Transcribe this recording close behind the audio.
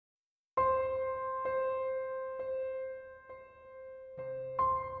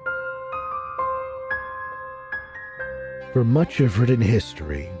For much of written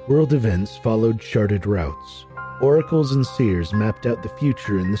history, world events followed charted routes. Oracles and seers mapped out the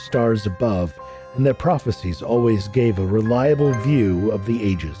future in the stars above, and their prophecies always gave a reliable view of the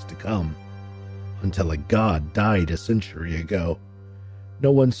ages to come. Until a god died a century ago.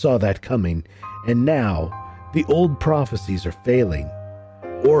 No one saw that coming, and now the old prophecies are failing.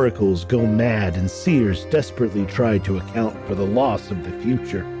 Oracles go mad and seers desperately try to account for the loss of the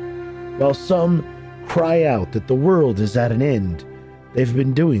future. While some cry out that the world is at an end, they've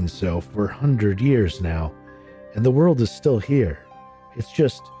been doing so for 100 years now, and the world is still here. It's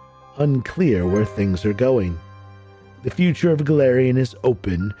just unclear where things are going. The future of Golarion is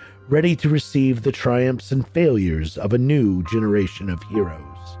open, ready to receive the triumphs and failures of a new generation of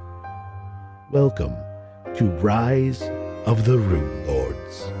heroes. Welcome to Rise of the Rune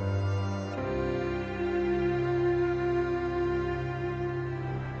Lords.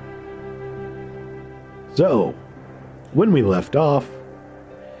 So, when we left off,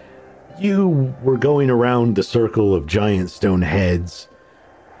 you were going around the circle of giant stone heads,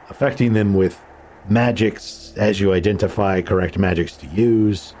 affecting them with magics as you identify correct magics to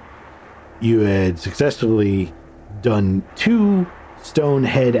use. You had successfully done 2 stone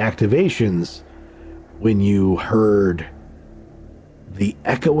head activations when you heard the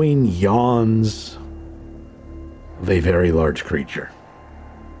echoing yawns of a very large creature.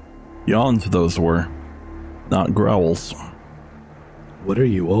 Yawns those were, not growls. What are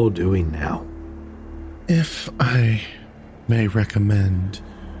you all doing now? If I may recommend,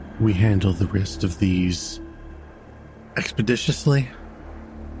 we handle the rest of these expeditiously.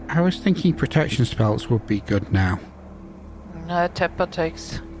 I was thinking protection spells would be good now. Teppa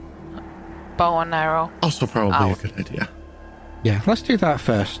takes bow and arrow. Also probably a good idea. Yeah, let's do that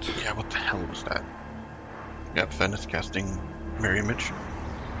first. Yeah, what the hell was that? Yep, Fen is casting Mirror Image.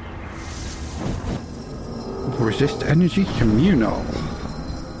 Resist energy communal.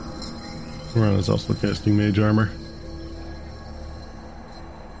 Ron is also casting Mage Armor.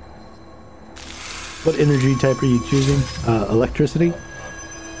 What energy type are you choosing? Electricity?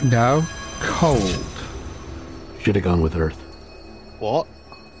 No, cold. Should have gone with Earth. What?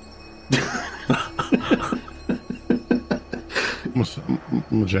 I'm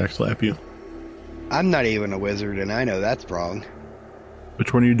gonna jack slap you. I'm not even a wizard, and I know that's wrong.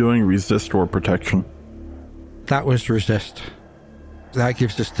 Which one are you doing, resist or protection? That was resist. That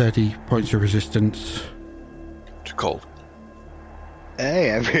gives us 30 points of resistance. To cold. Hey,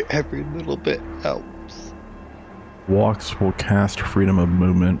 every little bit helps. Walks will cast freedom of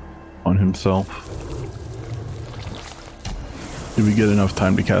movement on himself. Do we get enough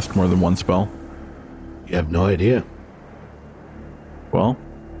time to cast more than one spell? You have no idea. Well,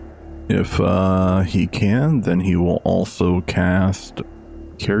 if he can, then he will also cast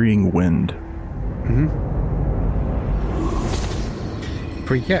Carrying Wind. Mm-hmm. If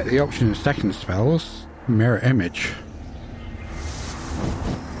we get the option of second spells, Mirror Image.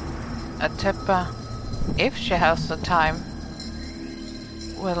 Teppa, if she has the time,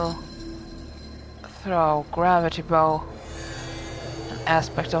 will throw Gravity Bow, an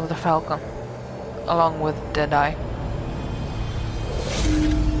aspect of the Falcon, along with Deadeye.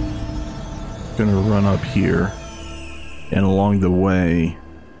 Gonna run up here, and along the way,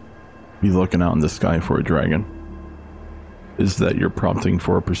 be looking out in the sky for a dragon. Is that your prompting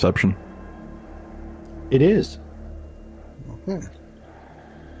for a perception? It is. Hmm.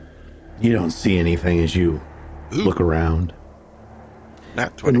 You don't see anything as you look around.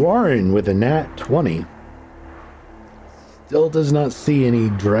 Nat 20. And Warren, with a nat 20, still does not see any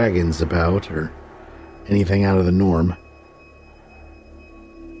dragons about or anything out of the norm.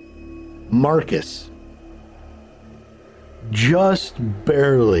 Marcus, just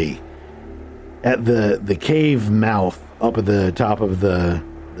barely at the cave mouth up at the top of the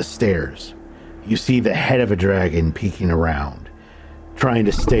stairs, you see the head of a dragon peeking around, trying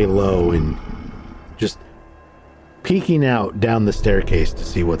to stay low and just peeking out down the staircase to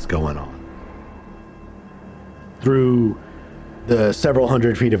see what's going on. Through the several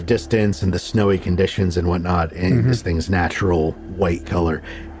hundred feet of distance and the snowy conditions and whatnot, and this thing's natural white color,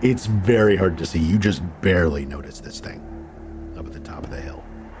 it's very hard to see. You just barely notice this thing up at the top of the hill,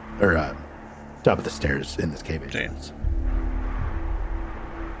 or top of the stairs in this cave entrance.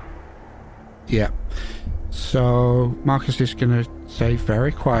 Yeah. So Marcus is going to say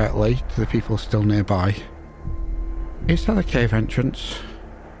very quietly to the people still nearby, is that a cave entrance?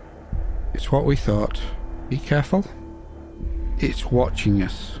 It's what we thought. Be careful. It's watching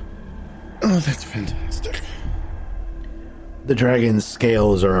us. Oh, that's fantastic. The dragon's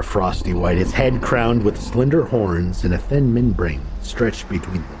scales are a frosty white, its head crowned with slender horns and a thin membrane stretched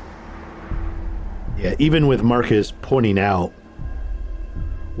between them. Yeah, even with Marcus pointing out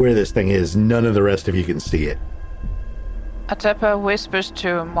where this thing is, none of the rest of you can see it. Atepa whispers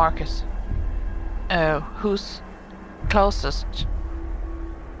to Marcus. Who's closest?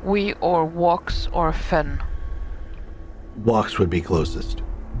 We or Walks or Fenn? Walks would be closest.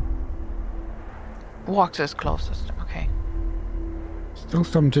 Walks is closest, okay. Still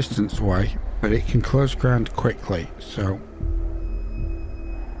some distance away, but it can close ground quickly, so...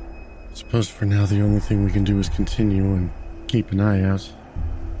 I suppose for now the only thing we can do is continue and keep an eye out.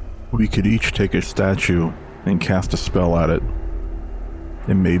 We could each take a statue and cast a spell at it.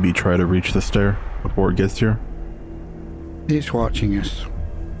 And maybe try to reach the stair before it gets here. It's watching us.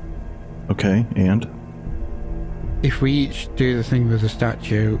 Okay, and? If we each do the thing with the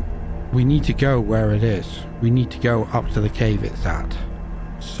statue, we need to go where it is. We need to go up to the cave it's at.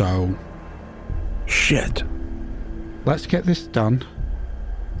 So... Shit. Let's get this done.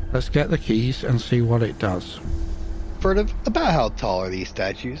 Let's get the keys and see what it does. Furtive, about how tall are these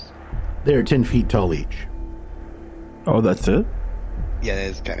statues? They're 10 feet tall each. Oh, that's it? Yeah, that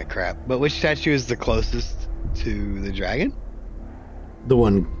is kind of crap. But which statue is the closest to the dragon? The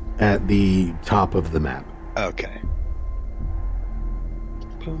one at the top of the map. Okay.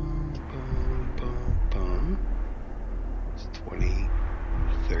 Boom, boom, boom, boom. It's 20,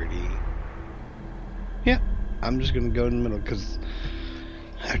 30. Yeah, I'm just going to go in the middle because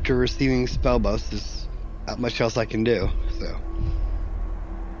after receiving spell buffs, there's not much else I can do, so...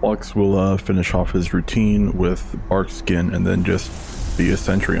 Lux will finish off his routine with bark skin and then just be a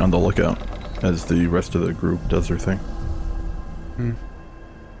sentry on the lookout as the rest of the group does their thing.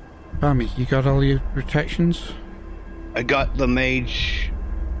 Barmy, you got all your protections? I got the mage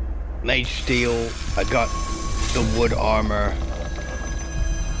steel. I got the wood armor.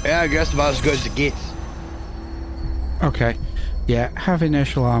 Yeah, I guess about as good as it gets. Okay. Yeah, have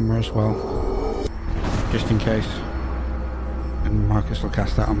inertial armor as well. Just in case. And Marcus will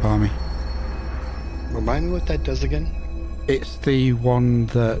cast that on Barmy. Remind me what that does again? It's the one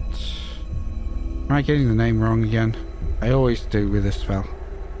that... Am I getting the name wrong again? I always do with this spell.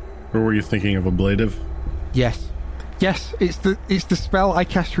 Or were you thinking of ablative? Yes. Yes, it's the spell I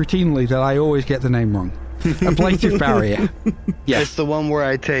cast routinely that I always get the name wrong. Ablative Barrier. Yes. It's the one where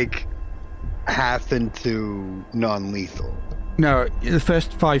I take half into non-lethal. No, the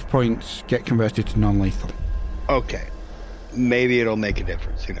first 5 points get converted to non-lethal. Okay. Maybe it'll make a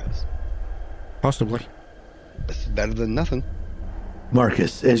difference. Who knows? Possibly. It's better than nothing.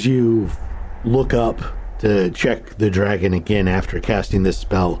 Marcus, as you look up to check the dragon again after casting this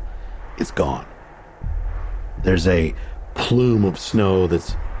spell, it's gone. There's a plume of snow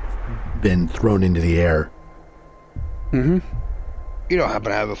that's been thrown into the air. Mm-hmm. You don't happen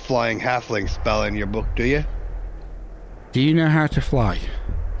to have a flying halfling spell in your book, do you? Do you know how to fly?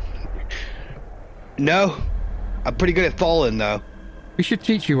 No. I'm pretty good at falling, though. We should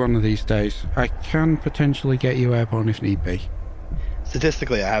teach you one of these days. I can potentially get you airborne if need be.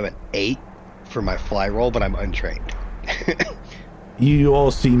 Statistically, I have an 8 for my fly roll, but I'm untrained. You all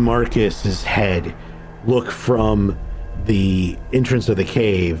see Marcus's head look from the entrance of the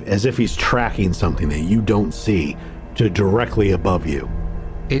cave as if he's tracking something that you don't see to directly above you.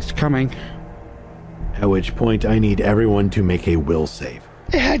 It's coming. At which point I need everyone to make a will save.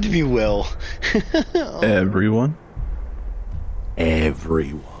 It had to be Will. Everyone?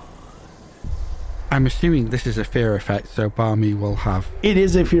 Everyone. I'm assuming this is a fear effect, so Barmy will have... It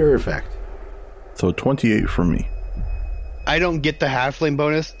is a fear effect. So 28 for me. I don't get the halfling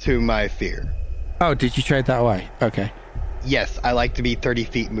bonus to my fear. Oh, did you trade that away? Okay. Yes, I like to be 30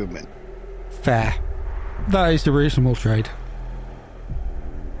 feet movement. Fair. That is a reasonable trade.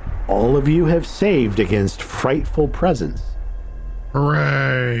 All of you have saved against Frightful Presence.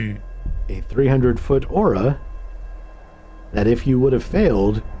 Hooray! A 300-foot aura that if you would have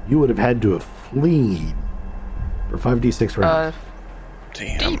failed, you would have had to have fled for 5d6 rounds.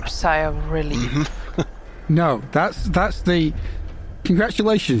 Damn. Deep sigh of relief. No, that's the...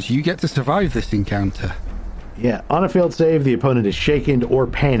 Congratulations, you get to survive this encounter. Yeah, on a failed save, the opponent is shaken or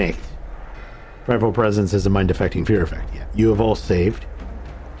panicked. Frightful Presence is a mind-affecting fear effect. Yeah, you have all saved.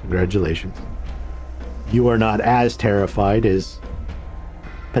 Congratulations. You are not as terrified as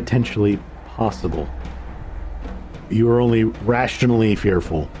potentially possible. You are only rationally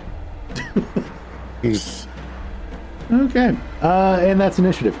fearful. Okay. And that's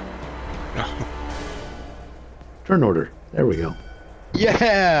initiative. Turn order. There we go.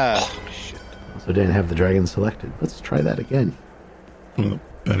 Yeah! Holy shit. Also didn't have the dragon selected. Let's try that again. One of the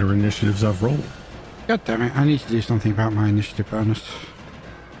better initiatives I've rolled. God damn it, I need to do something about my initiative bonus.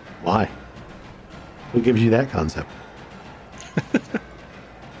 Why? Who gives you that concept?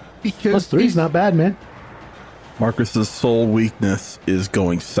 Because +3 is not bad, man. Marcus's sole weakness is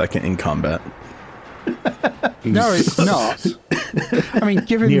going second in combat. No, it's not. I mean,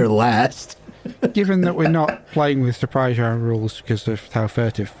 Near last. given that we're not playing with surprise round rules because of how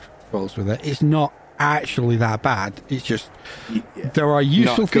furtive falls with it, it's not actually that bad. It's just there are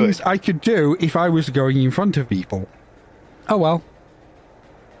useful Not good. things I could do if I was going in front of people. Oh well.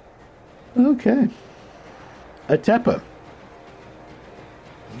 Okay. Atepa.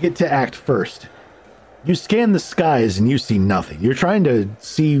 You get to act first. You scan the skies and you see nothing. You're trying to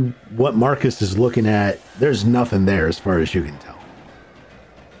see what Marcus is looking at. There's nothing there as far as you can tell.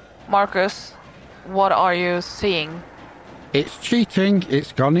 Marcus, what are you seeing? It's cheating.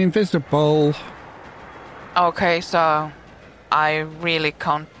 It's gone invisible. Okay, so I really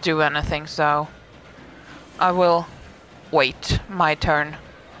can't do anything, so I will wait my turn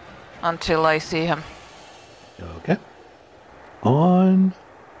until I see him. Okay. On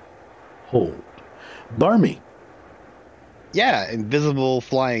hold. Barmy. Yeah, invisible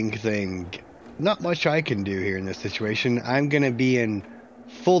flying thing. Not much I can do here in this situation. I'm gonna be in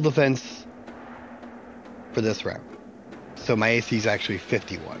full defense for this round. So my AC is actually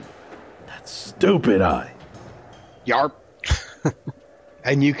 51. That's stupid eye. Yarp.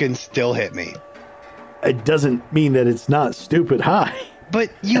 And you can still hit me. It doesn't mean that it's not stupid high.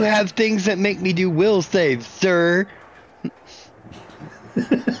 But you have things that make me do will saves, sir.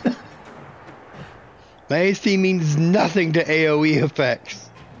 My AC means nothing to AoE effects.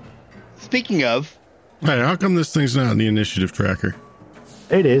 Speaking of, Hey, how come this thing's not in the initiative tracker?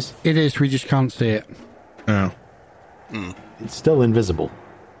 It is. It is. We just can't see it. Oh. It's still invisible.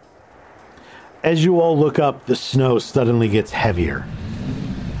 As you all look up, the snow suddenly gets heavier.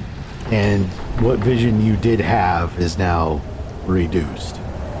 And what vision you did have is now reduced.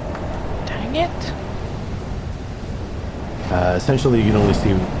 Dang it. Essentially, you can only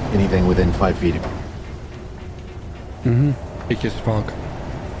see anything within 5 feet of you. It's just fog.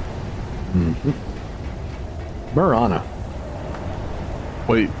 Murana.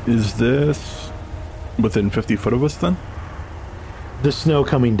 Wait, is this within 50 foot of us then? The snow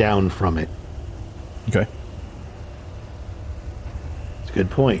coming down from it. Okay. It's a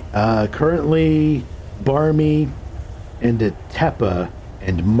good point. Currently, Barmy and Atepa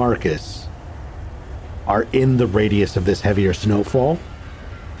and Marcus are in the radius of this heavier snowfall.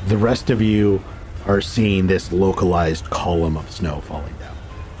 The rest of you are seeing this localized column of snow falling down.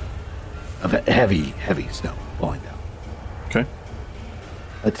 Of heavy, heavy snow falling down. Okay.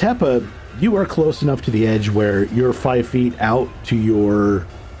 Atepa, you are close enough to the edge where you're 5 feet out to your...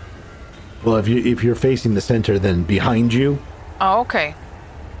 Well, if you're facing the center, then behind you, Oh, okay.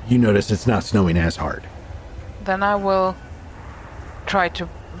 you notice it's not snowing as hard. Then I will try to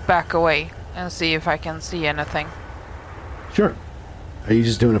back away and see if I can see anything. Sure. Are you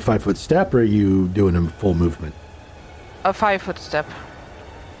just doing a 5-foot step, or are you doing a full movement? A 5-foot step.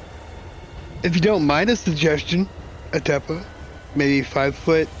 if you don't mind a suggestion, Atepa, maybe 5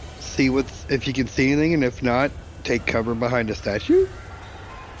 foot, see if you can see anything, and if not, take cover behind a statue?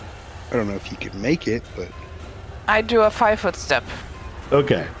 I don't know if you can make it, but... I do a 5-foot step.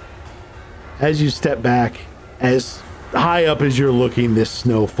 Okay. As you step back, as high up as you're looking, this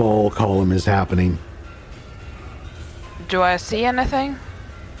snowfall column is happening. Do I see anything?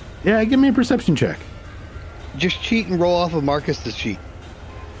 Yeah, give me a perception check. Just cheat and roll off of Marcus's sheet.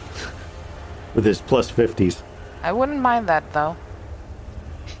 With his plus 50s. I wouldn't mind that, though.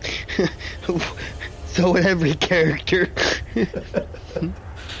 So in every character.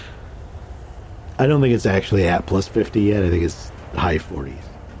 I don't think it's actually at plus 50 yet. I think it's high 40s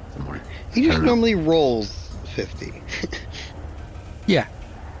somewhere. He just normally rolls 50. Yeah.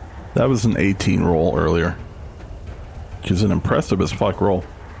 That was an 18 roll earlier. Which is an impressive as fuck roll.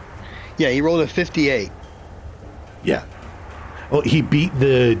 Yeah, he rolled a 58. Yeah. Well, he beat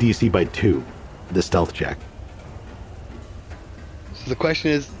the DC by 2, the stealth check. So the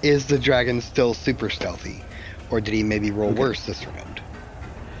question is the dragon still super stealthy? Or did he maybe roll worse this round?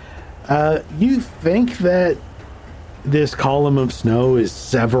 You think that this column of snow is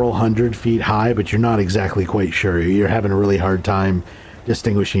several hundred feet high, but you're not exactly quite sure. You're having a really hard time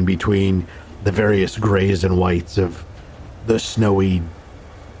distinguishing between the various grays and whites of the snowy,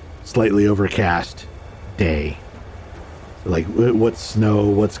 slightly overcast day. Like, what's snow,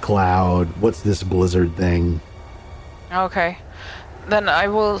 what's cloud, what's this blizzard thing? Okay. Then I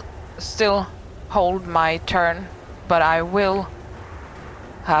will still hold my turn, but I will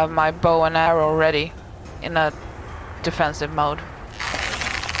have my bow and arrow ready in a defensive mode.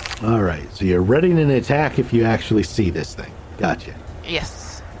 All right, so you're ready to attack if you actually see this thing. Gotcha.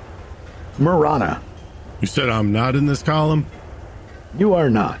 Yes. Murana, You said I'm not in this column? you are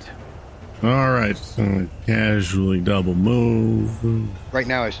not. All right, so casually double move. Right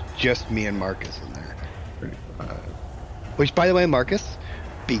now, it's just me and Marcus in there. Which, by the way, Marcus,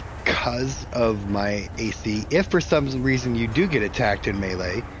 because of my AC, if for some reason you do get attacked in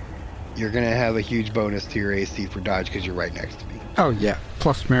melee, you're going to have a huge bonus to your AC for dodge because you're right next to me. Oh, yeah.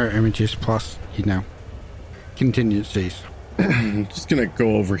 Plus mirror images, plus, contingencies. I'm just going to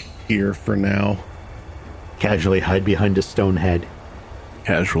go over here for now. Casually hide behind a stone head.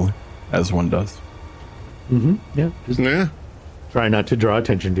 Casually, as one does. Yeah. Just Yeah. try not to draw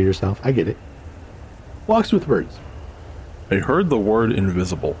attention to yourself. I get it. Walks with birds. I heard the word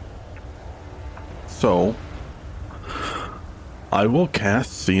invisible. So, I will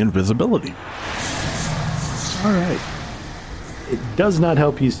cast See Invisibility. All right. It does not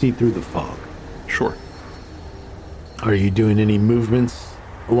help you see through the fog. Sure. Are you doing any movements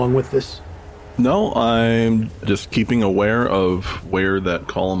along with this? No, I'm just keeping aware of where that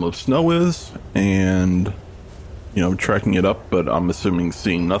column of snow is and, tracking it up, but I'm assuming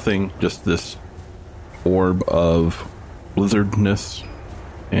seeing nothing, just this orb of blizzardness,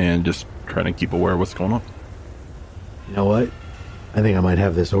 and just trying to keep aware of what's going on. You know what? I think I might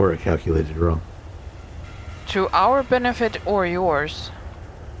have this aura calculated wrong. To our benefit or yours?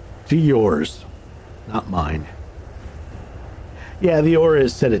 To yours, not mine. Yeah, the aura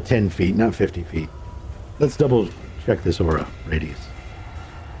is set at 10 feet, not 50 feet. Let's double check this aura radius.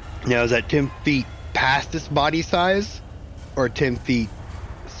 Now, is that 10 feet past its body size or 10 feet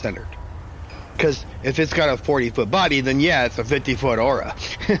centered? Because if it's got a 40-foot body, then yeah, it's a 50-foot aura.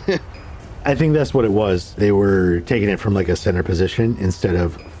 I think that's what it was. They were taking it from like a center position instead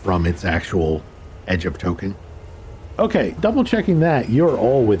of from its actual edge of token. Okay, double checking that. You're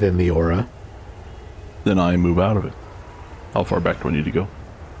all within the aura. Then I move out of it. How far back do I need to go?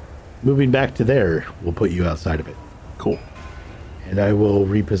 Moving back to there will put you outside of it. Cool. And I will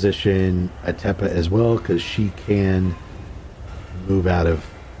reposition Atepa as well, because she can move out of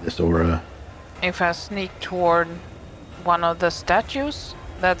this aura. If I sneak toward one of the statues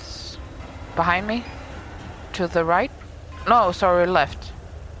that's behind me, to the right? No, sorry, left.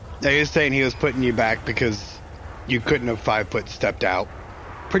 Now, you're saying he was putting you back because you couldn't have 5-foot stepped out.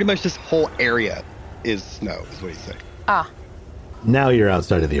 Pretty much this whole area is snow, is what he's saying. Ah, Now you're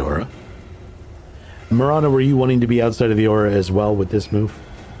outside of the aura. Marana, were you wanting to be outside of the aura as well with this move?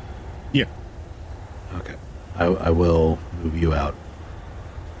 Yeah. Okay. I will move you out.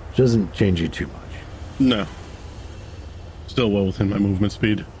 Doesn't change you too much. No. Still well within my movement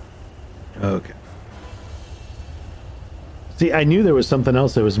speed. Okay. See, I knew there was something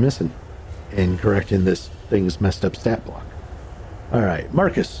else I was missing in correcting this thing's messed up stat block. All right,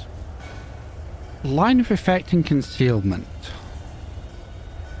 Marcus. Line of effect and concealment.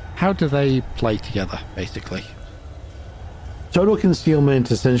 How do they play together, basically? Total concealment,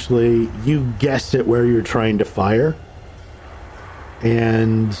 essentially, you guessed at where you're trying to fire.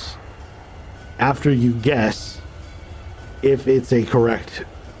 And after you guess, if it's a correct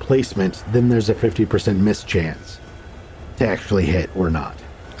placement, then there's a 50% miss chance to actually hit or not.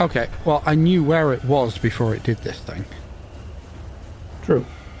 Okay, well, I knew where it was before it did this thing. True.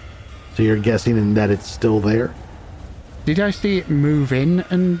 So you're guessing that it's still there? Did I see it move in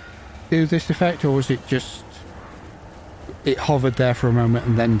and do this effect, or was it just... it hovered there for a moment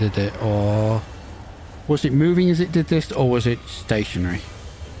and then did it, or... was it moving as it did this, or was it stationary?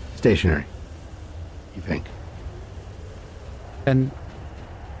 Stationary. You think? Then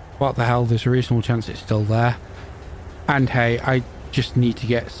what the hell, there's a reasonable chance it's still there. And hey, I just need to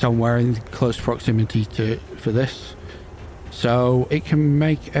get somewhere in close proximity for this. So it can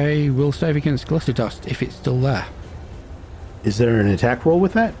make a will save against glitter dust if it's still there. Is there an attack roll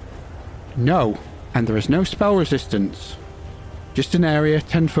with that? No, and there is no spell resistance. Just an area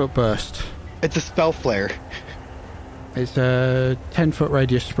 10-foot burst. It's a spell flare. It's a 10-foot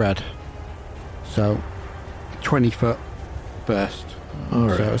radius spread. So 20-foot burst. All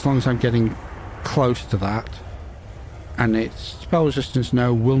right. So as long as I'm getting close to that. And it's spell resistance,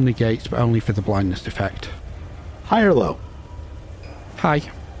 no, will negates, but only for the blindness effect. High or low? Hi.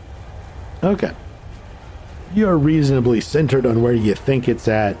 Okay. You're reasonably centered on where you think it's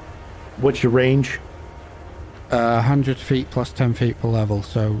at. What's your range? 100 feet plus 10 feet per level,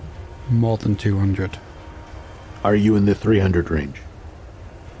 so more than 200. Are you in the 300 range?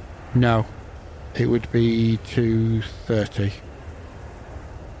 No, it would be 230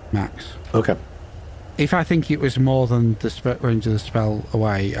 max. Okay. If I think it was more than the range of the spell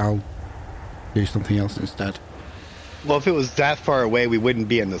away, I'll do something else instead. Well, if it was that far away, we wouldn't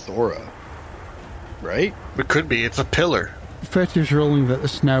be in this aura. Right? It could be. It's a pillar. Furtive's ruling that the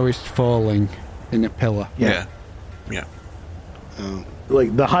snow is falling in a pillar. Yeah. Oh.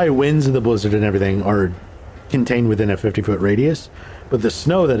 Like, the high winds of the blizzard and everything are contained within a 50-foot radius, but the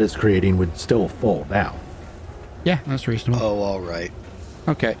snow that it's creating would still fall down. Yeah, that's reasonable. Oh, all right.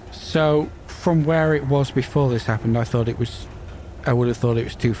 Okay, so from where it was before this happened, I would have thought it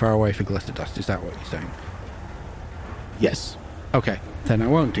was too far away for glitter dust. Is that what you're saying? Yes. Okay, then I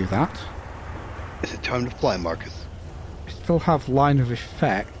won't do that. Is it time to fly, Marcus? I still have line of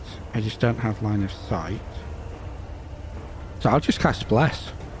effect, I just don't have line of sight. So I'll just cast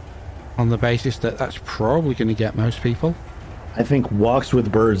Bless, on the basis that that's probably going to get most people. I think Walks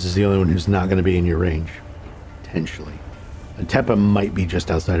with Birds is the only one who's not going to be in your range. Potentially. And Tepa might be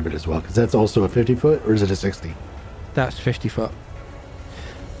just outside of it as well, because that's also a 50-foot, or is it a 60? That's 50 foot.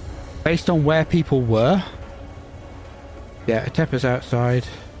 Based on where people were, yeah, Tepa's outside.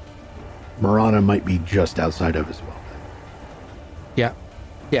 Marana might be just outside of as well. Yeah.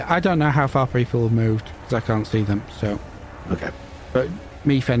 Yeah, I don't know how far people have moved, because I can't see them, so... Okay. But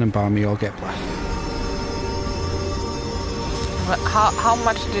me, Fen, and Barmy all get blessed. How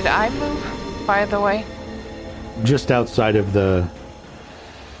much did I move, by the way? Just outside of the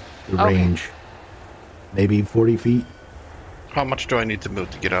Okay. range. Maybe 40 feet. How much do I need to move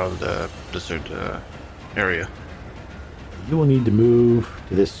to get out of the blizzard area? You will need to move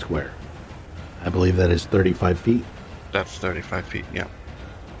to this square. I believe that is 35 feet. That's 35 feet, yeah.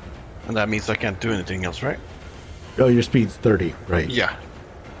 And that means I can't do anything else, right? Oh, your speed's 30, right? Yeah.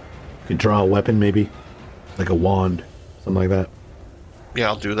 You could draw a weapon, maybe? Like a wand, something like that. Yeah,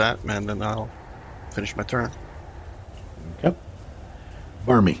 I'll do that, and then I'll finish my turn. Yep.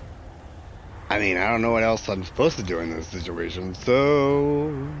 Barmy. I mean, I don't know what else I'm supposed to do in this situation,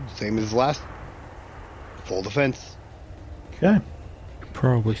 so same as last. Full defense. Okay.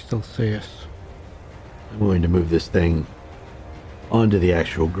 Probably still see us. I'm going to move this thing onto the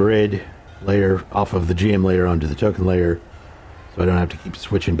actual grid layer, off of the GM layer onto the token layer, so I don't have to keep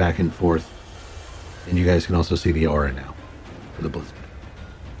switching back and forth. And you guys can also see the aura now for the blizzard.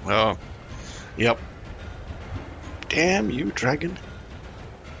 Oh, yep. Damn you, dragon.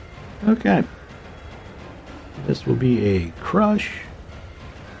 Okay. This will be a crush.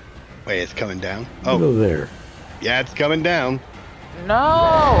 Wait, it's coming down? We'll Oh, go there. yeah, it's coming down.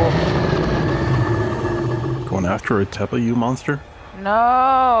 No! Going after a Tepa, you monster?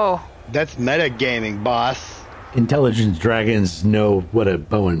 No! That's metagaming, boss. Intelligence dragons know what a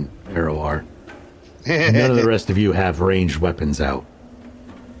bow and arrow are. None of the rest of you have ranged weapons out.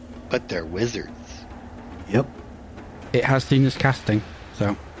 But they're wizards. Yep. It has seen us casting,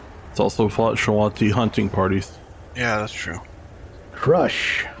 so... It's also fought Shawati hunting parties. Yeah, that's true.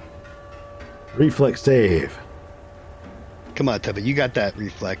 Crush. Reflex save. Come on, Tubby, you got that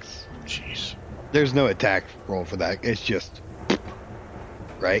reflex. Jeez. There's no attack roll for that. It's just...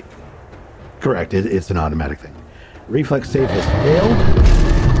 Right? Correct. It's an automatic thing. Reflex save has failed.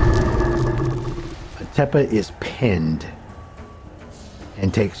 Tepa is pinned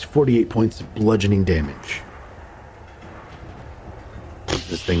and takes 48 points of bludgeoning damage.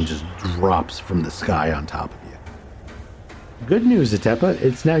 This thing just drops from the sky on top of you. Good news, Tepa.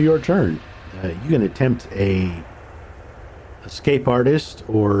 It's now your turn. You can attempt a escape artist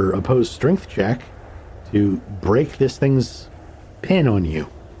or opposed strength check to break this thing's pin on you.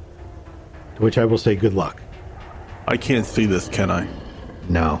 To which I will say good luck. I can't see this, can I?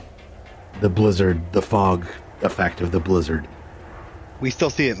 No. The blizzard, the fog effect of the blizzard. We still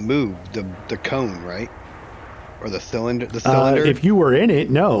see it move, the cone, right? Or the cylinder? The cylinder? If you were in it,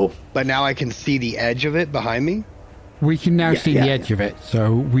 no. But now I can see the edge of it behind me? We can now see the edge of it,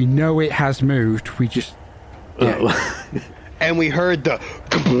 so we know it has moved. We just... Yeah. And we heard the...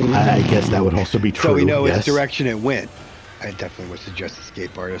 I guess that would also be true. So we know yes. which direction it went. I definitely would suggest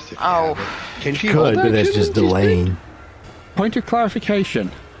escape artist if you Oh. have it. Can she Could, hold but that's action just when she's delaying. Point of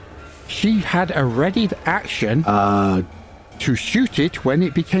clarification. She had a readied action to shoot it when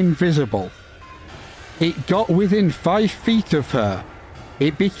it became visible. It got within 5 feet of her.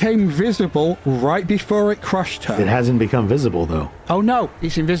 It became visible right before it crushed her. It hasn't become visible, though. Oh no,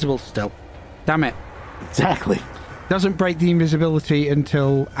 it's invisible still. Damn it. Exactly. Doesn't break the invisibility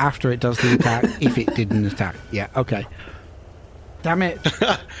until after it does the attack, if it didn't attack. Yeah, okay. Damn it.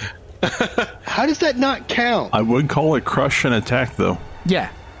 How does that not count? I would call it crush and attack, though. Yeah.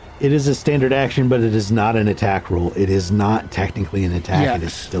 It is a standard action, but it is not an attack roll. It is not technically an attack. Yes. It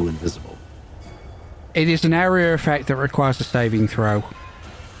is still invisible. It is an area effect that requires a saving throw.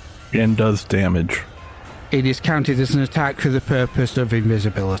 And does damage. It is counted as an attack for the purpose of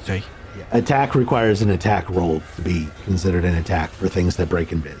invisibility. Attack requires an attack roll to be considered an attack for things that break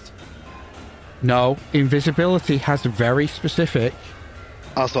invis. No, invisibility has a very specific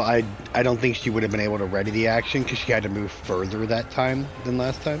Also, I don't think she would have been able to ready the action because she had to move further that time than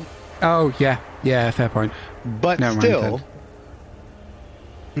last time. Oh, yeah. Yeah, fair point. But Never mind still,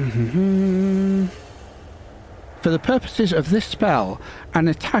 For the purposes of this spell, an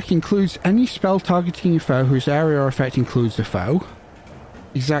attack includes any spell targeting a foe whose area or effect includes the foe.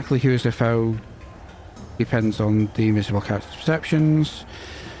 Exactly who is the foe depends on the invisible character's perceptions.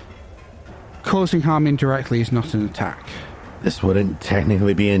 Causing harm indirectly is not an attack. This wouldn't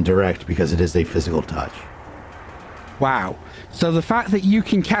technically be indirect because it is a physical touch. Wow. So the fact that you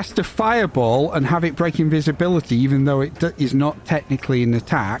can cast a fireball and have it break invisibility, even though it is not technically an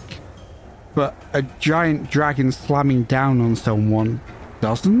attack, but a giant dragon slamming down on someone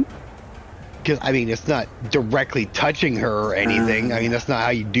doesn't? because I mean, it's not directly touching her or anything. I mean, that's not how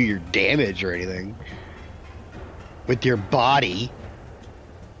you do your damage or anything with your body.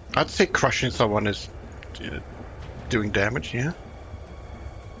 I'd say crushing someone is doing damage, yeah.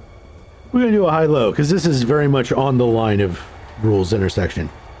 We're going to do a high-low, because this is very much on the line of rules intersection.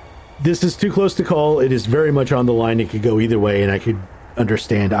 This is too close to call. It is very much on the line. It could go either way, and I could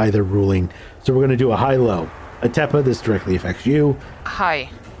understand either ruling. So we're going to do a high-low. Atepa, this directly affects you. High.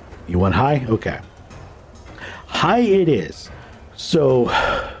 You want high? Okay. High it is. So,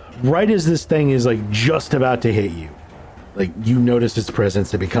 right as this thing is, like, just about to hit you, like, you notice its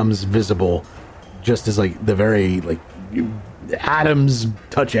presence. It becomes visible just as, like, the very, like, atoms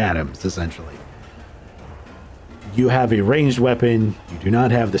touch atoms, essentially. You have a ranged weapon. You do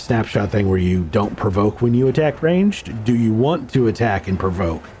not have the snapshot thing where you don't provoke when you attack ranged. Do you want to attack and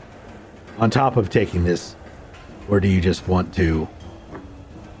provoke on top of taking this? Or do you just want to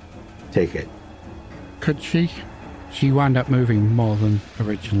take it? Could she? She wound up moving more than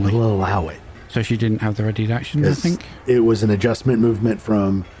originally. We'll allow it. So she didn't have the ready action, I think? It was an adjustment movement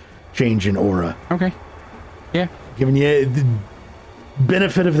from change in aura. Okay. Yeah. Giving you the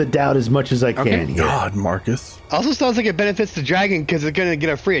benefit of the doubt as much as I can here. God, Marcus. Also sounds like it benefits the dragon because it's going to get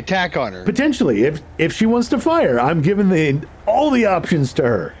a free attack on her. Potentially, if she wants to fire, I'm giving all the options to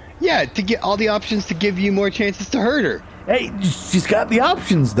her. Yeah, to get all the options to give you more chances to hurt her. Hey, she's got the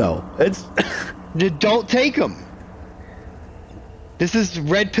options, though. It's Don't take them. This is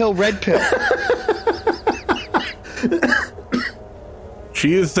red pill, red pill.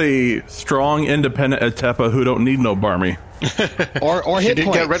 She is a strong, independent Atepa who don't need no Barmy. or She hit did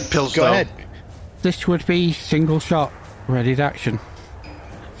points. get red pills, Go though. ahead. This would be single shot, ready action.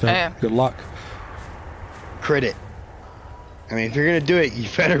 So, good luck. Crit it. I mean, if you're going to do it, you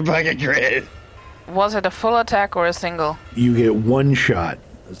better fucking crit it. Was it a full attack or a single? you get one shot,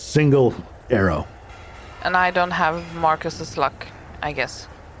 a single arrow. And I don't have Marcus's luck, I guess.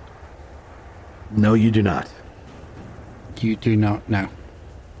 No, you do not. You do not know.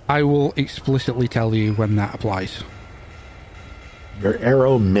 I will explicitly tell you when that applies. Your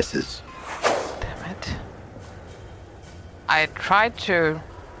arrow misses. Damn it. I tried to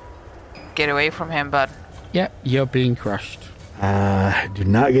get away from him, but Yep, you're being crushed. Do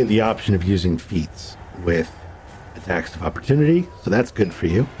not get the option of using feats with attacks of opportunity, so that's good for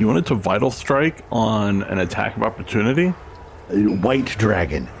you. You wanted to Vital Strike on an attack of opportunity? White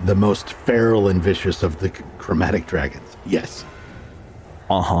dragon, the most feral and vicious of the chromatic dragons. Yes.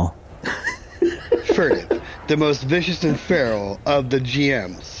 Uh-huh. Furtive, the most vicious and feral of the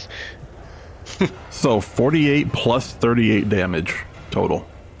GMs. So 48 plus 38 damage total.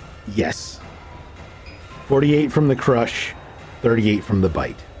 Yes. 48 from the crush, 38 from the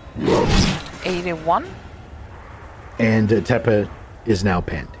bite. 81? And Tepa is now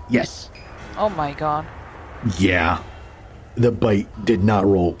pinned. Yes. Oh my god. Yeah. The bite did not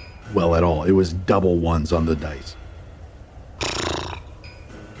roll well at all. It was double ones on the dice.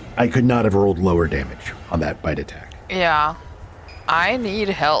 I could not have rolled lower damage on that bite attack. Yeah. I need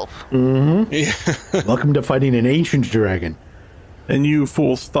help. Welcome to fighting an ancient dragon. And you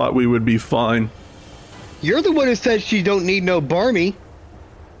fools thought we would be fine. You're the one who said she don't need no Barmy.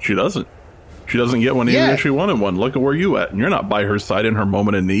 She doesn't. She doesn't get one even Yeah. if she wanted one. Look at where you at. And you're not by her side in her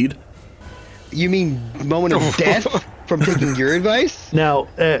moment of need. You mean moment of death from taking your advice? Now,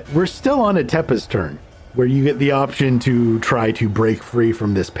 we're still on Atepa's turn, where you get the option to try to break free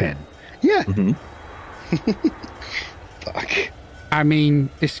from this pin. Yeah. Fuck. I mean,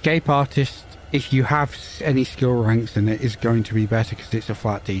 Escape Artist, if you have any skill ranks in it, is going to be better because it's a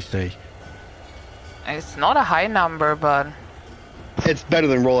flat DC. It's not a high number, but It's better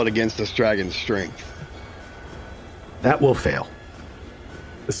than roll it against this dragon's strength. That will fail.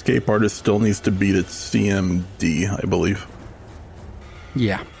 Escape Artist still needs to beat its CMD, I believe.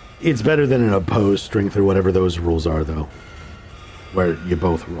 Yeah. It's better than an opposed strength or whatever those rules are, though, where you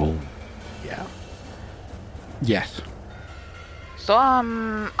both roll. Yeah. Yes. So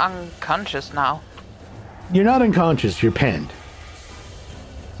I'm unconscious now. You're not unconscious, you're penned.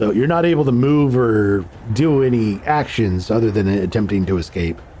 So you're not able to move or do any actions other than attempting to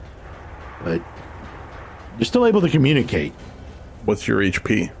escape. But you're still able to communicate. What's your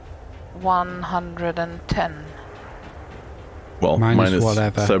HP? 110. Well, Minus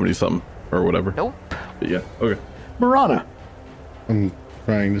whatever. 70 something or whatever. Nope. But yeah, okay. Marana. I'm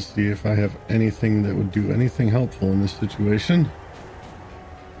trying to see if I have anything that would do anything helpful in this situation.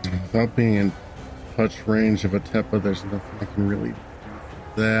 Without being in touch range of a Tepa, there's nothing I can really do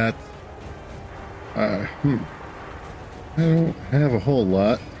for that. I don't have a whole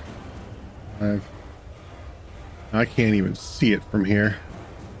lot. I can't even see it from here.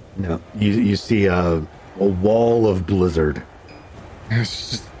 No, you see a wall of blizzard. It's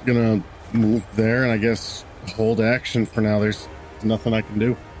just gonna move there and I guess hold action for now. There's nothing I can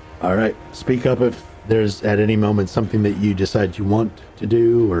do. All right, speak up if there's at any moment something that you decide you want to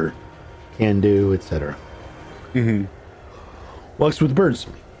do or can do, etc. Walks with birds.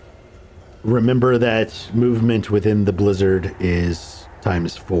 Remember that movement within the blizzard is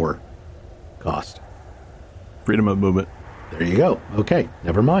 ×4 cost. Freedom of movement. There you go. Okay,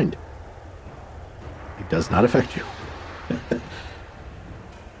 never mind. It does not affect you.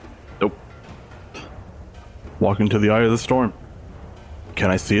 Nope. Walk into the eye of the storm.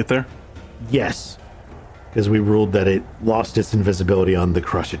 Can I see it there? Yes, because we ruled that it lost its invisibility on the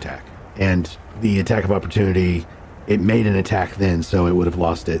crush attack. And the attack of opportunity, it made an attack then, so it would have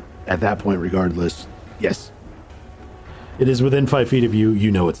lost it at that point regardless. Yes. It is within 5 feet of you.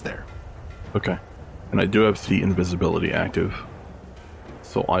 You know it's there. Okay. And I do have see invisibility active.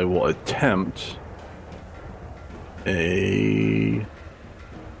 So I will attempt a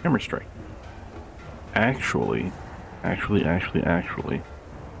hammer strike. Actually.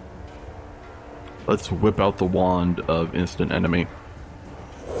 Let's whip out the wand of instant enemy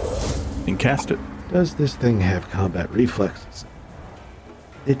and cast it. Does this thing have combat reflexes?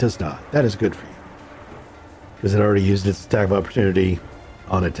 It does not. That is good for you. Because it already used its attack of opportunity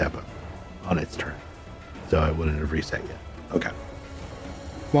on a Tepa on its turn. So I wouldn't have reset yet. Okay.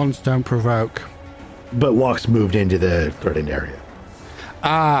 Wands don't provoke. But Walk's moved into the threatened area.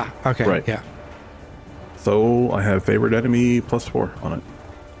 Ah, okay. Right. Yeah. So I have favorite enemy +4 on it.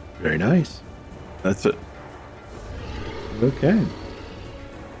 Very nice. That's it. Okay.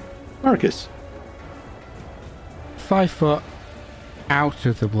 Marcus. 5 foot out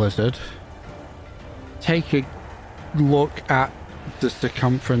of the blizzard. Take a look at the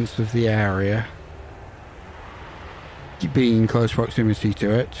circumference of the area. Being in close proximity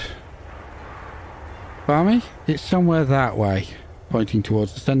to it. Barmy, it's somewhere that way, pointing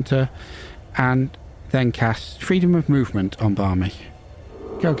towards the center, and then cast Freedom of Movement on Barmy.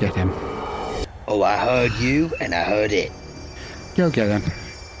 Go get him. Oh, I heard you, and I heard it. Go get him.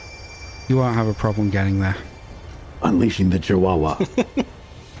 You won't have a problem getting there. Unleashing the Chihuahua.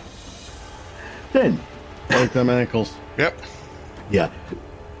 Then. Break them ankles. Yep. Yeah.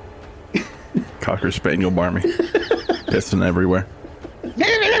 Cocker Spaniel Barmy. Pissing everywhere.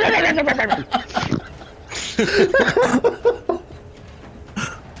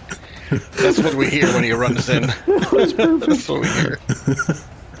 That's what we hear when he runs in. That's what we hear.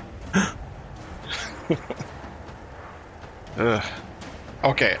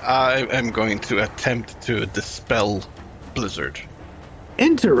 Okay, I am going to attempt to dispel Blizzard.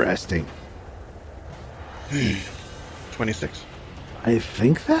 Interesting. 26. I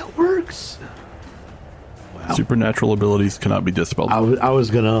think that works. Wow. Supernatural abilities cannot be dispelled. I was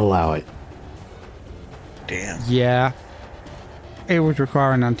going to allow it. Damn. Yeah. It would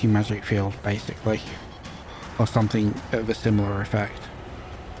require an anti-magic field, basically. Or something of a similar effect.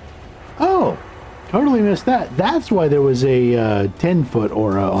 Oh, totally missed that. That's why there was a 10-foot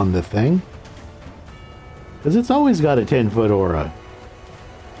aura on the thing. Because it's always got a 10-foot aura.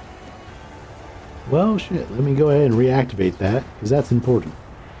 Well, shit, let me go ahead and reactivate that, because that's important.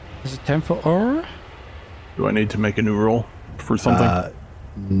 Is it 10-foot aura? Do I need to make a new roll for something?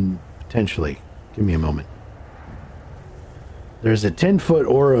 Potentially. Give me a moment. There's a 10-foot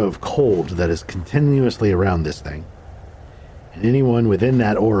aura of cold that is continuously around this thing. And anyone within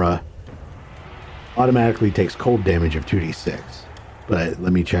that aura automatically takes cold damage of 2d6. But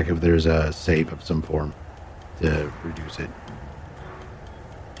let me check if there's a save of some form to reduce it.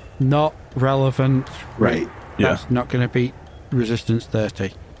 Not relevant. Right. That's not going to beat resistance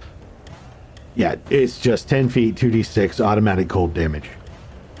 30. Yeah, it's just 10 feet, 2d6, automatic cold damage.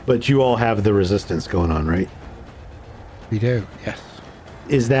 But you all have the resistance going on, right? We do, yes.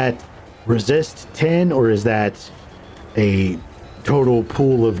 Is that resist 10, or is that a total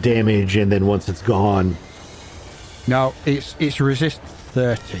pool of damage, and then once it's gone, No, it's resist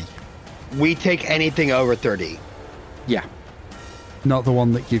 30. We take anything over 30. Yeah. Not the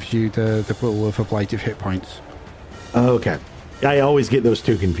one that gives you the pool of ablative hit points. Okay. I always get those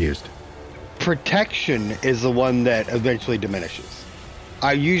two confused. Protection is the one that eventually diminishes.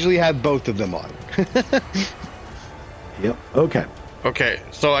 I usually have both of them on. Yep. Okay. Okay,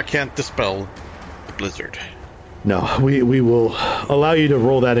 so I can't dispel the blizzard. No, we will allow you to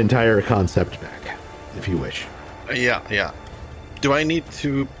roll that entire concept back, if you wish. Yeah. Do I need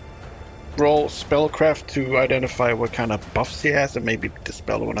to roll spellcraft to identify what kind of buffs he has and maybe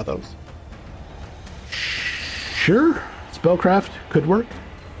dispel one of those? Sure. Spellcraft could work.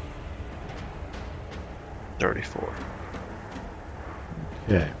 34.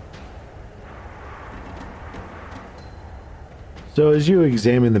 Okay. So as you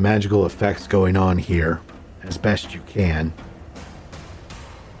examine the magical effects going on here, as best you can,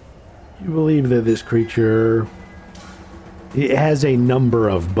 you believe that this creature, it has a number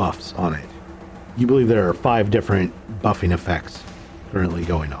of buffs on it. You believe there are 5 different buffing effects currently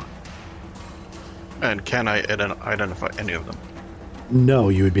going on. And can I identify any of them? No,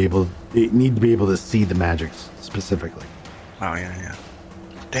 you would need to be able to see the magics specifically. Oh, yeah.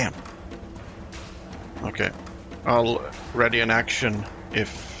 Damn. Okay. I'll ready an action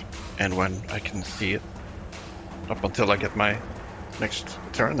if and when I can see it. Up until I get my next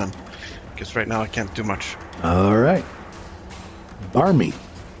turn, then. Because right now I can't do much. All right. Barmy.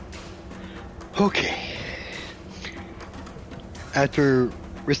 Okay. After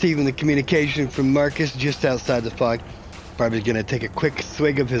receiving the communication from Marcus just outside the fog, Barbie's gonna take a quick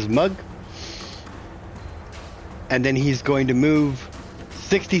swig of his mug. And then he's going to move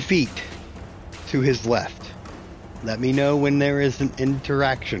 60 feet to his left. Let me know when there is an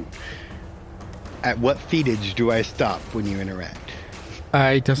interaction. At what feetage do I stop when you interact?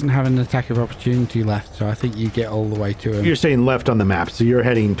 It doesn't have an attack of opportunity left, so I think you get all the way to him. You're saying left on the map, so you're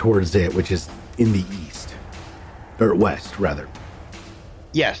heading towards it, which is in the east. Or west, rather.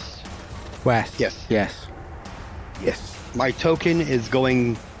 Yes. West. Yes. Yes. Yes. My token is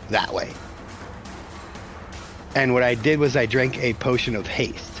going that way. And what I did was I drank a potion of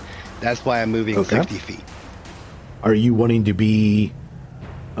haste. That's why I'm moving 60 feet. Are you wanting to be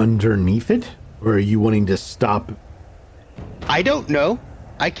underneath it? Or are you wanting to stop? I don't know.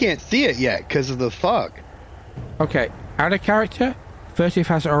 I can't see it yet because of the fog. Okay, out of character, Furtive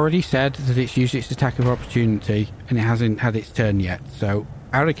has already said that it's used its attack of opportunity and it hasn't had its turn yet. So,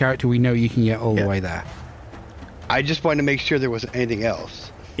 out of character, we know you can get all the way there. I just wanted to make sure there wasn't anything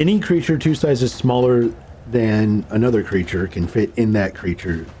else. Any creature 2 sizes smaller than another creature can fit in that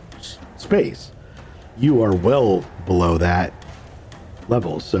creature's space. You are well below that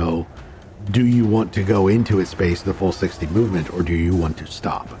level, so do you want to go into its space the full 60 movement, or do you want to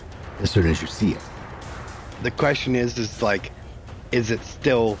stop as soon as you see it? The question is it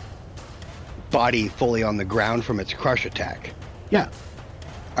still body fully on the ground from its crush attack? Yeah.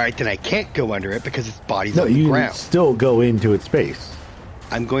 All right, then I can't go under it because its body's No, on the you can ground. still go into its space.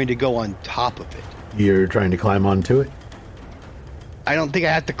 I'm going to go on top of it. You're trying to climb onto it? I don't think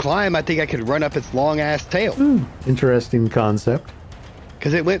I have to climb. I think I could run up its long-ass tail. Interesting concept.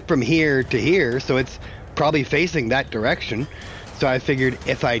 Because it went from here to here, so it's probably facing that direction. So I figured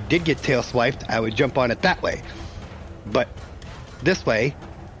if I did get tail swiped, I would jump on it that way. But this way,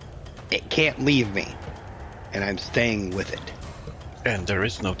 it can't leave me. And I'm staying with it. And there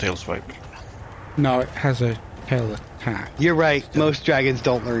is no tail swipe. No, it has a tail attack. You're right. Most dragons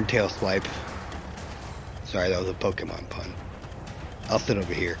don't learn tail swipe. Sorry, that was a Pokemon pun. I'll sit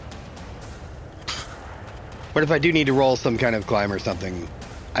over here. But if I do need to roll some kind of climb or something,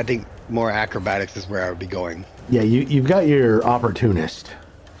 I think more acrobatics is where I would be going. Yeah, you've got your opportunist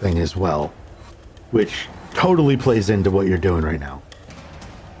thing as well, which totally plays into what you're doing right now.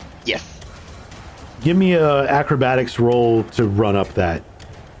 Yes. Give me a acrobatics roll to run up that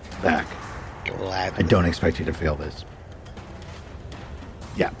back. Gladly. I don't expect you to fail this.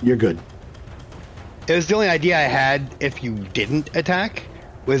 Yeah, you're good. It was the only idea I had if you didn't attack,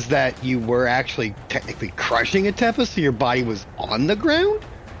 was that you were actually technically crushing a Tepa, so your body was on the ground,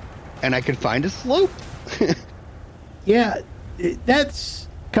 and I could find a slope. Yeah, that's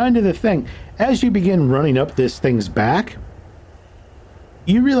kind of the thing. As you begin running up this thing's back,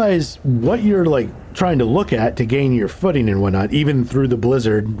 you realize what you're trying to look at to gain your footing and whatnot, even through the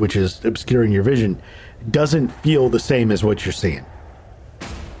blizzard, which is obscuring your vision, doesn't feel the same as what you're seeing.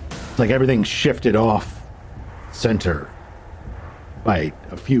 It's like everything's shifted off center by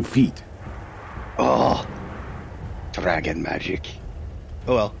a few feet. Oh, dragon magic.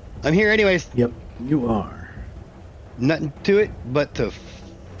 Oh well, I'm here anyways. Yep, you are. Nothing to it but to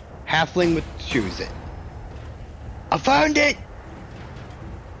halfling with choose it. I found it!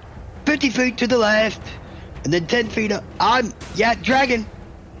 50 feet to the left, and then 10 feet up. Dragon.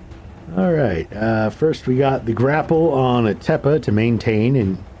 All right. First, we got the grapple on Atepa to maintain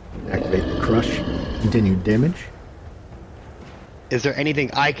and activate the crush. Continued damage. Is there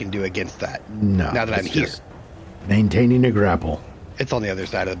anything I can do against that? No. Now that I'm it's here. just maintaining a grapple. It's on the other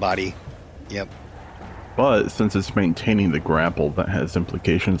side of the body. Yep. But since it's maintaining the grapple, that has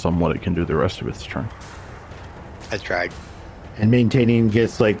implications on what it can do the rest of its turn. I tried. And maintaining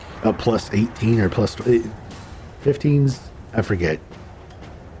gets like a plus 18 or plus 15s. I forget.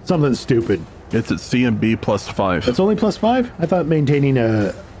 Something stupid. It's at CMB plus 5. It's only plus 5? I thought maintaining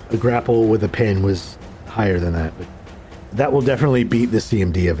a grapple with a pin was higher than that. But that will definitely beat the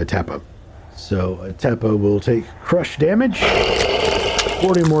CMD of Atepa. So Atepa will take crush damage.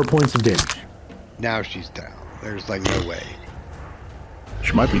 40 more points of damage. Now she's down. There's like no way.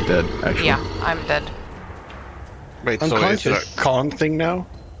 She might be dead, actually. Yeah, I'm dead. Wait, so it's a Unconscious. con thing now?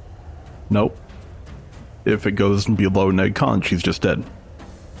 Nope. If it goes below neg con, she's just dead.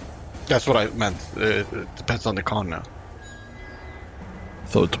 That's what I meant. It depends on the con now.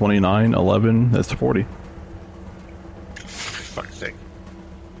 So 29, 11, that's 40. Fuck's sake.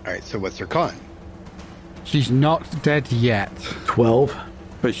 Alright, so what's her con? She's not dead yet, 12.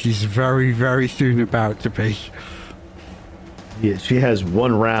 but she's very, very soon about to be. Yeah, she has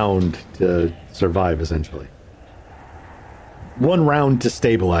 1 round to survive, essentially. 1 round to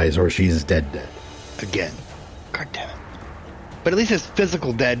stabilize, or she's dead. Again. God damn it. But at least it's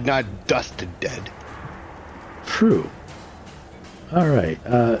physical dead, not dusted dead. True. All right.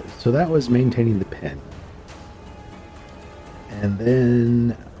 So that was maintaining the pen. And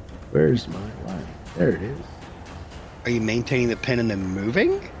then, where's my line? There it is. Are you maintaining the pin and then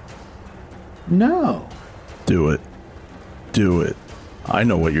moving? No. Do it. Do it. I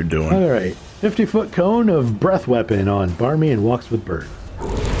know what you're doing. All right. 50-foot cone of breath weapon on Barmy and walks with bird.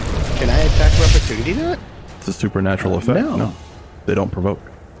 Can I attack of opportunity to it? It's a supernatural effect. no. They don't provoke.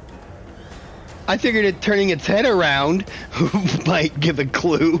 I figured it turning its head around might give a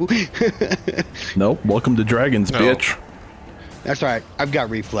clue. Nope. Welcome to dragons, No. bitch. That's alright. I've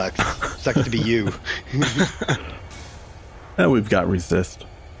got reflex. Sucks to be you. And we've got resist.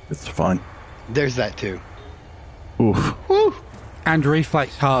 It's fine. There's that too. Oof. Woo! And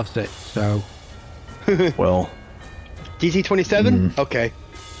reflex halves it, so Well, DC 27? Okay.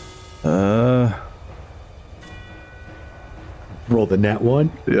 Roll the nat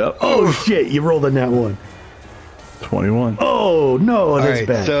 1. yep. Oh, shit. You rolled a nat 1. 21. Oh, no. That's Alright,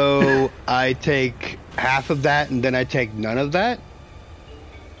 bad. so I take half of that and then I take none of that?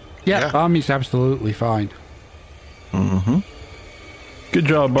 yeah, Yeah. Army's absolutely fine. Good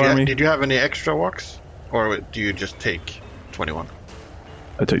job, Barmy. Did you have any extra walks? Or do you just take 21?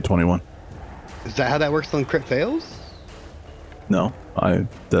 I take 21. Is that how that works on crit fails? No,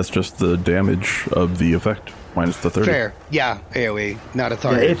 that's just the damage of the effect minus the 30. Fair. Yeah, AoE, not a Yeah,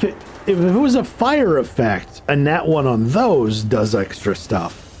 target. if it was a fire effect, a nat 1 on those does extra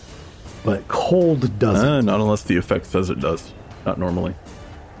stuff. But cold doesn't. Not unless the effect says it does. Not normally.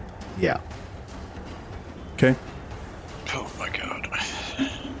 Yeah. Okay. Oh my god.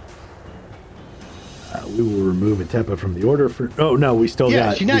 We will remove Atepa from the order for... Oh, no, we still Yeah,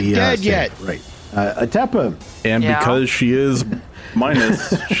 got she's not the, dead save. yet. Right. Atepa. And Yeah. because she is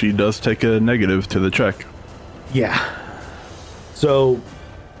minus, she does take a negative to the check. Yeah. So,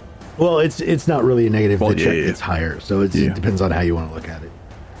 well, it's not really a negative. Well, the check yeah. gets higher, so it Yeah. depends on how you want to look at it.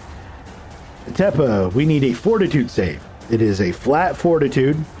 Atepa, we need a fortitude save. It is a flat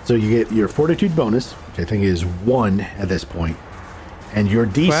fortitude, so you get your fortitude bonus, which I think is 1 at this point. And your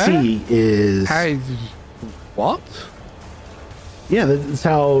DC is... How? What? Yeah, that's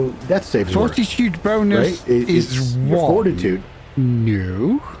how death saves work. Fortitude bonus Right? is It's your one. fortitude.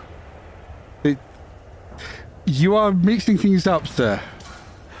 No. You are mixing things up, sir.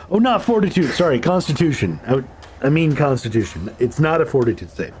 Oh, not fortitude. Sorry, constitution. I mean constitution. It's not a fortitude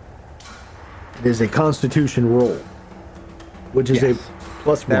save. It is a constitution roll, which is Yes. a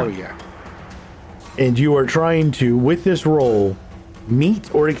plus There 1. we go. And you are trying to, with this roll,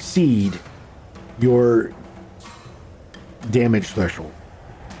 meet or exceed your damage threshold.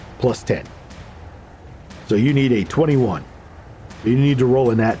 Plus 10. So you need a 21. You need to roll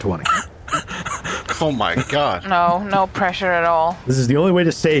a nat 20. Oh my god. No pressure at all. This is the only way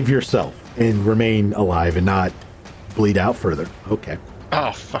to save yourself and remain alive and not bleed out further. Okay.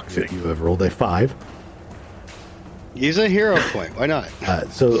 Oh, fuck's sake. You have rolled a 5. Use a hero point. Why not?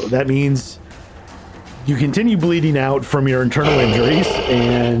 So that means you continue bleeding out from your internal injuries,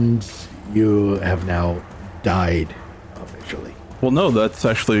 and you have now died officially. Well, no, that's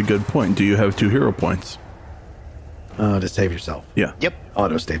actually a good point. Do you have 2 hero points? To save yourself. Yeah. Yep.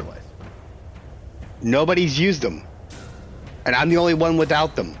 Auto stabilize. Nobody's used them. And I'm the only one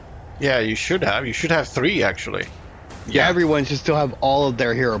without them. Yeah, you should have. You should have 3, actually. Yeah. Everyone should still have all of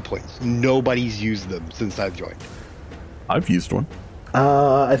their hero points. Nobody's used them since I've joined. I've used one.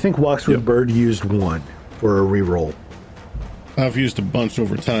 I think Walks with Bird used one for a reroll. I've used a bunch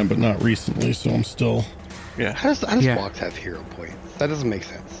over time, but not recently, so I'm still... Yeah. How does Walks have hero points? That doesn't make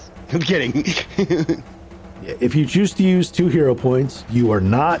sense. I'm kidding. Yeah, if you choose to use 2 hero points, you are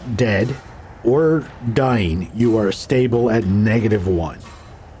not dead or dying. You are stable at -1.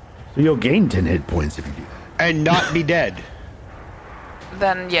 So you'll gain 10 hit points if you do that. And not be dead.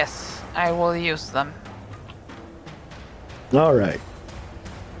 Then yes, I will use them. All right.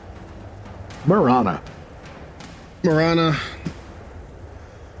 Marana. Marana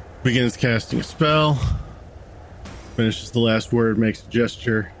begins casting a spell, finishes the last word, makes a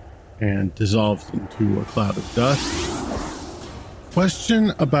gesture, and dissolves into a cloud of dust.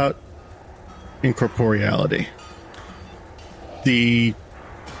 Question about incorporeality. The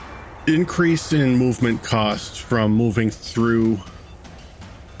increase in movement cost from moving through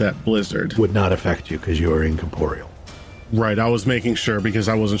that blizzard Would not affect you because you are incorporeal. Right, I was making sure because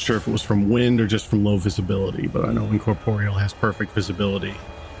I wasn't sure if it was from wind or just from low visibility, but I know incorporeal has perfect visibility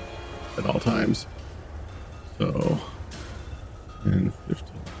at all times. So, 10, 15,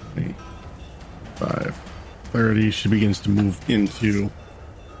 20, 5, 30, she begins to move into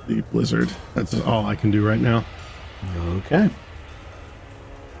the blizzard. That's all I can do right now. Okay.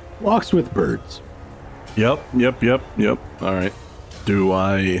 Walks with Birds. Yep. All right. Do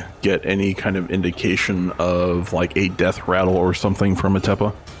I get any kind of indication of like a death rattle or something from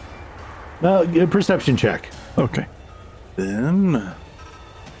Atepa? A perception check. Okay. Then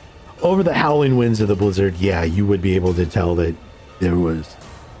Over the howling winds of the blizzard, yeah, you would be able to tell that there was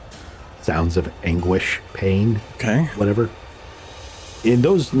sounds of anguish, pain, okay. whatever. And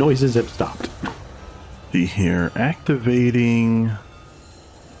those noises have stopped. See here, activating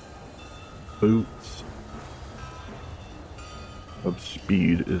boots of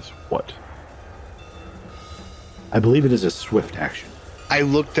speed is what? I believe it is a swift action. I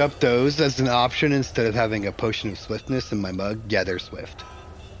looked up those as an option instead of having a potion of swiftness in my mug. Yeah, they're swift.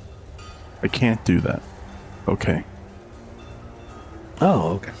 I can't do that. Okay. Oh,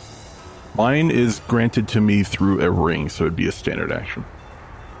 okay. Mine is granted to me through a ring, so it'd be a standard action.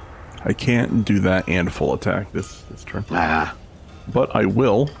 I can't do that and full attack this turn. But I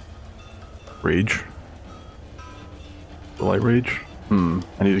will rage. Will I rage? I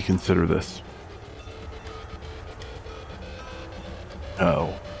need to consider this.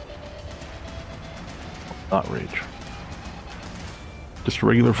 No. Not rage. Just a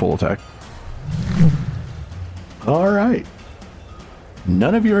regular full attack. All right.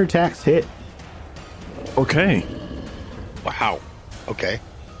 None of your attacks hit. Okay. Wow. Okay.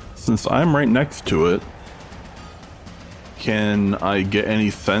 Since I'm right next to it, can I get any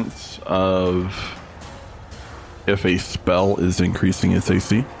sense of if a spell is increasing its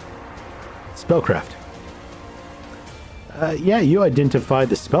AC? Spellcraft. Yeah, you identify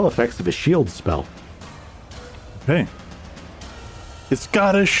the spell effects of a shield spell. Okay. It's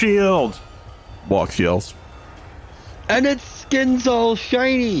got a shield! Walks yells. And its skin's all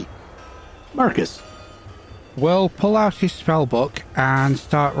shiny. Marcus. Will pull out his spell book and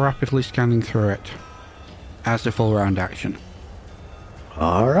start rapidly scanning through it as a full round action.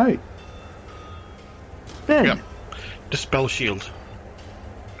 All right. Ben. Yep. Dispel shield.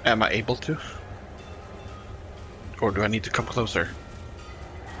 Am I able to? Or do I need to come closer?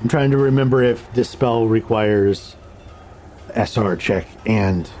 I'm trying to remember if this spell requires SR check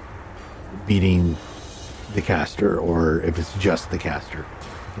and beating the caster, or if it's just the caster.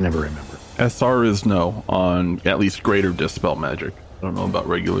 I can never remember. SR is no on at least greater dispel magic. I don't know about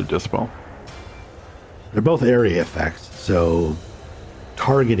regular dispel. They're both area effects, so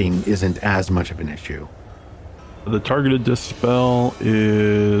targeting isn't as much of an issue. The targeted dispel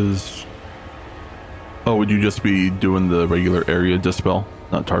is... Oh, would you just be doing the regular area dispel,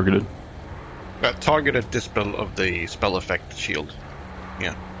 not targeted? Targeted dispel of the spell effect shield.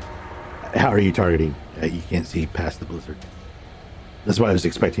 Yeah. How are you targeting? You can't see past the blizzard. That's why I was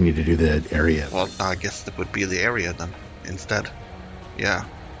expecting you to do the area. Well, I guess that would be the area then, instead. Yeah.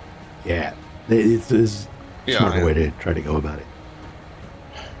 Yeah. It's a smarter yeah. way to try to go about it.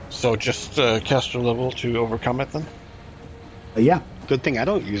 So just caster level to overcome it then? Yeah. Good thing I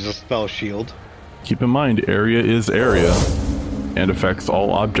don't use a spell shield. Keep in mind, area is area and affects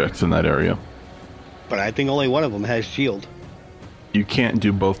all objects in that area. But I think only one of them has shield. You can't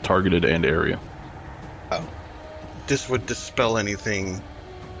do both targeted and area. Oh. This would dispel anything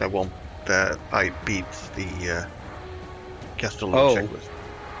that I beat the cast a little Oh. checklist.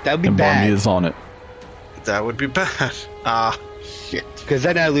 That would be And Barmy bad. is on it. That would be bad. Ah, shit. Because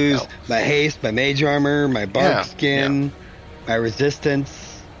then I lose No. my haste, my mage armor, my bark Yeah, skin, my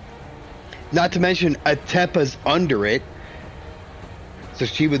resistance. Not to mention, Atepa's under it. So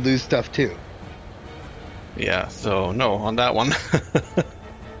she would lose stuff too. Yeah, so no, on that one.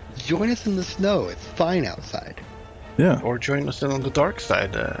 Join us in the snow. It's fine outside. Yeah. Or join us in on the dark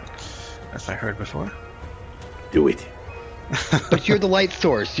side, as I heard before. Do it. But you're the light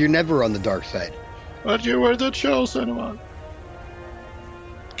source. You're never on the dark side. But you were the chosen one.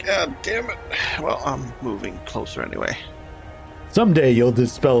 God damn it. Well, I'm moving closer anyway. Someday you'll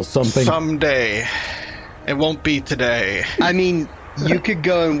dispel something. Someday. It won't be today. I mean, you could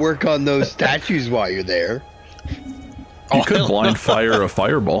go and work on those statues while you're there. You could blind fire a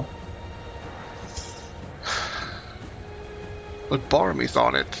fireball. But Barmy's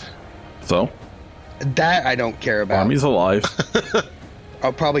on it. So, That I don't care about. Barmy's alive.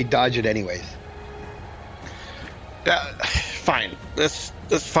 I'll probably dodge it anyways. Yeah, fine. Let's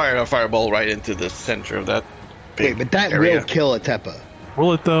fire a fireball right into the center of that big Wait, but that area. will kill Atepa.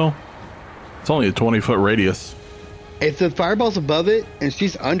 Will it though? It's only a 20-foot radius. If the fireball's above it and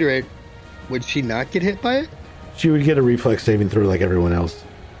she's under it, would she not get hit by it? She would get a reflex saving throw like everyone else.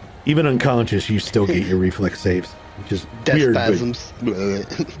 Even unconscious, you still get your reflex saves, which is Death weird, spasms. but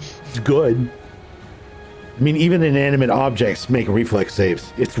it's good. I mean, even inanimate objects make reflex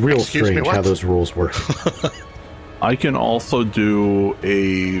saves. It's real Excuse me, strange how what? those rules work. I can also do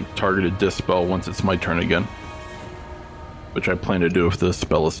a targeted dispel once it's my turn again, which I plan to do if the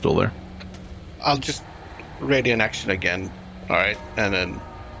spell is still there. I'll just radiant action again. Alright, and then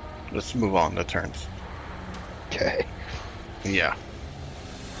let's move on the turns. Okay. Yeah.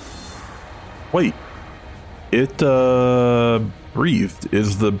 Wait, it breathed.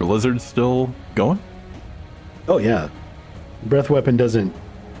 Is the blizzard still going? Oh yeah, breath weapon doesn't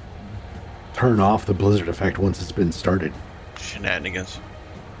turn off the blizzard effect once it's been started. Shenanigans.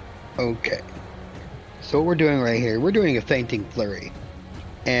 Okay. So what we're doing right here, we're doing a fainting flurry.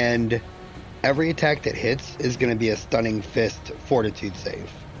 And every attack that hits is going to be a stunning fist fortitude save.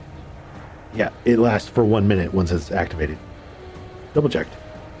 Yeah, it lasts for 1 minute once it's activated. Double checked.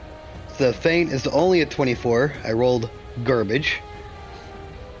 The feint is only a 24. I rolled garbage.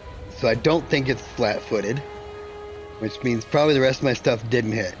 So I don't think it's flat-footed. Which means probably the rest of my stuff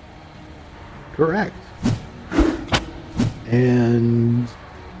didn't hit. Correct. And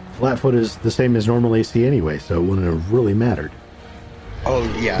flatfoot is the same as normal AC anyway, so it wouldn't have really mattered. Oh,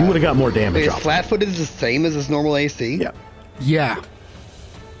 yeah. You would have got more damage Wait, off. flat-footed is the same as his normal AC? Yeah. Yeah.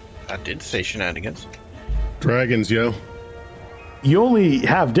 I did say shenanigans. Dragons, yo. You only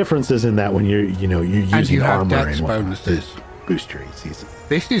have differences in that when you're using And you have armor dex and whatnot bonuses. to boost your ACs.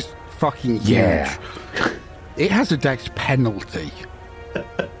 This is fucking huge. Yeah. It has a dex penalty.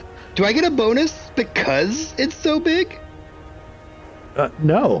 Do I get a bonus because it's so big?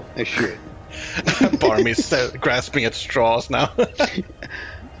 No. I should. Barmy's grasping at straws now.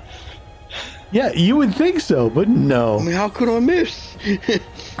 Yeah, you would think so, but I no. mean, how could I miss?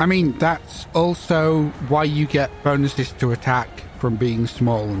 I mean, that's also why you get bonuses to attack from being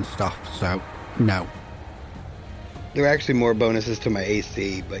small and stuff, so no. There are actually more bonuses to my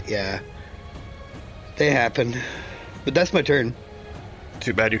AC, but yeah. They happen. But that's my turn.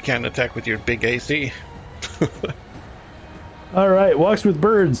 Too bad you can't attack with your big AC. All right, Walks with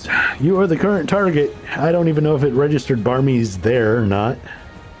Birds. You are the current target. I don't even know if it registered Barmy's there or not.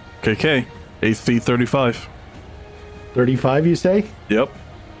 KK, AC 35. 35, you say? Yep.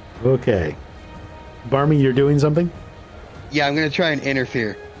 Okay. Barmy, you're doing something? Yeah, I'm going to try and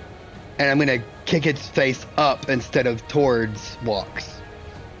interfere. And I'm going to kick its face up instead of towards Walks.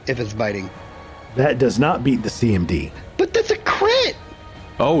 If it's biting. That does not beat the CMD. But that's a crit!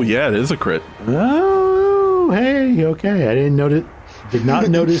 Oh, yeah, it is a crit. Oh, hey, okay. I didn't notice. Did not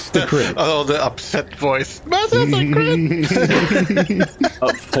notice the crit. Oh, the upset voice. That's a crit!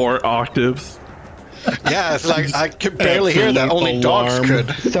 4 octaves. Yeah, it's like I could barely hear that. Absolute Only dogs alarm.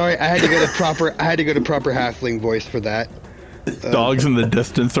 could. Sorry, I had to go to proper halfling voice for that. Dogs in the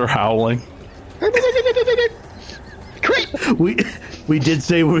distance are howling. Crit! We did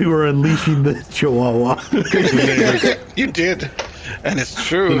say we were unleashing the Chihuahua. You did. And it's The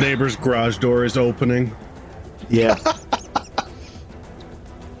true. neighbor's garage door is opening. Yeah.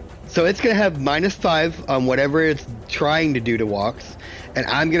 So it's going to have -5 on whatever it's trying to do to Walks. And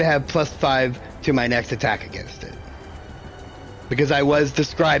I'm going to have +5 to my next attack against it. Because I was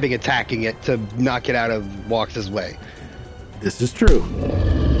describing attacking it to knock it out of Walks' way. This is true.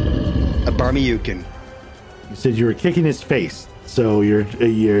 A Barmy Yukin. You said you were kicking his face, so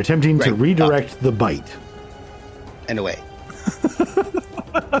you're attempting to Right. redirect the bite. And away.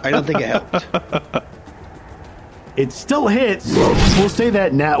 I don't think it helped. It still hits. We'll say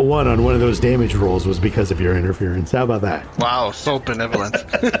that nat 1 on one of those damage rolls was because of your interference. How about that? Wow, so benevolent.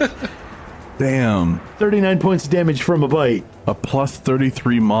 Damn. 39 points of damage from a bite. A plus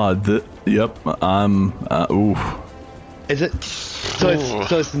 33 mod. Yep. Oof. Is it? So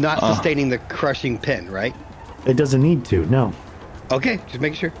it's not sustaining the crushing pin, right? It doesn't need to, no. Okay, just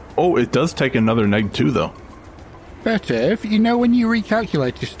making sure. Oh, it does take another -2 though. Bertiv, you know when you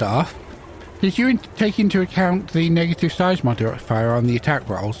recalculate your stuff, did you take into account the negative size modifier on the attack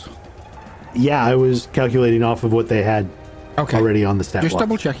rolls? Yeah, I was calculating off of what they had already on the stat Just block.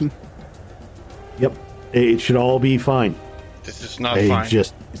 double checking. Yep. It should all be fine. This is not It fine.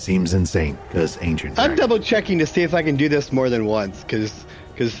 just seems insane because ancient. I'm dragon. double checking to see if I can do this more than once, because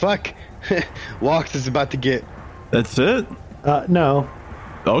fuck, Walks is about to get. That's it? No.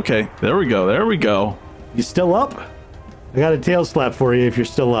 Okay, there we go. You still up? I got a tail slap for you if you're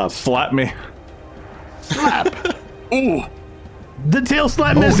still up. Slap me. Slap! Ooh. The tail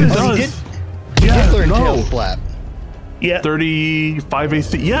slap misses! Oh, he did. Yeah, Hitler no. tail slap. Yeah. 35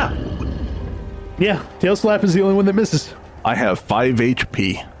 AC. Yeah. Yeah, tail slap is the only one that misses. I have 5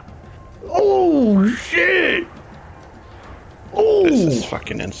 HP. Oh, shit! Oh! This is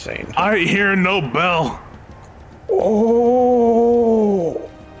fucking insane. I hear no bell. Oh!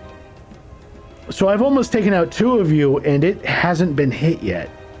 So I've almost taken out 2 of you, and it hasn't been hit yet.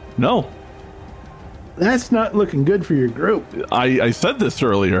 No. That's not looking good for your group. I said this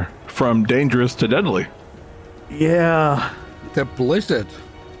earlier. From dangerous to deadly. Yeah. The blizzard.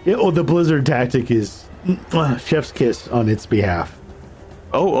 Yeah, oh, the blizzard tactic is chef's kiss on its behalf.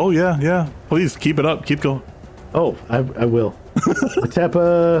 Oh, yeah. Please keep it up. Keep going. Oh, I will.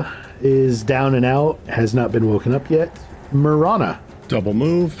 Atepa is down and out, has not been woken up yet. Marana. Double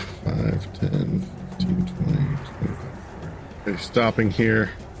move. 5, 10, 15, 20, 25. Okay, stopping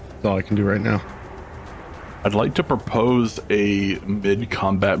here. That's all I can do right now. I'd like to propose a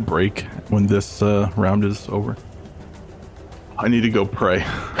mid-combat break when this round is over. I need to go pray.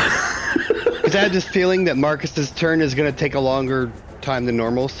 Because I had this feeling that Marcus's turn is going to take a longer time than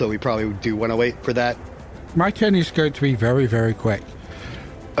normal, so we probably do want to wait for that. My turn is going to be very, very quick.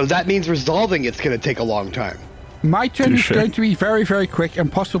 Oh, that means resolving it's going to take a long time. My turn is Touche. going to be very, very quick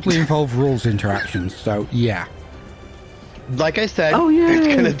and possibly involve rules interactions, so yeah. Like I said, Oh, yeah. it's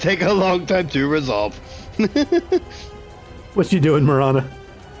going to take a long time to resolve. What you doing, Marana?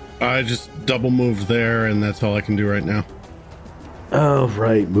 I just double moved there, and that's all I can do right now. Oh,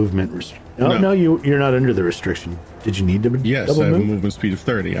 right, movement restriction. Oh, no, you're not under the restriction. Did you need to Yes, double I have a move? movement speed of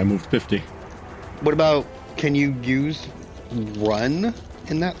 30. I moved 50. What about, can you use run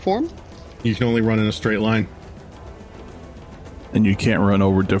in that form? You can only run in a straight line. And you can't run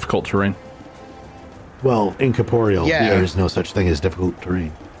over difficult terrain. Well, incorporeal, Yeah. there is no such thing as difficult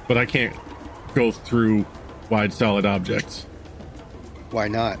terrain. But I can't go through wide solid objects Why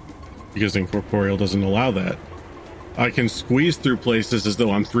not? because incorporeal doesn't allow that. I can squeeze through places as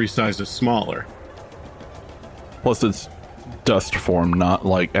though I'm 3 sizes smaller. Plus, it's dust form, not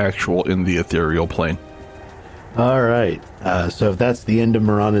like actual in the ethereal plane. All right, so if that's the end of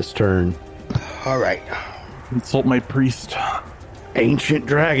Marana's turn, All right. Consult my priest. ancient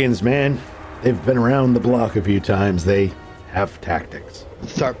dragons, man. They've been around the block a few times. They have tactics.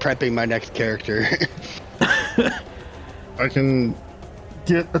 Start prepping my next character. I can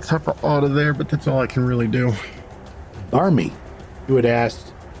get a Tepa out of there, but that's all I can really do. Barmy, you had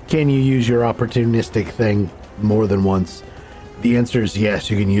asked, can you use your opportunistic thing more than once? The answer is yes,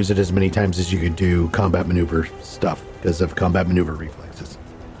 you can use it as many times as you could do combat maneuver stuff because of combat maneuver reflexes.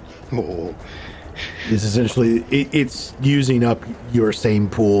 Oh. It's essentially, it's using up your same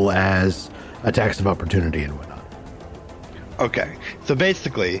pool as attacks of opportunity and whatnot. Okay, so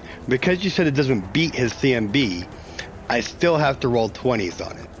basically, because you said it doesn't beat his CMB, I still have to roll 20s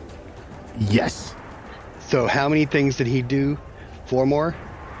on it. Yes. So how many things did he do? 4 more?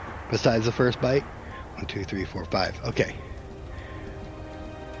 Besides the first bite? 1, 2, 3, 4, 5. Okay.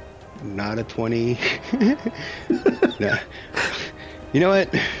 Not a 20. No. You know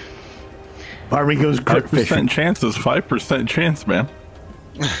what? Barmy goes crit 5% fishing. chance is 5% chance, man.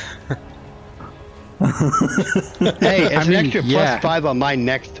 Hey, it's an mean, extra yeah. plus 5 on my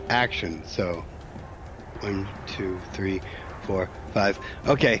next action, so 1, 2, 3, 4, 5.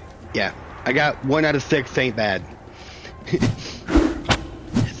 Okay, yeah. I got 1 out of 6, ain't bad.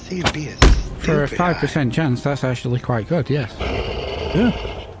 CMB is For a stupid 5% chance, that's actually quite good, yes.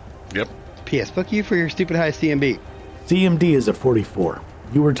 Yep. P.S. Fuck you for your stupid high CMB. CMD is a 44.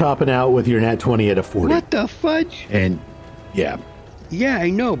 You were topping out with your nat 20 at a 40. What the fudge? And yeah, Yeah, I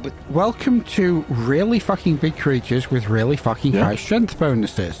know, but Welcome to really fucking big creatures with really fucking high strength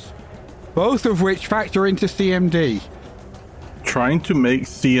bonuses. Both of which factor into CMD. Trying to make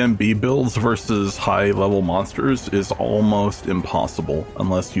CMB builds versus high-level monsters is almost impossible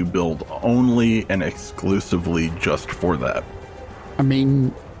unless you build only and exclusively just for that. I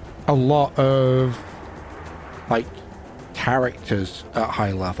mean, a lot of, like, characters at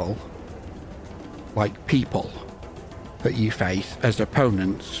high level, like people that you face as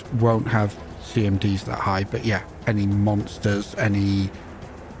opponents, won't have CMDs that high, but yeah, any monsters, any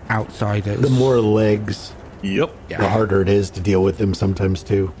outsiders. The more legs, Yep. the harder it is to deal with them sometimes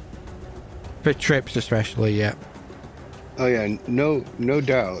too. For trips especially, yeah. oh yeah, no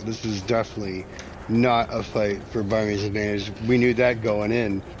doubt. This is definitely not a fight for Barmy's advantage. We knew that going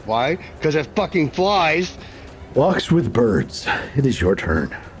in. Why? Because it fucking flies. Walks with birds. It is your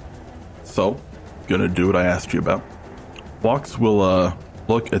turn. So, gonna do what I asked you about. Walks will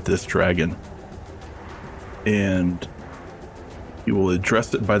look at this dragon, and he will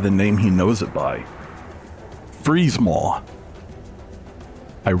address it by the name he knows it by. Freezemaw.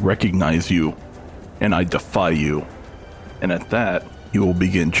 I recognize you, and I defy you. And at that, he will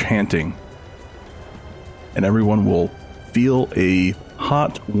begin chanting, and everyone will feel a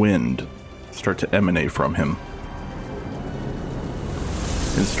hot wind start to emanate from him,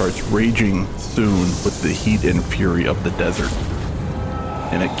 and starts raging soon with the heat and fury of the desert,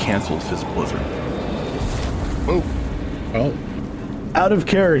 and it cancels his blizzard. Oh, Out of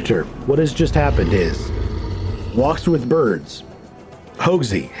character, what has just happened is Walks with Birds.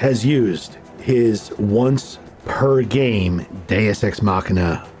 Hogsy has used his once per game Deus Ex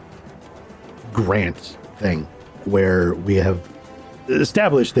Machina grant thing, where we have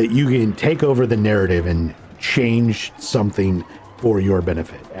established that you can take over the narrative and change something for your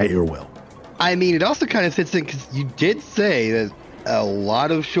benefit at your will. I mean, it also kind of fits in because you did say that a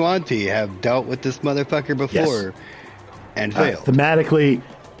lot of Shuanti have dealt with this motherfucker before and failed. Thematically,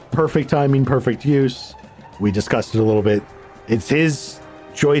 perfect timing, perfect use. We discussed it a little bit. It's his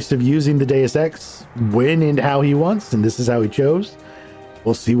choice of using the Deus Ex when and how he wants, and this is how he chose.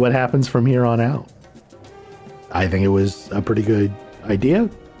 We'll see what happens from here on out. I think it was a pretty good idea.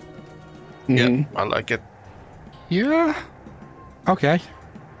 Yeah, I like it. Yeah. Okay.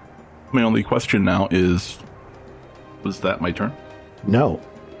 My only question now is, was that my turn? No,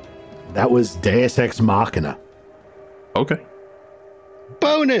 that was Deus Ex Machina. Okay.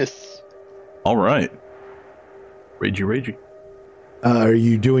 Bonus! All right. Ragey. Are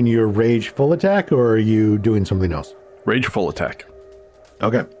you doing your rage full attack, or are you doing something else? Rage full attack.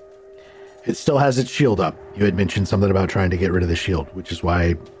 Okay. It still has its shield up. You had mentioned something about trying to get rid of the shield, which is why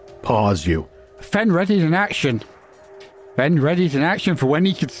I paused you. Fen readied an action. Fen readied an action for when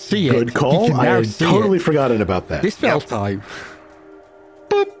he could see it. Good call. He can I now had see totally it. forgotten about that. This spell time.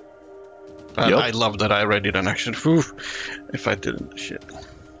 Yep. I love that I readied an action. Oof, if I didn't, shit.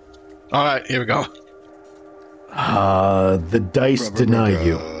 All right, here we go. The dice deny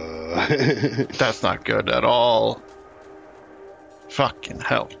you. That's not good at all. Fucking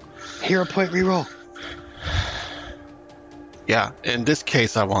hell. Hero point reroll. Yeah, in this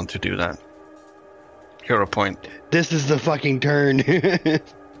case, I want to do that. Hero point. This is the fucking turn.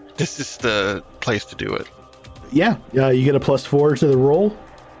 This is the place to do it. Yeah, you get a +4 to the roll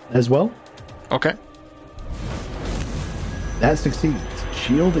as well. Okay. That succeeds.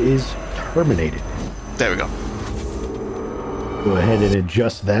 Shield is terminated. There we go. Go ahead and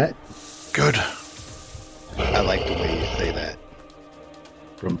adjust that Good. I like the way you say that.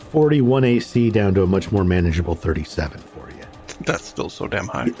 from 41 AC down to a much more manageable 37 for you. That's still so damn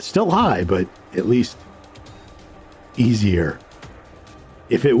high. It's still high, but at least easier.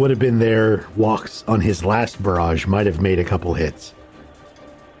 If it would have been there, Walks on his last barrage might have made a couple hits.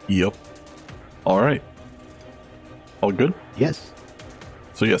 Yep. All right. All good? Yes.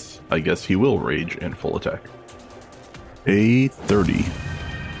 So yes, I guess he will rage and full attack. A 30.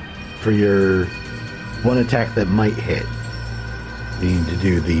 For your one attack that might hit, you need to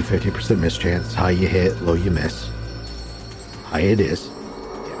do the 50% miss chance. High you hit, low you miss. High it is.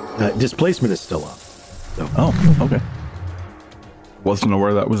 Displacement is still up. So, Oh, okay. Wasn't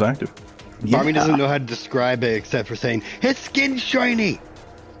aware that was active. Barmy doesn't know how to describe it except for saying, his skin's shiny!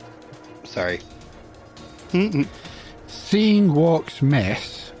 Sorry. Seeing Walk's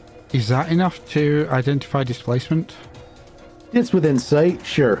miss, is that enough to identify displacement? It's within sight,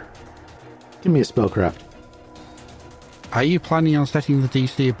 sure. Give me a spellcraft. Are you planning on setting the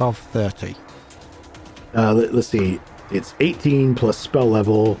DC above 30? Let's see. It's 18 plus spell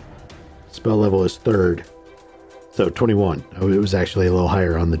level. Spell level is 3rd. So 21. Oh, it was actually a little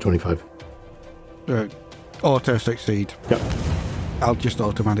higher on the 25. Auto succeed. Yep. I'll just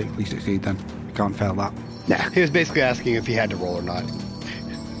automatically succeed then. I can't fail that. Nah. He was basically asking if he had to roll or not.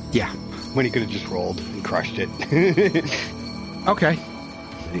 Yeah. When he could have just rolled and crushed it. Okay.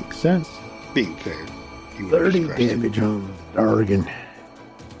 Makes sense. Being fair. He would have 30 just crushed it. damage on Dargan.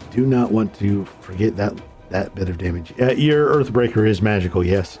 Do not want to forget that bit of damage. Your Earthbreaker is magical,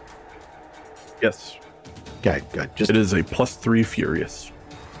 yes? Yes. Okay, good. It is a +3 Furious.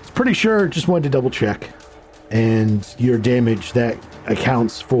 Pretty sure, just wanted to double check. And your damage, that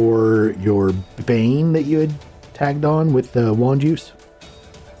accounts for your Bane that you had tagged on with the wand use?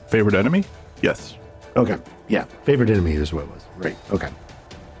 Favorite enemy? Yes. Okay, yeah. Favorite enemy is what it was. Right, okay.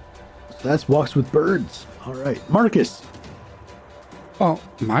 So that's Walks with Birds. All right. Marcus. Well,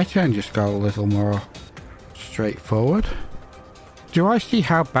 my turn just got a little more straightforward. Do I see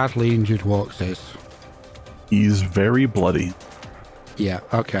how badly injured Walks is? He's very bloody. Yeah,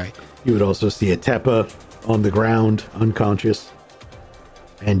 okay. You would also see a Teppa on the ground, unconscious,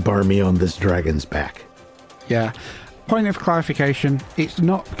 and Barmy on this dragon's back. Yeah. Point of clarification, it's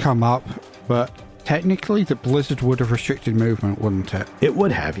not come up, but technically the blizzard would have restricted movement, wouldn't it? It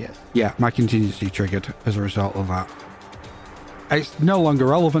would have, yes. Yeah, my contingency triggered as a result of that. It's no longer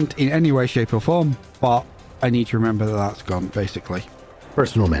relevant in any way, shape or form, but I need to remember that that's gone, basically.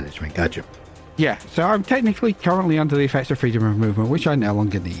 Personal management, gotcha. Yeah, so I'm technically currently under the effects of freedom of movement, which I no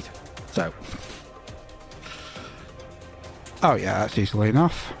longer need. So. Oh yeah, that's easily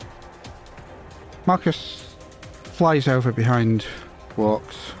enough. Marcus flies over behind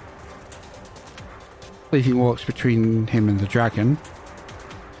Walks, leaving Walks between him and the dragon,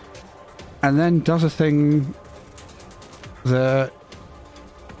 and then does a thing that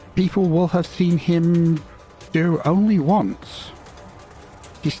people will have seen him do only once.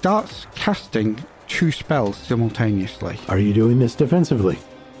 He starts casting 2 spells simultaneously. Are you doing this defensively?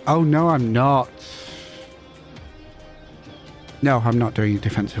 Oh, no, I'm not. No, I'm not doing it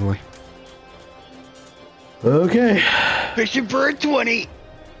defensively. Okay. Fishing for a 20.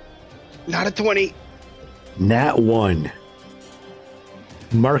 Not a 20. Nat 1.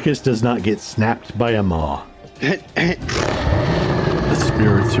 Marcus does not get snapped by a maw. The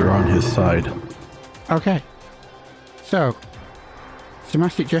spirits are on his side. Okay. So,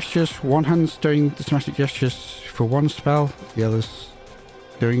 somatic gestures. One hand's doing the somatic gestures for one spell, the other's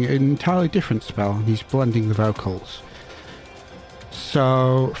doing an entirely different spell, and he's blending the vocals.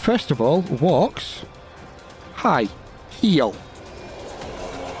 So, first of all, Walks. Hi. Heal.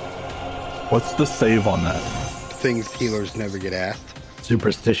 What's the save on that? Things healers never get asked.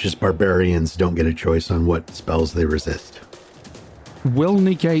 Superstitious barbarians don't get a choice on what spells they resist. Will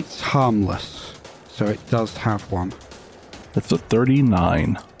negates harmless, so it does have one. That's a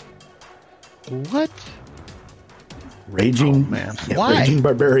 39. What? Raging, man. yeah, Why? Raging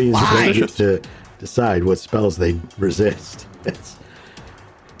barbarians Why? don't get to decide what spells they resist.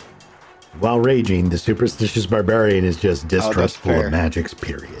 While raging, the superstitious barbarian is just distrustful fair. of magics,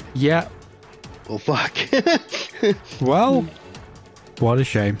 period. Yeah. Well, fuck. Well, what a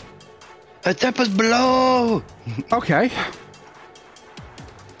shame. A tempest below! Okay.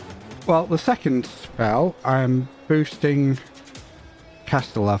 Well, the second spell, I'm boosting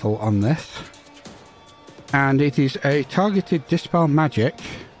caster level on this. And it is a targeted dispel magic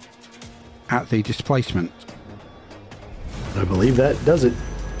at the displacement. I believe that does it.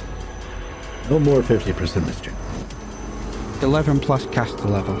 No more 50% mischief. 11 plus caster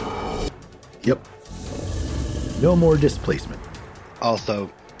level. Yep. No more displacement.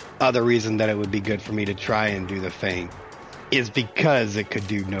 Also, other reason that it would be good for me to try and do the feign is because it could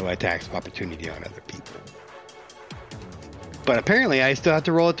do no attacks of opportunity on other people. But apparently I still have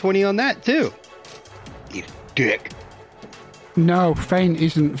to roll a 20 on that too. You dick. No, Feign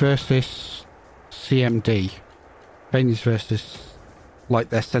isn't versus CMD. Feign is versus, like,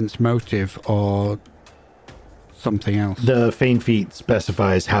 their sense motive or something else. The feign feat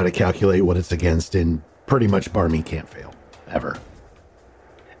specifies how to calculate what it's against, and pretty much Barmy can't fail. Ever.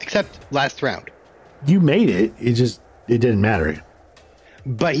 Except last round. You made it, it didn't matter.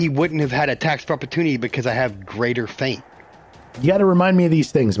 But he wouldn't have had attacks for opportunity because I have greater feint. You gotta remind me of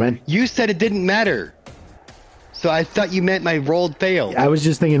these things, man. You said it didn't matter. So I thought you meant my rolled failed. I was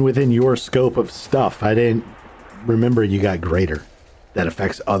just thinking within your scope of stuff. I didn't remember you got greater. That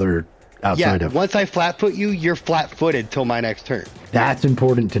affects other outside of... Once I flat-foot you, you're flat-footed till my next turn. That's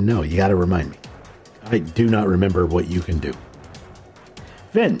important to know. You gotta remind me. I do not remember what you can do.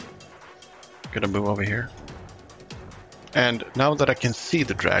 Finn. Gonna move over here. And now that I can see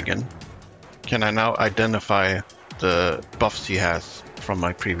the dragon, can I now identify the buffs he has from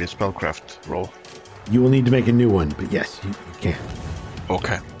my previous spellcraft roll? You will need to make a new one, but yes, you can.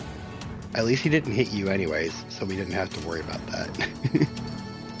 Okay. At least he didn't hit you anyways, so we didn't have to worry about that.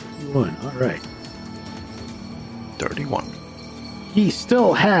 1. All right. 31. He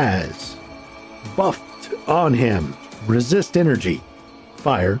still has buffed on him resist energy,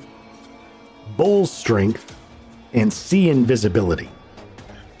 fire, bull strength, and sea invisibility.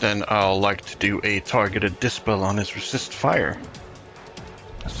 Then I'll like to do a targeted dispel on his resist fire.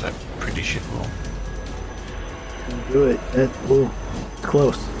 That's a pretty shit roll. Do it. That's a little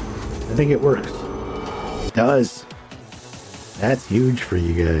close. I think it works. It does. That's huge for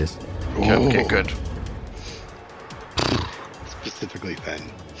you guys. Okay, good. Specifically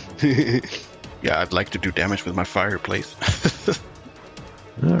then. Yeah, I'd like to do damage with my fireplace.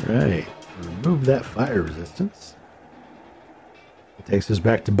 All right. Remove that fire resistance. It takes us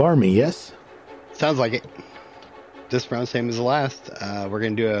back to Barmy, yes? Sounds like it. This round, same as the last. We're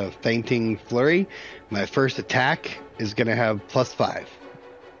going to do a fainting flurry. My first attack is going to have +5.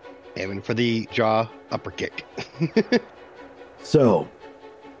 Aiming for the jaw upper kick. So,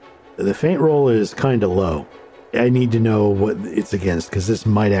 the feint roll is kind of low. I need to know what it's against, because this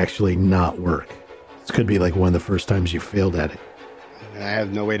might actually not work. This could be like one of the first times you failed at it. And I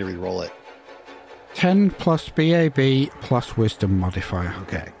have no way to re-roll it. 10 plus BAB plus wisdom modifier.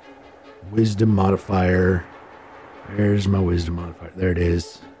 Okay. Wisdom modifier. Where's my wisdom modifier? There it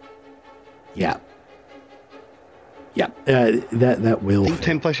is. Yeah. Yeah. That will I think fail.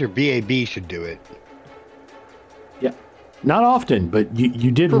 10 plus your BAB should do it. Yeah. Not often, but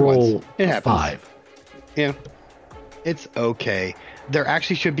you did For roll once. It happens. 5. Yeah. It's okay. There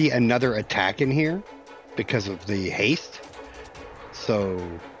actually should be another attack in here because of the haste. So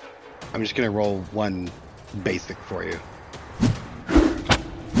I'm just going to roll one basic for you.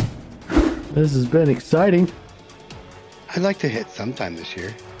 This has been exciting. I'd like to hit sometime this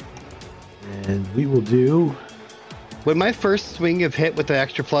year. And we will do... Would my first swing have hit with the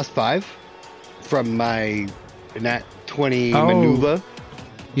extra +5 from my nat 20 Oh. maneuver?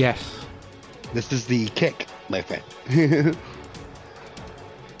 Yes. This is the kick, my friend.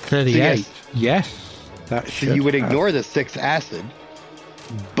 38. yes. Yes. That So should you would have. ignore the 6 acid,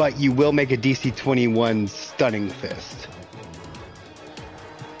 but you will make a DC 21 stunning fist.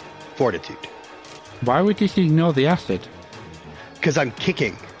 Fortitude. Why would you ignore the acid? Because I'm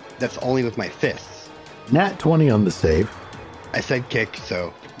kicking. That's only with my fists. Nat 20 on the save. I said kick,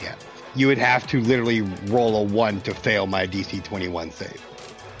 so yeah. You would have to literally roll a 1 to fail my DC 21 save.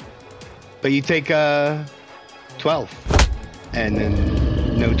 But you take 12. And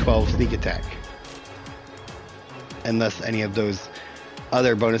then no 12 sneak attack. Unless any of those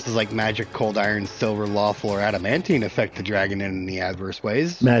other bonuses like magic, cold iron, silver, lawful, or adamantine affect the dragon in any adverse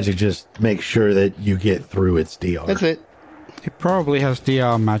ways. Magic just makes sure that you get through its DR. That's it. It probably has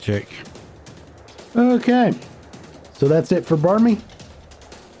DR magic. Okay. So that's it for Barmy?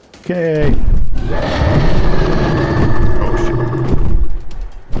 Okay.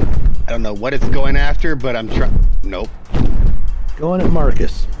 I don't know what it's going after, but I'm trying. Nope. Going at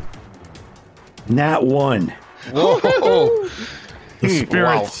Marcus. Nat 1. Whoa! The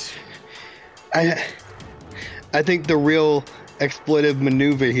spirits. I think the real exploitive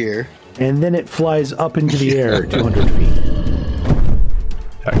maneuver here. And then it flies up into the air 200 feet.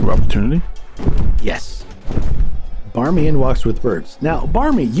 Attack of opportunity. Yes. Barmy and walks with birds. Now,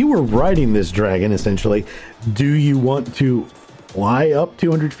 Barmy, you were riding this dragon, essentially. Do you want to fly up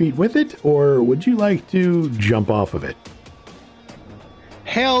 200 feet with it, or would you like to jump off of it?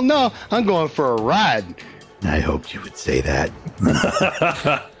 Hell no! I'm going for a ride. I hoped you would say that.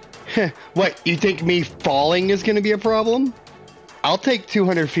 What, you think me falling is going to be a problem? I'll take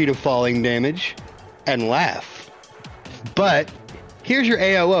 200 feet of falling damage and laugh. But here's your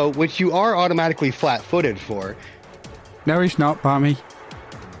AOO, which you are automatically flat-footed for. No, he's not, Barmy.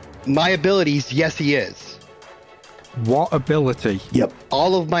 My abilities, yes, he is. What ability? Yep.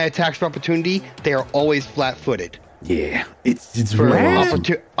 All of my attacks for opportunity, they are always flat-footed. Yeah. It's For really awesome.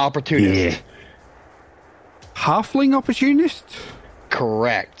 opportunist. Yeah. Halfling opportunist?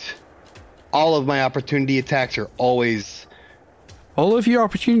 Correct. All of my opportunity attacks are always... All of your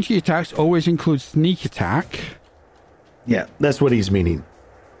opportunity attacks always include sneak attack, Yeah, that's what he's meaning.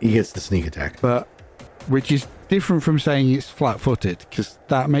 He gets the sneak attack. but which is different from saying it's flat-footed, because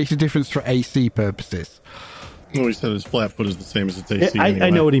that makes a difference for AC purposes. Well, we said his flat foot is the same as its AC. I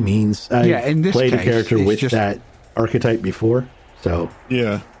anyway. know what he means. I Yeah, in this played a case, character it's with just- that archetype before, so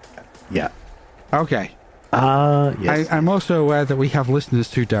Yeah. yeah. Okay. Yes. I'm also aware that we have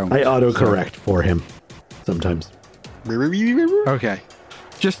listeners who don't. I autocorrect for him sometimes. Okay.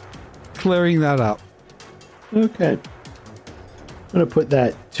 Just clearing that up. Okay. I'm going to put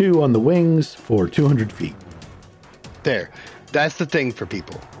that 2 on the wings for 200 feet. There. That's the thing for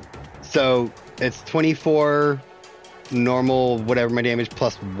people. So it's 24 normal, whatever my damage,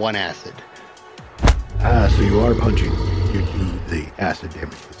 plus 1 acid. So you are punching. You do the acid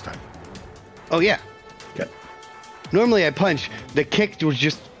damage this time. Oh, yeah. Okay. Normally I punch. The kick was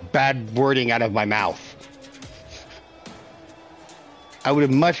just bad wording out of my mouth. I would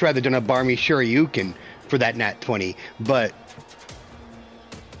have much rather done a Barmy Shoryuken for that nat 20, but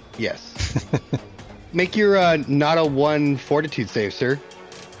yes. Make your not a 1 fortitude save, sir.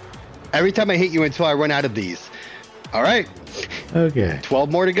 Every time I hit you until I run out of these. All right. Okay. 12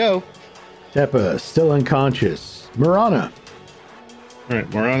 more to go. Teppa, still unconscious. Marana. All right,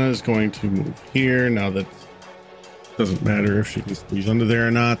 Marana is going to move here now that it doesn't matter if she can squeeze under there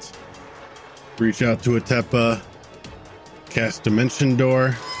or not. Reach out to Atepa, cast Dimension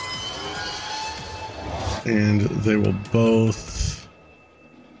Door, and they will both.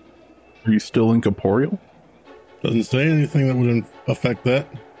 Are you still incorporeal? Doesn't say anything that would affect that.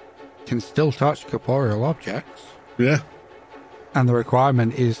 Can still touch corporeal objects. Yeah. And the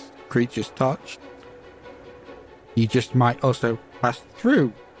requirement is creatures touched. You just might also pass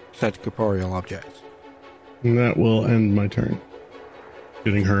through said corporeal objects. And that will end my turn.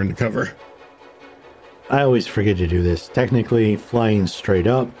 Getting her into cover. I always forget to do this. Technically, flying straight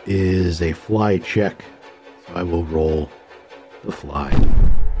up is a fly check. So I will roll the fly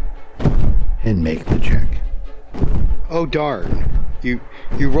and make the check. Oh, darn. You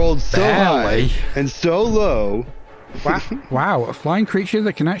rolled so Barely. high and so low. Wow, a flying creature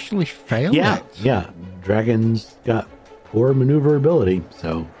that can actually fail it. Yeah. Dragons got poor maneuverability,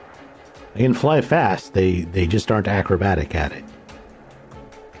 so they can fly fast. They just aren't acrobatic at it.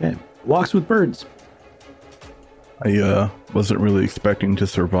 Okay. Walks with birds. I wasn't really expecting to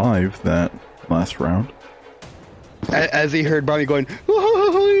survive that last round. As he heard Barmy going,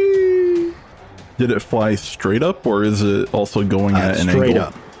 Did it fly straight up, or is it also going at an straight angle?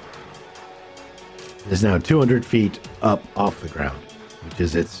 up. It is now 200 feet up off the ground, which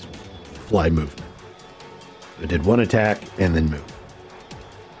is its fly movement. It did one attack and then moved.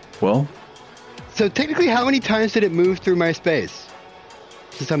 Well, So technically, how many times did it move through my space?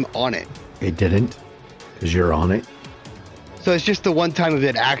 Since I'm on it. It didn't, because you're on it. So it's just the one time of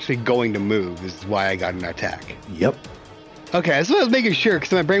it actually going to move is why I got an attack. Yep. Okay, so I was making sure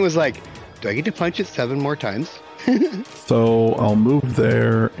because my brain was like, do I get to punch it 7 more times? so I'll move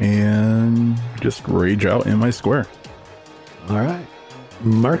there and just rage out in my square. All right.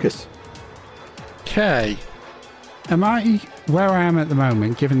 Marcus. Okay. Am I where I am at the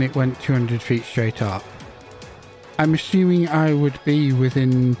moment, given it went 200 feet straight up? I'm assuming I would be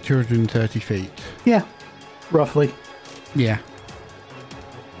within 230 feet. Yeah, roughly. Yeah.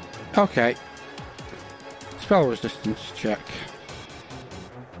 Okay. Spell resistance check.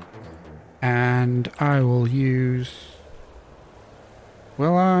 And I will use...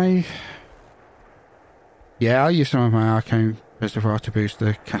 Will I? Yeah, I'll use some of my Arcane Reservoir to boost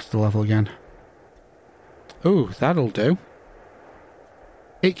the caster level again. Ooh, that'll do.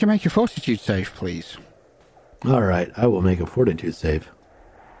 It can make a fortitude save, please. All right, I will make a fortitude save.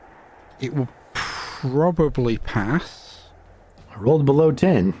 It will probably pass. I rolled below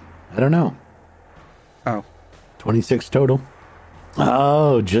 10. I don't know. Oh. 26 total.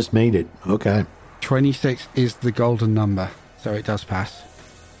 Oh, just made it. Okay. 26 is the golden number, so it does pass.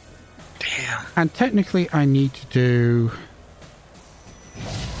 Damn. And technically I need to do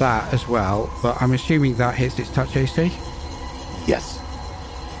that as well, but I'm assuming that hits its touch AC. Yes.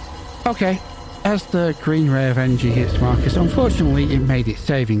 Okay. As the green ray of energy hits Marcus, unfortunately it made its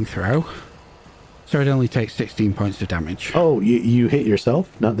saving throw, so it only takes 16 points of damage. Oh, you hit yourself,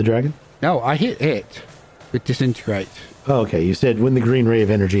 not the dragon? No, I hit it with Disintegrate. Oh, okay, you said when the green ray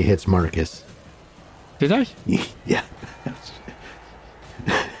of energy hits Marcus. Did I? Yeah.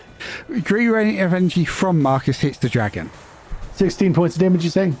 Green ray of energy from Marcus hits the dragon. 16 points of damage,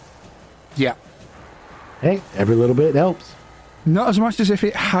 you say? Yeah. Hey, every little bit helps. Not as much as if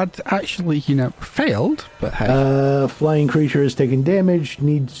it had actually, failed, but hey. Flying creature is taking damage,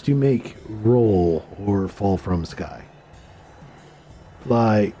 needs to make roll or fall from sky.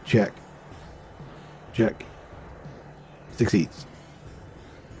 Fly, check. Check. Succeeds.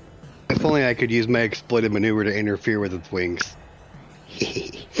 If only I could use my exploited maneuver to interfere with its wings.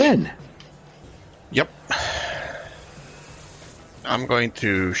 Ben. Yep. I'm going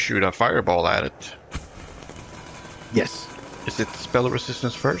to shoot a fireball at it. Yes. Is it spell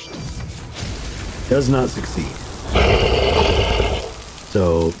resistance first? Does not succeed.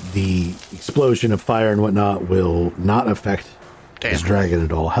 So the explosion of fire and whatnot will not affect this dragon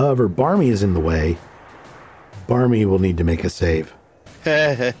at all. However, Barmy is in the way. Barmy will need to make a save.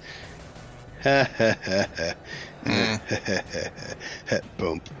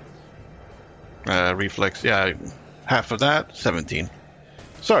 Boom. Reflex, yeah, half of that, 17.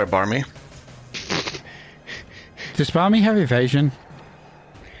 Sorry, Barmy. Does Barmy have evasion?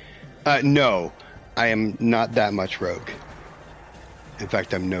 No, I am not that much rogue. In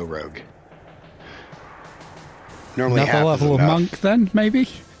fact, I'm no rogue. Normally Another half level is of enough. monk, then, maybe?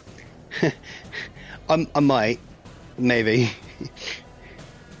 I might. Maybe.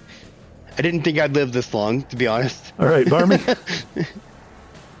 I didn't think I'd live this long, to be honest. All right, Barmy.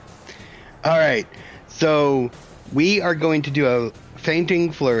 All right, so we are going to do a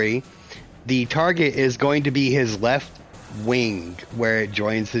fainting flurry. The target is going to be his left wing, where it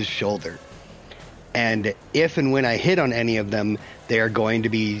joins his shoulder. And if and when I hit on any of them, they are going to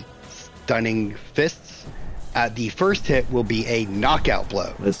be stunning fists. The first hit will be a knockout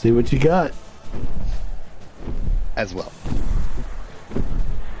blow Let's see what you got. as well.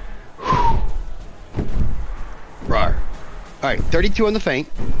 Rawr. All right, 32 on the feint.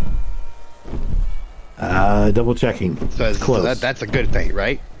 Double checking. So, Close. that's a good feint,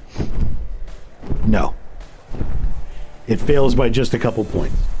 right? No. It fails by just a couple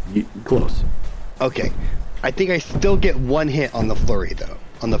points. Close. Okay. I think I still get one hit on the flurry, though.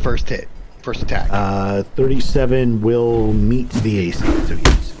 On the first hit. First attack. 37 will meet the AC. So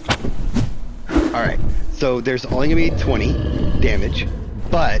yes. Alright. So there's only going to be 20 damage,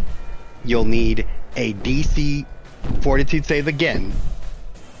 but you'll need a DC Fortitude save again.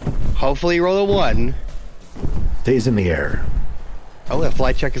 Hopefully roll a 1. Stays in the air. Oh, a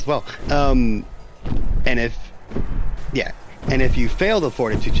fly check as well. And if you fail the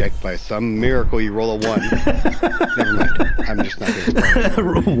Fortitude check by some miracle, you roll a 1. Never mind. I'm just not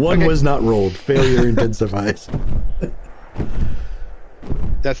going to. One Okay. was not rolled. Failure intensifies.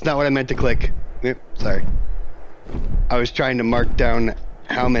 That's not what I meant to click. Yep, sorry. I was trying to mark down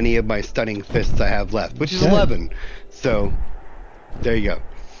how many of my stunning fists I have left, which is Okay. 11. So, there you go.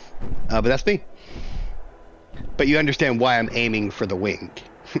 But that's me. But you understand why I'm aiming for the wing.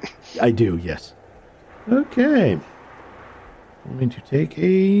 I do, yes. Okay. I'm going to take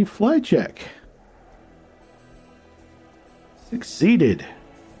a fly check. Succeeded.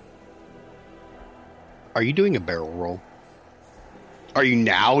 Are you doing a barrel roll? Are you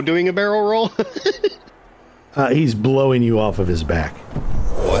now doing a barrel roll? He's blowing you off of his back.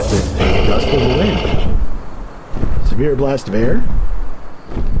 What? With a gust of wind. Severe blast of air.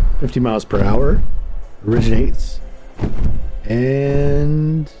 50 miles per hour. Originates.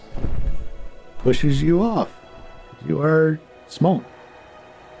 And pushes you off. You are small.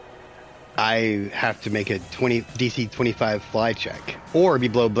 I have to make a DC 25 fly check. Or be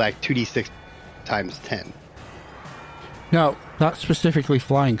below black 2d6 times 10. No, that's specifically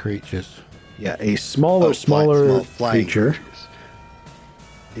flying creatures. Yeah, a smaller Small flying creature creatures.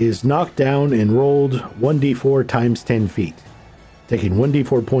 is knocked down and rolled 1d4 times 10 feet, taking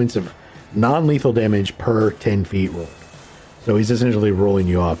 1d4 points of non-lethal damage per 10 feet rolled. So he's essentially rolling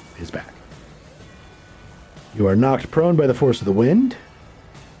you off his back. You are knocked prone by the force of the wind.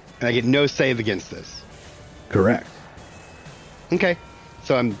 And I get no save against this. Correct. Okay.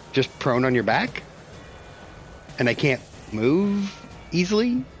 So I'm just prone on your back? And I can't move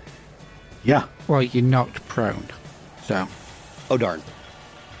easily? Yeah. Well, you're knocked prone. So, Oh, darn.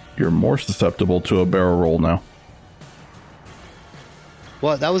 You're more susceptible to a barrel roll now.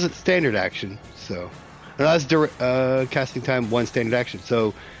 Well, that was a standard action, so... No, that was casting time, 1 standard action.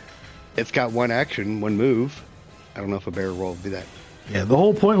 So it's got 1 action, 1 move. I don't know if a barrel roll would be that. Yeah, the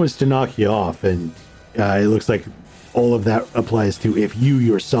whole point was to knock you off, and it looks like all of that applies to if you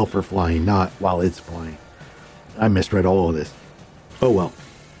yourself are flying, not while it's flying. I misread all of this. Oh well.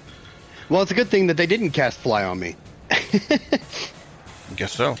 Well, it's a good thing that they didn't cast fly on me.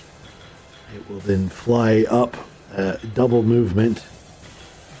 Guess so. It will then fly up double movement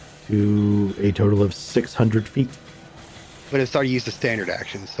to a total of 600 feet. But it's already used a standard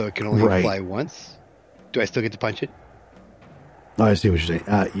action, so it can only Right. fly once. Do I still get to punch it? Oh, I see what you're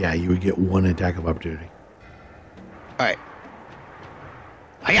saying. Yeah, you would get 1 attack of opportunity. All right.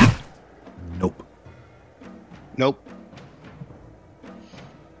 Hiya! Nope. Nope.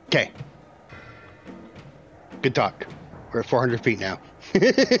 Okay. Good talk. We're at 400 feet now.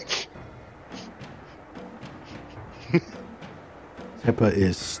 Tepa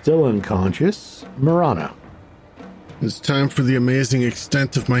is still unconscious. Marana. It's time for the amazing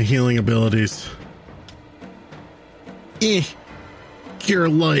extent of my healing abilities. Cure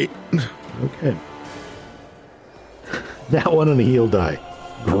light. Okay. That one on a heal die.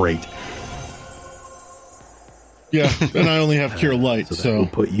 Great. Yeah, and I only have cure light, So that will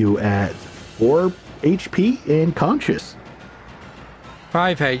so put you at 4 HP and conscious.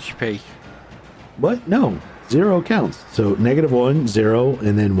 5 HP. What? No. 0 counts. So -1, 0,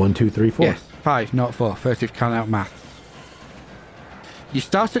 and then 1, 2, 3, 4. Yes. 5, not 4. Furtive can't out math. You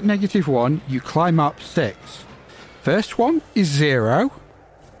start at -1, you climb up 6. First one is 0.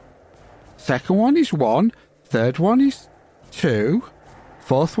 Second one is 1. Third one is 2.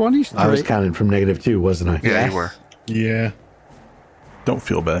 Fourth one is 3. I was counting from -2, wasn't I? Yeah, you were. Yeah. Don't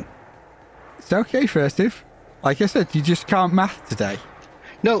feel bad. It's okay, Furtive. Like I said, you just can't math today.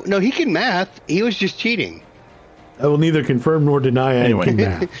 No, he can math. He was just cheating. I will neither confirm nor deny I Anyway. can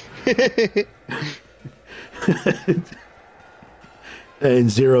math.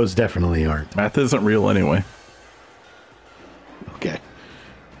 And zeros definitely aren't. Math isn't real anyway. Okay.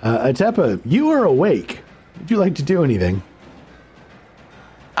 Atepa, you are awake. Would you like to do anything?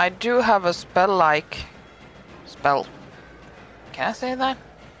 I do have a spell-like spell. Can I say that?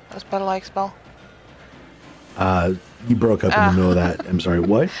 A spell-like spell? You broke up in the middle of that. I'm sorry,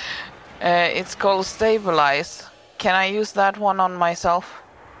 what? It's called Stabilize. Can I use that one on myself?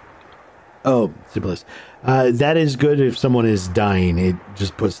 Oh, Sibylis. That is good if someone is dying. It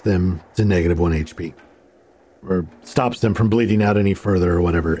just puts them to -1 HP. Or stops them from bleeding out any further or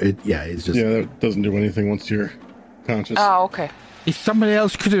whatever. It's just... Yeah, that doesn't do anything once you're conscious. Oh, okay. If somebody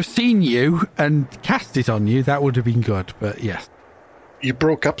else could have seen you and cast it on you, that would have been good, but yes. You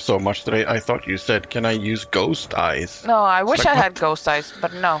broke up so much that I thought you said, "Can I use ghost eyes?" No, I wish like, I what? had ghost eyes,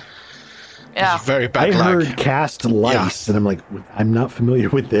 but no. Yeah. It's very bad I luck. heard cast lice, and I'm like, I'm not familiar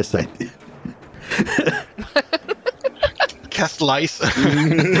with this. Cast lice.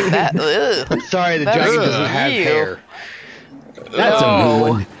 That, ugh. Sorry, the That's dragon doesn't have ew. hair. That's a new No.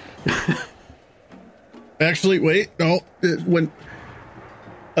 one. Actually, wait. No. When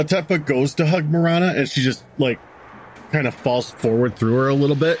Atepa goes to hug Marana, and she just, like, kind of falls forward through her a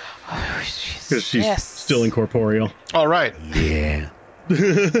little bit. Because she's Yes. still incorporeal. All right. Yeah.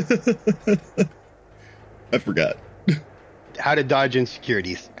 I forgot. How to dodge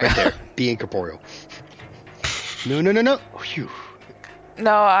insecurities. Right there. Be incorporeal. No. Phew.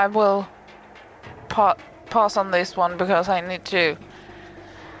 No, I will pause on this one because I need to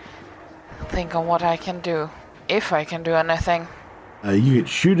think on what I can do. If I can do anything. You could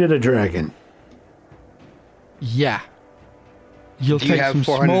shoot at a dragon. Yeah. You'll Do you take have some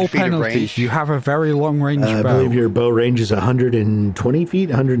 400 small feet of penalties. range? You have a very long range I bow. believe your bow range is 120 feet,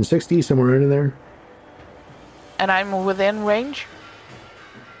 160, somewhere in there. And I'm within range?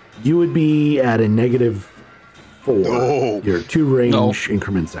 You would be at a -4. Oh. You're 2 range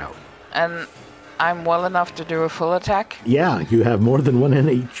increments out. And I'm well enough to do a full attack? Yeah, you have more than 1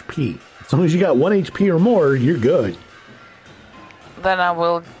 HP. As long as you got 1 HP or more, you're good. Then I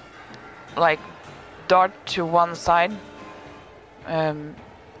will, like, dart to one side.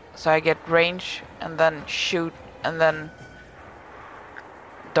 So I get range, and then shoot, and then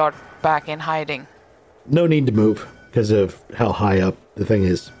dart back in hiding. No need to move because of how high up the thing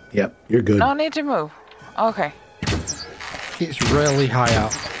is. Yep, you're good. No need to move. Okay. It's really high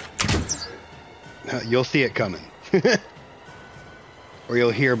up. You'll see it coming. Or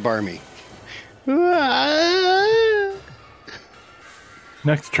you'll hear Barmy.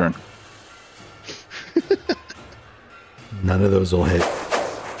 Next turn. None of those will hit.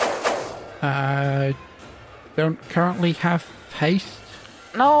 Don't currently have haste.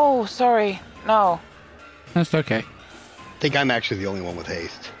 No, sorry. No. That's okay. I think I'm actually the only one with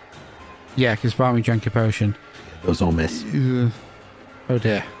haste. Yeah, because Barmy drank a potion. Those all miss. Oh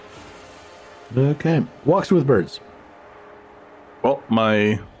dear. Okay. Walks with birds. Well,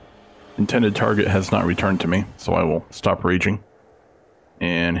 my intended target has not returned to me, so I will stop raging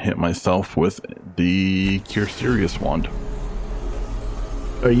and hit myself with the Cure Serious wand.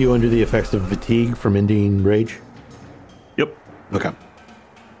 Are you under the effects of fatigue from ending rage? Yep. Okay.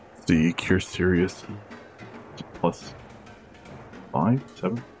 The Cure Serious plus 5,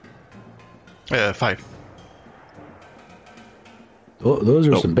 7. 5. Those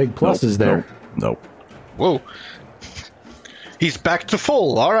are some big pluses there. No. Whoa. He's back to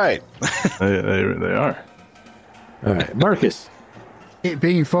full. All right. They are. All right. Marcus. It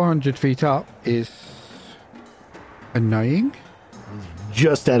being 400 feet up is annoying.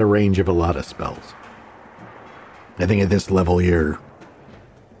 Just at a range of a lot of spells. I think at this level you're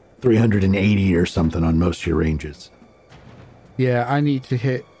 380 or something on most of your ranges. Yeah, I need to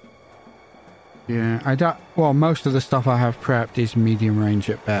hit. Yeah, I don't. Well, most of the stuff I have prepped is medium range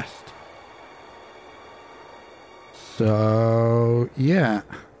at best. So, yeah.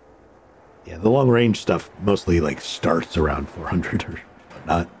 Yeah, the long range stuff mostly like starts around 400 or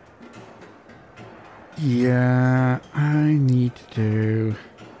whatnot. Yeah, I need to do.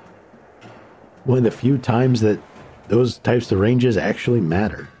 One of the few times that those types of ranges actually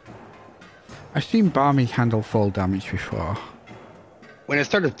matter. I've seen Barmy handle full damage before. when it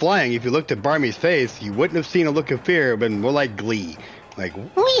started flying, if you looked at Barmy's face, you wouldn't have seen a look of fear. It would have been more like glee. Like,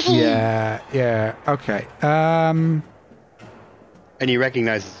 whee! Yeah, okay. And he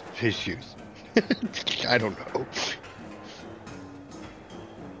recognizes his shoes. I don't know.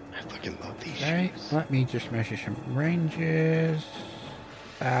 I fucking love these Okay, shoes. let me just measure some ranges.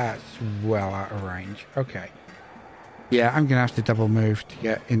 That's well out of range. Okay. Yeah, I'm going to have to double move to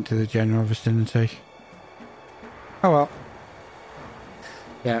get into the general vicinity. Oh well.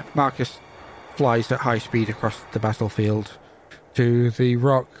 Yeah, Marcus flies at high speed across the battlefield to the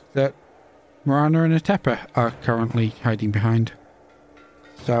rock that Morana and Atepa are currently hiding behind.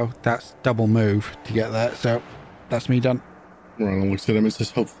 So that's double move to get there, so that's me done. Morana looks at him and says,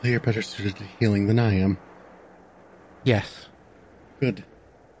 hopefully you're better suited to healing than I am. Yes. Good.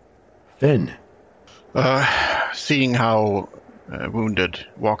 Finn. Seeing how wounded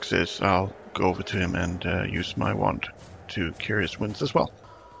Vox is, I'll go over to him and use my wand to cure his wounds as well.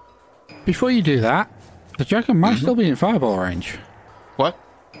 Before you do that, the dragon might still be in fireball range. What?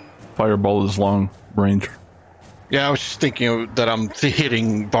 Fireball is long range. Yeah, I was just thinking that I'm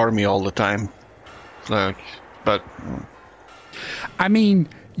hitting Barmy all the time. But I mean,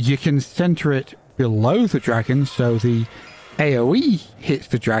 you can center it below the dragon so the AoE hits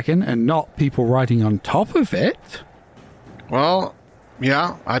the dragon and not people riding on top of it. well,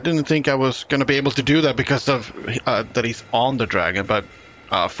 yeah, I didn't think I was gonna be able to do that because of that he's on the dragon. But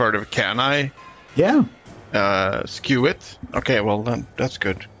further, can I Yeah. skew it? Okay, well then that's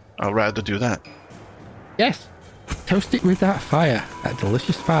good. I'll rather do that. Yes. Toast it with that fire, that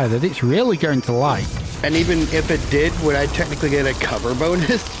delicious fire that it's really going to like. And even if it did, would I technically get a cover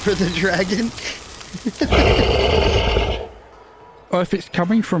bonus for the dragon? Or if it's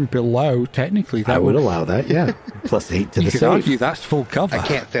coming from below, technically that I would allow that, yeah. Plus 8 to You the could save. argue that's full cover. I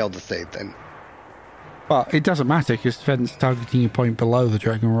can't fail to save then. Well, it doesn't matter because Sven's targeting a point below the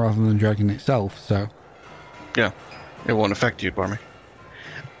dragon rather than the dragon itself, so... Yeah, it won't affect you, Barmy.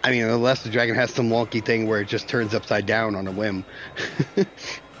 I mean, unless the dragon has some wonky thing where it just turns upside down on a whim.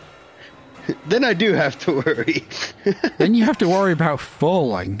 Then I do have to worry. Then you have to worry about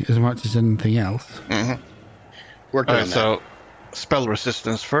falling as much as anything else. Working on Alright, that. so spell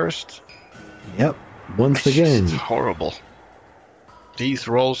resistance first. Yep. Once again. It's horrible. These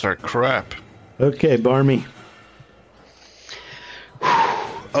rolls are crap. Okay, Barmy.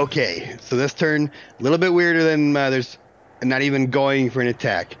 Okay, so this turn, a little bit weirder than there's not even going for an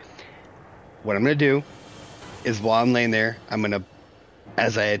attack. What I'm going to do is while I'm laying there, I'm going to,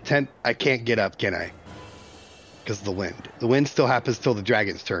 as I attempt, I can't get up, can I? Because of the wind. The wind still happens till the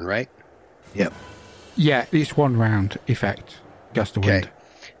dragon's turn, right? Yep. Yeah, it's one round effect. Gust of wind. Okay.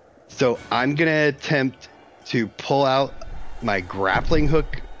 So I'm going to attempt to pull out my grappling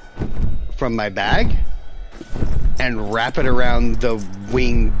hook from my bag and wrap it around the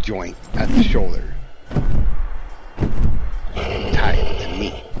wing joint at the shoulder. Tie it to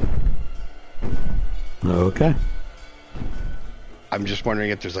me. Okay. I'm just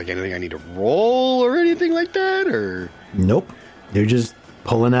wondering if there's like anything I need to roll or anything like that, or... Nope. You're just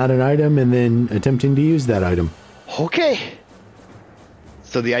pulling out an item and then attempting to use that item. Okay.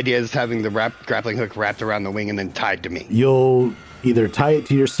 So the idea is having the grappling hook wrapped around the wing and then tied to me. You'll either tie it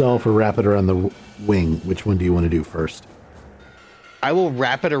to yourself or wrap it around the wing. Which one do you want to do first? I will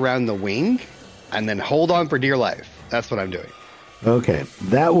wrap it around the wing and then hold on for dear life. That's what I'm doing. Okay.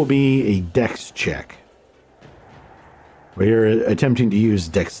 That will be a dex check. Where you're attempting to use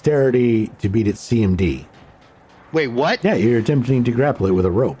dexterity to beat its CMD. Wait, what? Yeah, you're attempting to grapple it with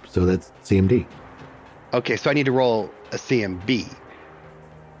a rope, so that's CMD. Okay, so I need to roll a CMB.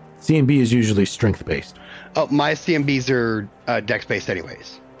 CMB is usually strength-based. Oh, my CMBs are dex-based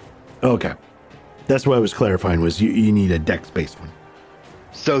anyways. Okay. That's what I was clarifying, was you need a dex-based one.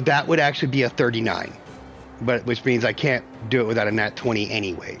 So that would actually be a 39. But which means I can't do it without a nat 20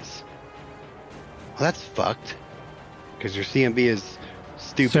 anyways. Well, that's fucked. Because your CMB is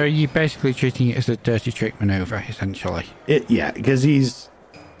stupid. So you're basically treating it as a dirty trick maneuver, essentially. Yeah, because you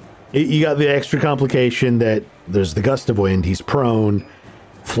got the extra complication that there's the gust of wind, he's prone,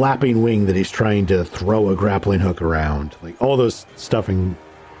 flapping wing that he's trying to throw a grappling hook around. Like, all those stuff in,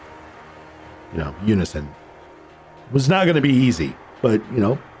 unison. Was not going to be easy, but,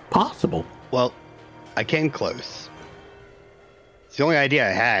 possible. Well, I came close. It's the only idea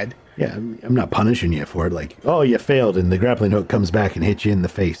I had. Yeah, I'm not punishing you for it. Like, oh, you failed, and the grappling hook comes back and hits you in the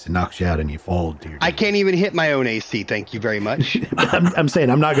face and knocks you out, and you fall to your I death. can't even hit my own AC, thank you very much. I'm saying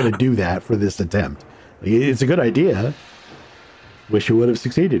I'm not going to do that for this attempt. It's a good idea. Wish it would have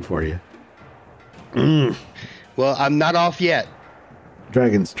succeeded for you. Well, I'm not off yet.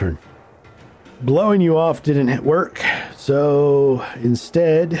 Dragon's turn. Blowing you off didn't work, so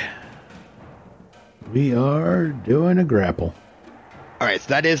instead, we are doing a grapple. All right, so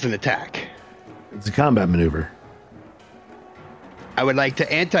that is an attack. It's a combat maneuver. I would like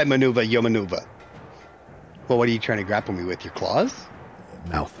to anti-maneuver your maneuver. Well, what are you trying to grapple me with? Your claws?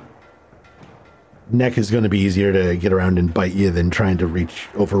 Mouth. Neck is going to be easier to get around and bite you than trying to reach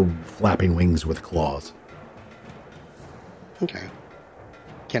over flapping wings with claws. Okay.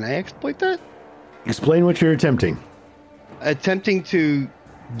 Can I exploit that? Explain what you're attempting. Attempting to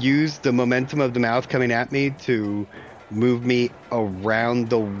use the momentum of the mouth coming at me to move me around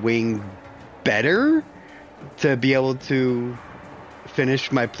the wing better to be able to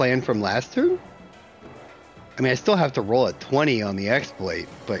finish my plan from last turn? I mean, I still have to roll a 20 on the exploit,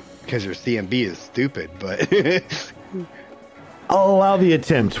 but because your CMB is stupid, but... I'll allow the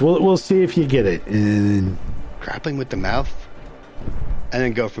attempt. We'll see if you get it. And Grappling with the mouth? And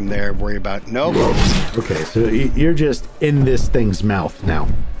then go from there, worry about... Nope. okay, so you're just in this thing's mouth now.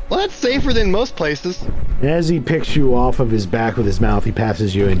 Well, that's safer than most places. As he picks you off of his back with his mouth, he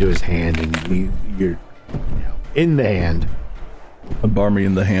passes you into his hand, and you're in the hand. A barmy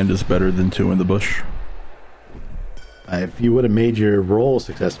in the hand is better than two in the bush. If you would have made your roll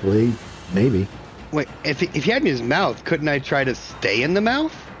successfully, maybe. Wait, if he had me in his mouth, couldn't I try to stay in the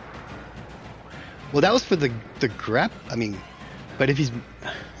mouth? Well, that was for the grab... I mean, but if he's...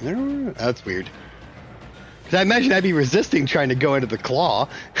 I don't know. That's weird. Because I imagine I'd be resisting trying to go into the claw.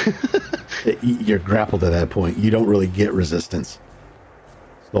 You're grappled at that point. You don't really get resistance.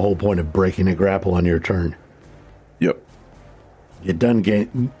 It's the whole point of breaking a grapple on your turn. Yep. You done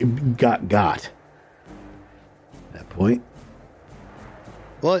got. At that point.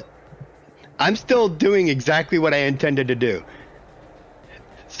 Well, I'm still doing exactly what I intended to do.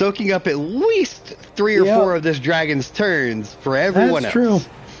 Soaking up at least 3 or 4 of this dragon's turns for everyone else. That's true.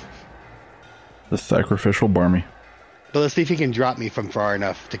 The sacrificial barmy. But let's see if he can drop me from far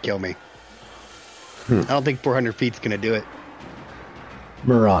enough to kill me. I don't think 400 feet's gonna do it.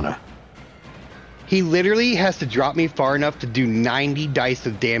 Marana. He literally has to drop me far enough to do 90 dice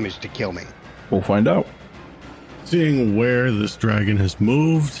of damage to kill me. We'll find out. Seeing where this dragon has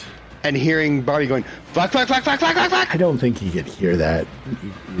moved. And hearing Barbie going, fuck, fuck, fuck, fuck, fuck, fuck, fuck. I don't think he could hear that,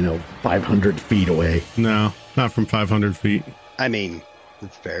 500 feet away. No, not from 500 feet. I mean,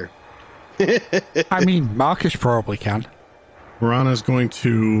 that's fair. I mean, Marcus probably can. Marana's going to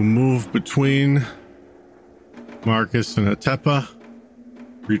move between Marcus and Atepa.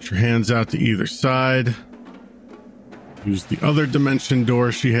 Reach your hands out to either side. Use the other dimension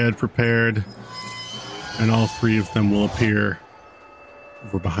door she had prepared. And all 3 of them will appear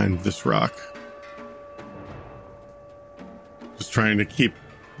over behind this rock. Just trying to keep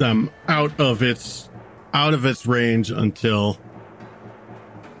them out of its range until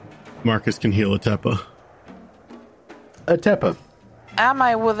Marcus can heal Atepa. Atepa. Am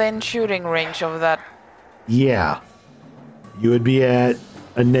I within shooting range of that? Yeah. You would be at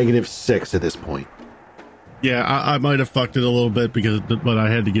a -6 at this point. Yeah, I might have fucked it a little bit but I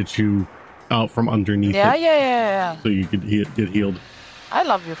had to get you out from underneath Yeah. so you could get healed. I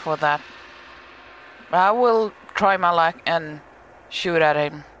love you for that. I will try my luck and shoot at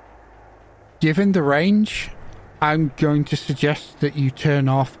him. Given the range, I'm going to suggest that you turn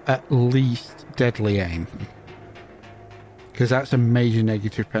off at least deadly aim. Because that's a major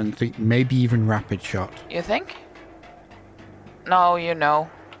negative penalty, maybe even rapid shot. You think? No,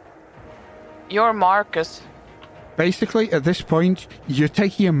 You're Marcus. Basically, at this point, you're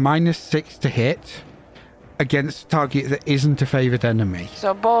taking a -6 to hit against a target that isn't a favored enemy.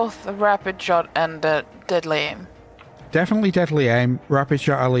 So both a rapid shot and a deadly aim. Definitely deadly aim. Rapid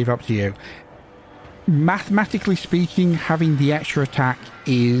shot, I'll leave up to you. Mathematically speaking, having the extra attack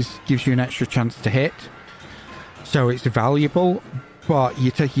gives you an extra chance to hit. So it's valuable, but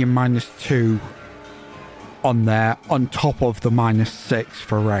you're taking a -2 on there on top of the -6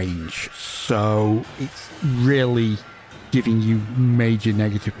 for range. So it's really giving you major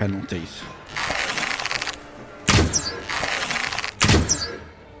negative penalties.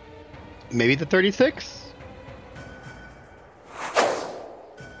 Maybe the 36?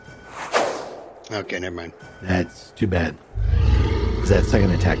 Okay, never mind. That's too bad. 'Cause that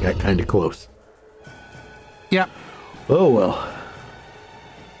second attack got kind of close. Yep. Oh well.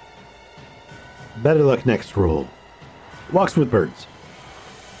 Better luck next roll. Walks with birds.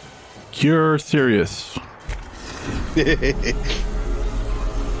 Cure Sirius.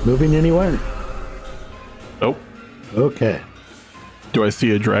 Moving anywhere? Nope. Okay. Do I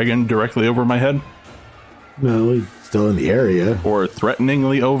see a dragon directly over my head? No, he's still in the area. Or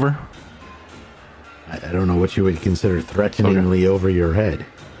threateningly over? I don't know what you would consider threateningly over your head.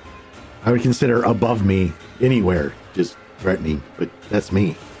 I would consider above me anywhere just threatening, but that's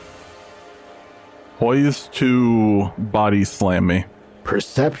me. Poised to body slam me.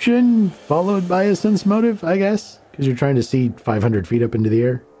 Perception followed by a sense motive, I guess, because you're trying to see 500 feet up into the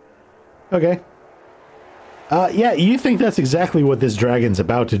air. Okay. Yeah, you think that's exactly what this dragon's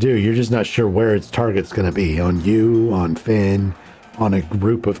about to do. You're just not sure where its target's going to be. On you, on Finn, on a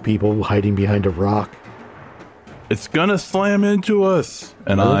group of people hiding behind a rock. It's gonna slam into us.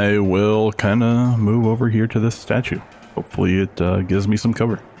 And I will kind of move over here to this statue. Hopefully it gives me some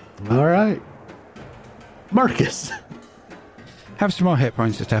cover. All right. Marcus. Have some more hit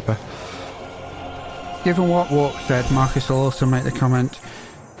points, Atepa. Given what Walk said, Marcus will also make the comment,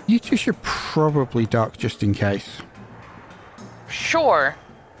 you two should probably duck just in case. Sure.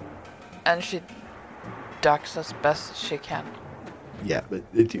 And she ducks as best as she can. Yeah, but...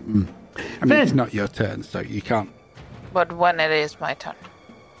 I mean, it's not your turn, so you can't. But when it is my turn.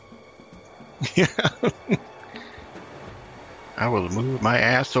 Yeah. I will move my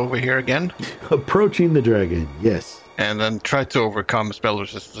ass over here again. Approaching the dragon, yes. And then try to overcome spell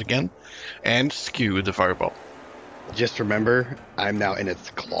resistance again. And skew the fireball. Just remember, I'm now in its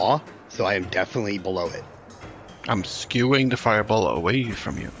claw, so I am definitely below it. I'm skewing the fireball away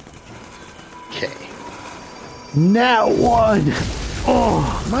from you. Okay. Now one!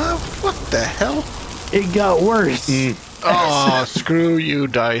 Oh, Well, what the hell? it got worse. Oh, screw you,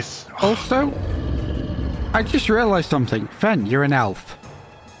 dice. Also, I just realized something. Fen, you're an elf.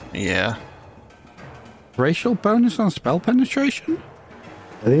 Yeah. Racial bonus on spell penetration?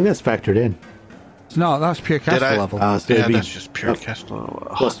 I think that's factored in. It's not, that's pure caster I- level. So Yeah, it'd be that's just pure cast level.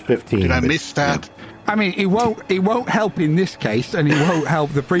 plus 15. Did I but- miss that? I mean, it won't help in this case, and it won't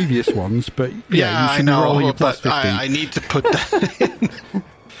help the previous ones, but yeah, you I should know, roll your plus but 15. I need to put that in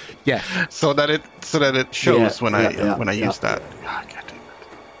Yes. so that it shows Yeah, when I yeah. use that. God damn it.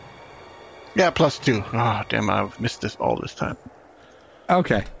 Yeah, plus 2. Oh, damn, I've missed this all this time.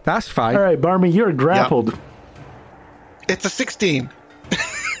 Okay, that's fine. All right, Barmy, you're grappled. It's a 16.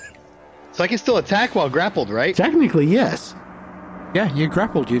 So I can still attack while grappled, right? Technically, yes. Yeah, you're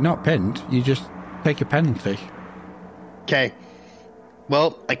grappled, you're not pinned. You just take a penalty. Okay.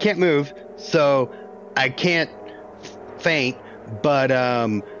 Well, I can't move, so I can't faint, but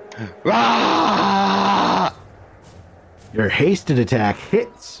rah! Your hasted attack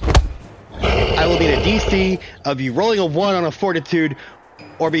hits. I will need a DC of you rolling a 1 on a fortitude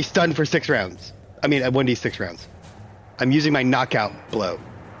or be stunned for 6 rounds. I mean, 1d6 rounds. I'm using my knockout blow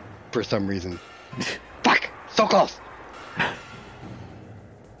for some reason. Fuck! So close!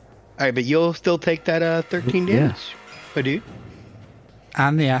 Alright, but you'll still take that 13 Yeah. damage, my dude.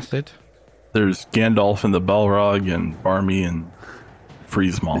 And the acid. There's Gandalf and the Balrog and Barmy and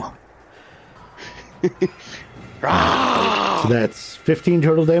Freezemaw. So that's 15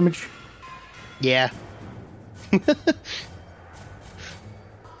 total damage. Yeah.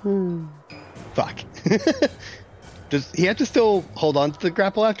 Fuck. Does he have to still hold on to the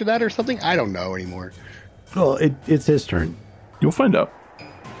grapple after that or something? I don't know anymore. Well, it's his turn. You'll find out.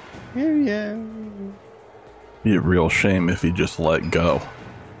 Yeah. Be a real shame if he just let go.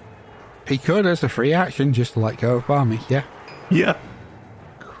 He could, as a free action, just let go of Barmy, yeah. Yeah.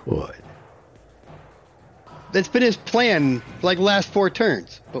 Good. That's been his plan for like the last 4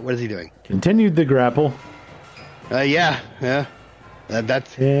 turns. But what is he doing? Continued the grapple. Yeah.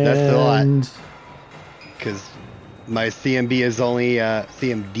 That's a lot. And Because my CMB is only,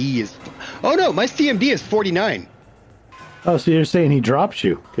 CMD is... Oh no, my CMD is 49. oh, so you're saying he drops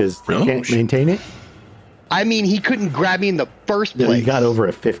you because Really? he can't maintain it? I mean, he couldn't grab me in the first No, place. he got over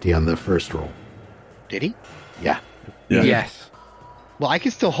a 50 on the first roll. Did he? Yeah. Yeah. Yes. Well, I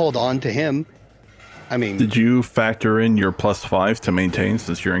can still hold on to him. I mean... Did you factor in your +5 to maintain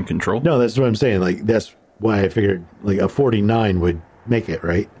since you're in control? No, that's what I'm saying. Like, that's why I figured like a 49 would make it,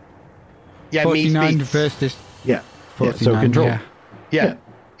 right? Yeah, 49 me versus Yeah. 49, yeah, so control. yeah. Yeah.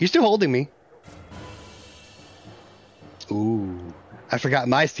 You're still holding me. Ooh. I forgot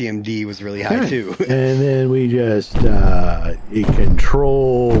my CMD was really high, too. And then we just a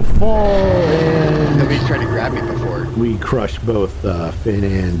control fall, and Nobody's tried to grab me before. we crush both Finn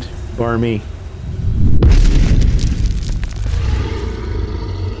and Barmy.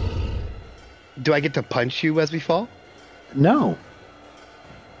 Do I get to punch you as we fall? No.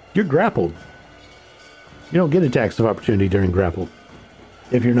 You're grappled. You don't get attacks of opportunity during grapple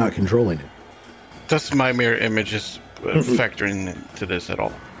if you're not controlling it. Does my mirror images factor into this at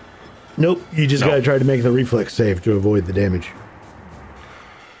all? Nope. You just No. gotta try to make the reflex save to avoid the damage.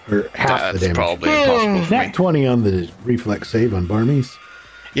 Or half the That's damage. probably impossible for me. Nat 20 on the reflex save on Barmy's.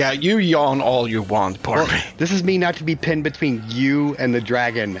 Yeah, you yawn all you want, Well, Barmy. this is me not to be pinned between you and the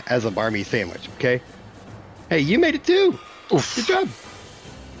dragon as a Barmy sandwich, okay? Hey, you made it too. Oof. Good job.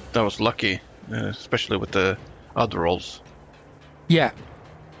 That was lucky, especially with the other rolls. Yeah.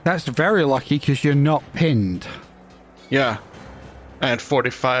 That's very lucky because you're not pinned. Yeah. And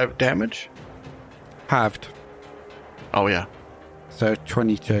 45 damage? Halved. Oh, yeah. So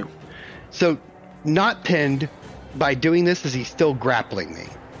 22. So, not pinned. By doing this, is he still grappling me?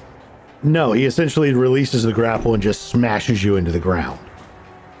 No, he essentially releases the grapple and just smashes you into the ground.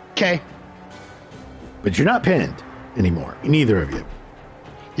 Okay. But you're not pinned anymore, neither of you.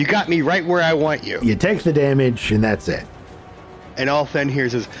 You got me right where I want you. You take the damage, and that's it. And all Fen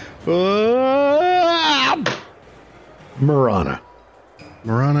hears is, "Ah!" Marana.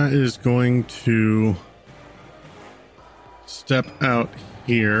 Marana is going to step out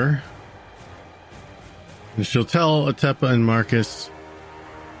here. And she'll tell Atepa and Marcus,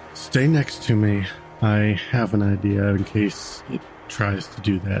 stay next to me. I have an idea in case it tries to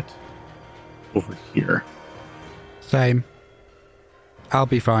do that over here. Same. I'll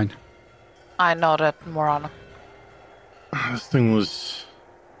be fine. I nod at Morana. This thing was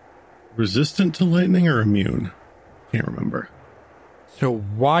resistant to lightning or immune? Can't remember. So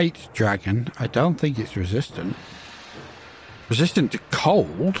white dragon, I don't think it's resistant. Resistant to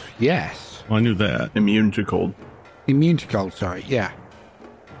cold, yes. Well, I knew that. Immune to cold. Immune to cold, sorry, yeah.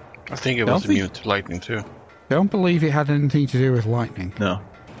 I think it Don't was think- immune to lightning, too. Don't believe it had anything to do with lightning. No.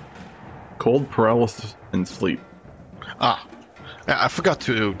 Cold, paralysis, and sleep. Ah. I forgot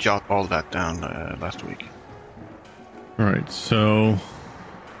to jot all that down last week. Alright, so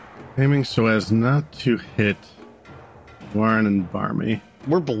aiming so as not to hit Warren and Barmy.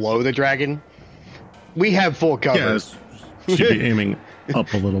 We're below the dragon. We have full cover. Yes, should be aiming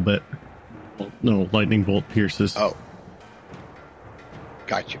up a little bit. Well, no, lightning bolt pierces. Oh.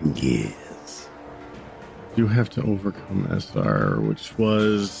 Got you. Yes. You have to overcome SR, which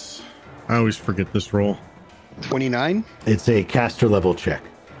was... I always forget this roll. 29? It's a caster level check.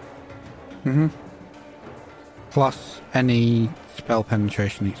 Plus any spell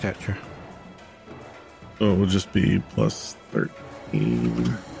penetration, etc. So it will just be plus 13.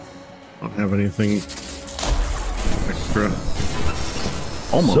 I don't have anything extra.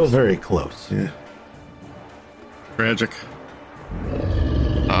 Almost. So very close. Yeah. Tragic.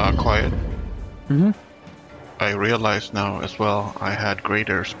 Quiet. Mm-hmm. I realize now as well I had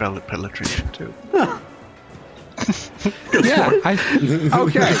greater spell penetration, too. Yeah,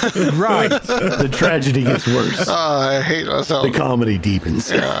 okay, right. The tragedy gets worse. I hate myself. The comedy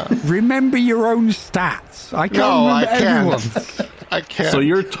deepens. Remember your own stats. I can't No, I remember can't. everyone's. I can't. So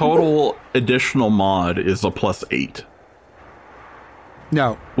your total additional mod is a plus 8.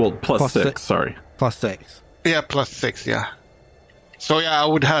 No, Well, plus Plus 6, six. sorry. plus 6. Yeah, plus 6, yeah. So yeah, I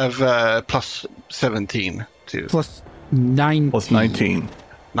would have plus 17 too. Plus 9. Plus 19.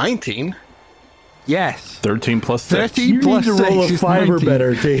 19? Yes. 13 plus 6. 13 You plus need to roll 6 a is 5 or 19.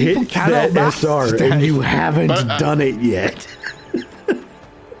 better to People hit cannot that math SR, today. and you haven't done it yet.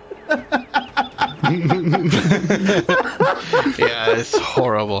 Yeah, it's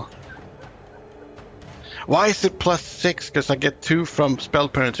horrible. Why is it plus 6? Because I get 2 from spell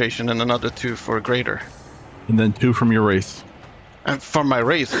penetration and another 2 for greater. And then 2 from your race. And for my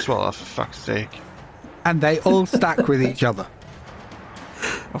race as well, oh, for fuck's sake. And they all stack with each other.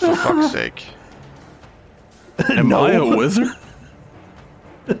 Oh, for fuck's sake. Am I a wizard?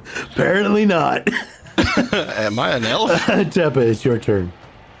 Apparently not. Am I an elf? Tepa, it's your turn.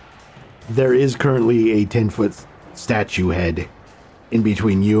 There is currently a 10-foot statue head in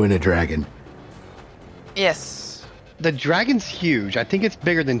between you and a dragon. Yes. The dragon's huge. I think it's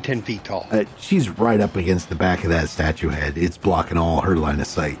bigger than 10 feet tall. She's right up against the back of that statue head. It's blocking all her line of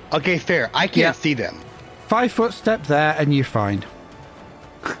sight. Okay, fair. I can't Yeah. see them. 5-foot step there and you're fine.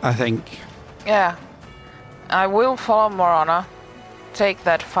 I think. Yeah. I will follow Morana, take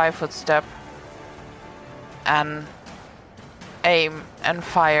that 5-foot step, and aim and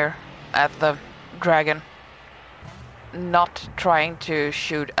fire at the dragon. Not trying to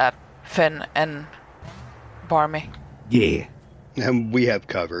shoot at Finn and Barmy. Yeah. And we have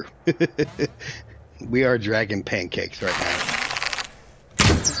cover. We are dragon pancakes right now.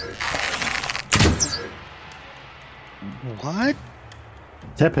 What?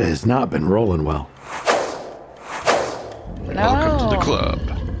 Tepa has not been rolling well. No. Welcome to the club.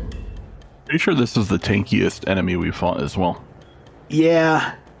 Pretty sure this is the tankiest enemy we fought as well.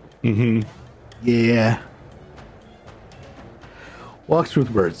 Yeah. Mm-hmm. Yeah. Walks with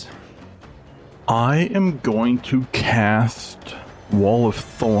words. I am going to cast wall of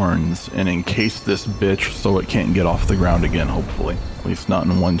thorns and encase this bitch so it can't get off the ground again, hopefully. At least not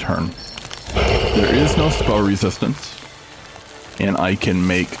in one turn. There is no spell resistance, and I can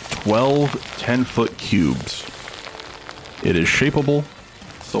make 12 10-foot cubes. It is shapeable,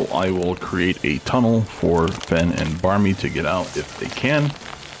 so I will create a tunnel for Fen and Barmy to get out if they can.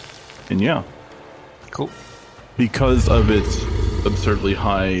 And yeah. Cool. Because of its absurdly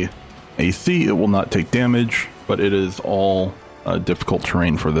high AC, it will not take damage, but it is all difficult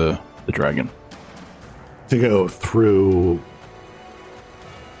terrain for the dragon. To go through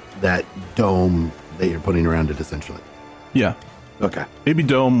that dome that you're putting around it, essentially. Yeah. Okay. Maybe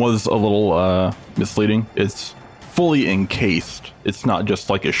dome was a little misleading. It's fully encased. It's not just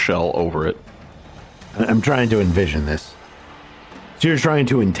like a shell over it. I'm trying to envision this. So you're trying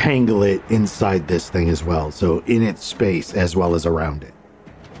to entangle it inside this thing as well, so in its space as well as around it.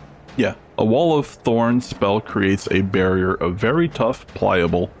 Yeah. A wall of thorns spell creates a barrier of very tough,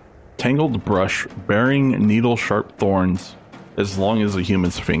 pliable, tangled brush bearing needle-sharp thorns as long as a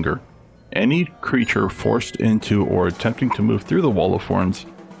human's finger. Any creature forced into or attempting to move through the wall of thorns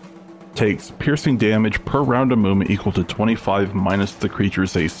takes piercing damage per round of movement equal to 25 minus the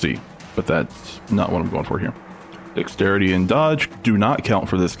creature's AC. But that's not what I'm going for here. Dexterity and dodge do not count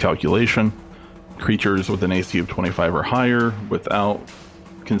for this calculation. Creatures with an AC of 25 or higher, without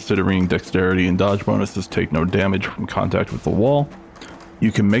considering dexterity and dodge bonuses, take no damage from contact with the wall.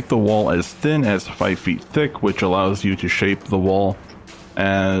 You can make the wall as thin as 5 feet thick, which allows you to shape the wall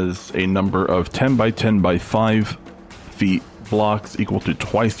as a number of 10 by 10 by 5 feet blocks equal to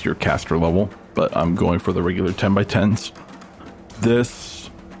twice your caster level, but I'm going for the regular 10 by 10s. This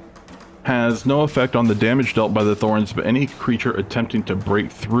has no effect on the damage dealt by the thorns, but any creature attempting to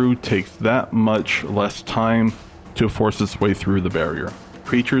break through takes that much less time to force its way through the barrier.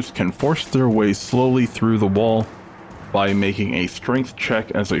 Creatures can force their way slowly through the wall by making a strength check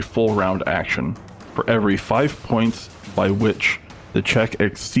as a full round action. For every 5 points by which the check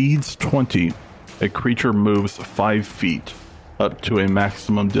exceeds 20, a creature moves 5 feet, up to a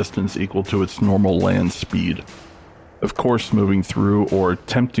maximum distance equal to its normal land speed. Of course, moving through or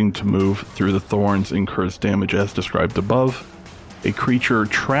attempting to move through the thorns incurs damage as described above. A creature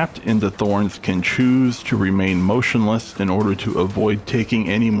trapped in the thorns can choose to remain motionless in order to avoid taking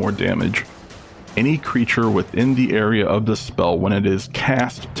any more damage. Any creature within the area of the spell when it is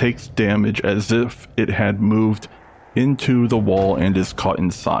cast takes damage as if it had moved into the wall and is caught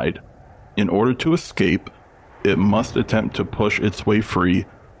inside. In order to escape, it must attempt to push its way free,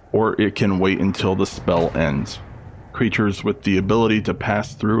 or it can wait until the spell ends. Creatures with the ability to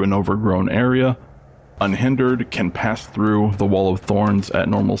pass through an overgrown area, unhindered, can pass through the wall of thorns at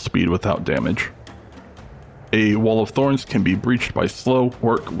normal speed without damage. A wall of thorns can be breached by slow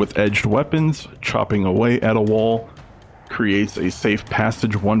work with edged weapons. Chopping away at a wall creates a safe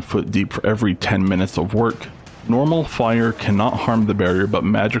passage 1 foot deep for every 10 minutes of work. Normal fire cannot harm the barrier, but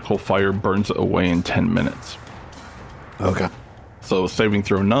magical fire burns it away in 10 minutes. Okay. So saving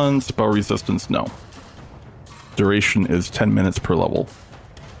throw none, spell resistance no. Duration is 10 minutes per level.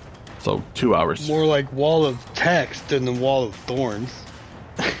 So 2 hours. More like wall of text than the wall of thorns.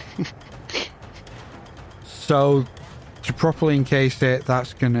 So, to properly encase it,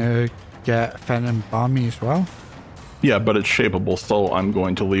 that's going to get Fen and Barmy as well? Yeah, but it's shapeable, so I'm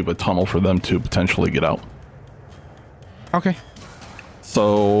going to leave a tunnel for them to potentially get out. Okay.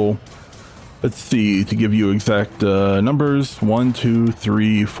 So, let's see, to give you exact numbers, 1, 2,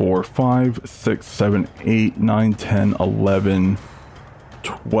 3, 4, 5, 6, 7, 8, 9, 10, 11,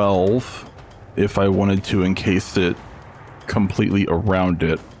 12, if I wanted to encase it completely around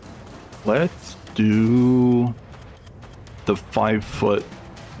it. Let's do the 5 foot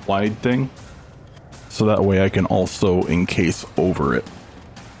wide thing, so that way I can also encase over it.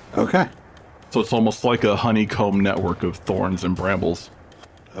 Okay. So it's almost like a honeycomb network of thorns and brambles.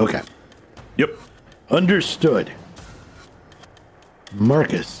 Okay. Yep. Understood.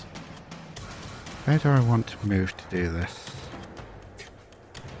 Marcus. Where do I want to move to do this?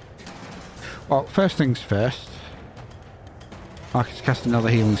 Well, first things first. Marcus cast another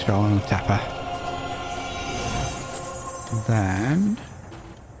healing spell on the Tapper. Then...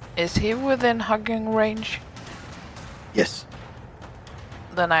 Is he within hugging range? Yes.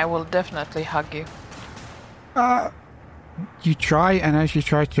 Then I will definitely hug you. You try, and as you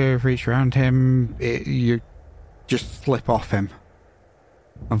try to reach around him, you just slip off him.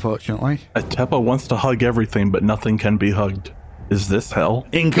 Unfortunately. Atepa wants to hug everything, but nothing can be hugged. Is this hell?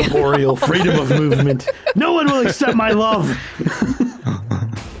 Incorporeal freedom of movement. No one will accept my love.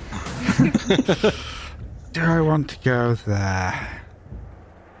 Do I want to go there?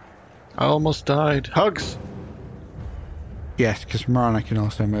 I almost died. Hugs! Yes, because Marana can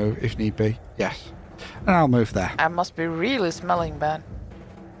also move if need be. Yes. And I'll move there. I must be really smelling bad.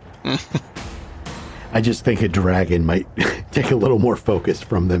 I just think a dragon might take a little more focus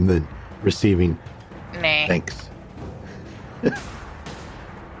from them than receiving Nah. thanks.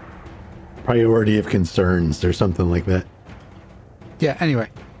 Priority of concerns or something like that. Yeah, anyway.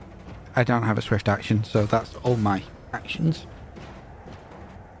 I don't have a swift action, so that's all my actions.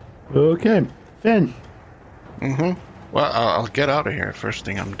 Okay, Finn, Mm-hmm. Well, I'll get out of here. First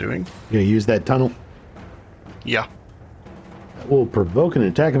thing I'm doing. you gonna use that tunnel? Yeah. That will provoke an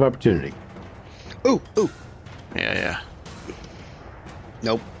attack of opportunity. Ooh. Yeah.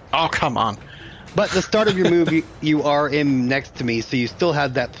 Nope. Oh, come on. But the start of your move, you are in next to me, so you still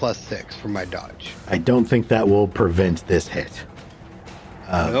have that +6 for my dodge. I don't think that will prevent this hit.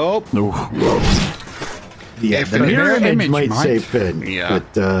 Nope. Yeah, If the the mirror mirror image image might might. save Finn, Yeah.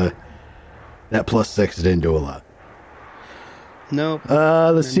 but that +6 didn't do a lot. Nope.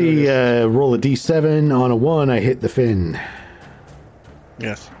 Let's see. Roll a d7. On a 1, I hit the Finn.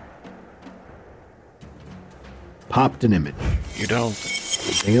 Yes. Popped an image. You don't.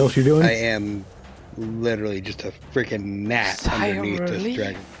 Anything else you're doing? I am literally just a freaking gnat Sigh of underneath this relief.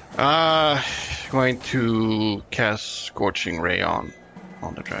 dragon. Going to cast Scorching Ray on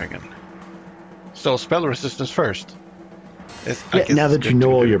the dragon. So spell resistance first. Yeah, now that you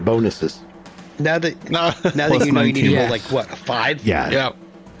know all your bonuses. Now that No. now Plus that you know you need to 19. roll like what, a 5? Yeah. Yeah.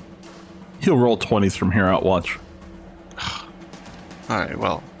 He'll roll 20s from here out, watch. Alright,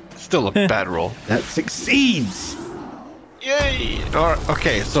 well, still a bad roll. That succeeds. Yay!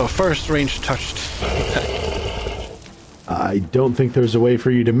 Okay, so first range touched. I don't think there's a way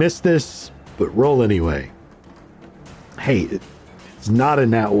for you to miss this, but roll anyway. Hey, it's not a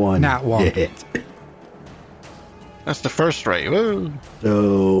nat 1. Nat 1. You hit. That's the first ray. Woo!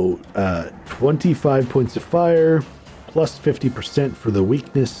 So, 25 points of fire, plus 50% for the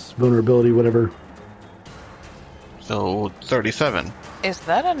weakness, vulnerability, whatever. So 37. Is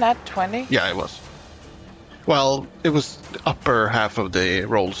that a nat 20? Yeah, it was. Well, it was the upper half of the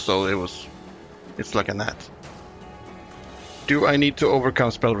roll, so it's like a nat. Do I need to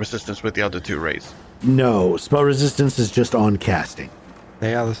overcome spell resistance with the other 2 rays? No, spell resistance is just on casting.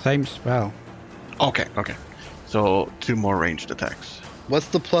 They are the same spell. Okay. So 2 more ranged attacks. What's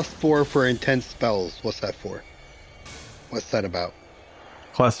the +4 for intense spells? What's that for? What's that about?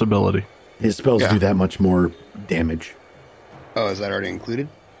 Class ability. His spells Yeah. do that much more damage. Oh, is that already included?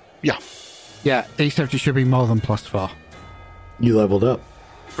 Yeah. Yeah, except it should be more than +4. You leveled up.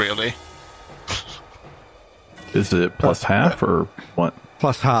 Really? Is it plus half or what?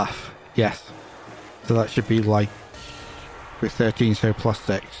 Plus half, yes. So that should be like, with 13, so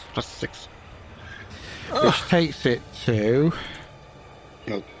 +6. +6. Which takes it to,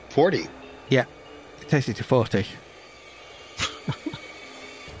 No, 40. yeah, it takes it to 40.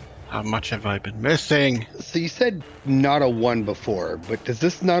 How much have I been missing? So you said not a 1 before, but does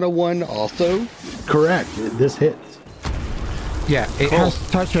this not a 1 also? Correct. This hits. Yeah, it has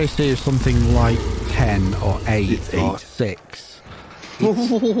touch AC of something like 10 or 8 It's or 8. 6.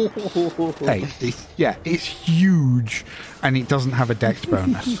 It's 8. It's huge, and it doesn't have a dex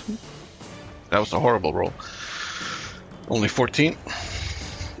bonus. That was a horrible roll. Only 14.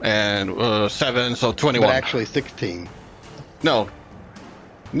 And 7, so 21. But actually 16.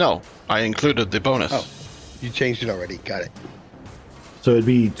 No, I included the bonus. Oh, you changed it already. Got it. So it'd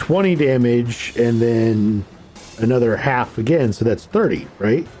be 20 damage and then another half again, so that's 30,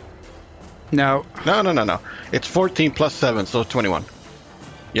 right? No, No. It's 14 plus 7, so 21.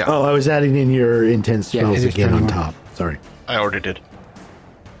 Yeah, Oh, I was adding in your intense Yeah, spells it is again on 21. top. Sorry. I already did.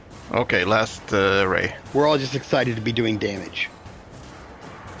 Okay, last ray. We're all just excited to be doing damage.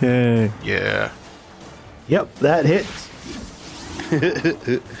 Yay. Yeah. Yep, that hits.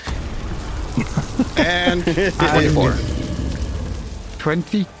 And 24.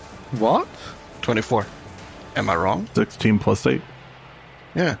 20. What? 24. Am I wrong? 16 plus 8.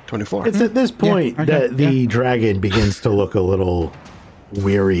 Yeah, 24. It's at this point okay, that the dragon begins to look a little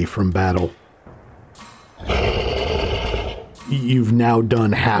weary from battle. You've now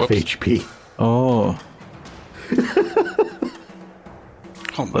done half Whoops. HP. Oh,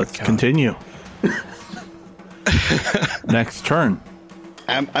 Oh my let's god. continue. Next turn.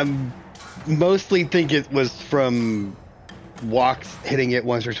 I'm mostly think it was from walks hitting it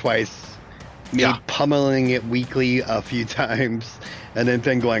once or twice, me Yeah. pummeling it weakly a few times, and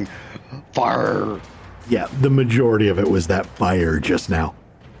then going, fire. Yeah, the majority of it was that fire just now.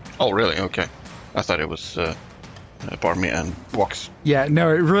 Oh, really? Okay. I thought it was Barmy and Walks. Yeah, no,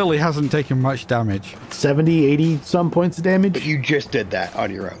 it really hasn't taken much damage. 70, 80 some points of damage? But you just did that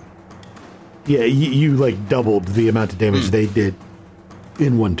on your own. Yeah, you like doubled the amount of damage they did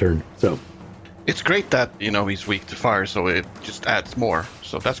in one turn. So It's great that, he's weak to fire, so it just adds more.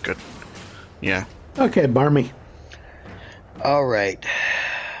 So that's good. Yeah. okay, Barmy. All right.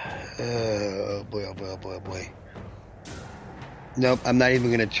 Oh boy, oh boy, oh boy, oh boy. Nope, I'm not even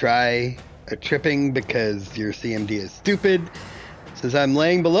going to try a tripping because your CMD is stupid. Since I'm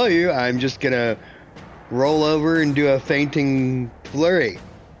laying below you, I'm just going to roll over and do a fainting flurry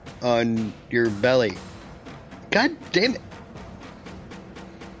on your belly. God damn it.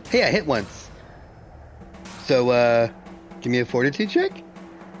 Hey, I hit once. So, give me a fortitude check.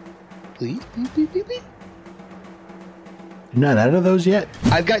 Please, please, please, please, please. You're not out of those yet?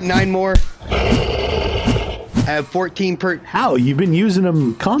 I've got 9 more. I have 14 per... How? You've been using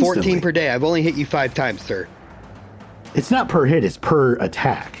them constantly. 14 per day. I've only hit you 5 times, sir. It's not per hit, it's per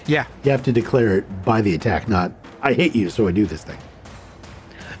attack. Yeah. You have to declare it by the attack, not I hit you, so I do this thing.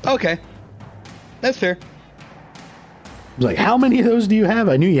 Okay. That's fair. I was like, how many of those do you have?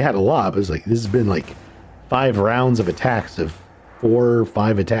 I knew you had a lot, but it was like, this has been like 5 rounds of attacks of 4 or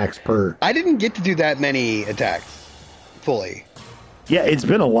 5 attacks per. I didn't get to do that many attacks fully. Yeah, it's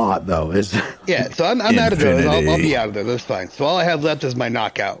been a lot, though. Yeah, so I'm out of those. I'll Infinity. be out of those. That's fine. So all I have left is my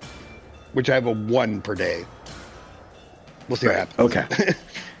knockout, which I have a 1 per day. We'll see what happens. Okay.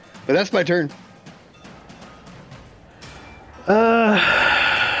 But that's my turn.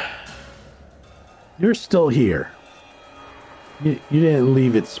 You're still here. You didn't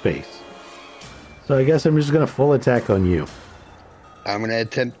leave its space. So I guess I'm just going to full attack on you. I'm going to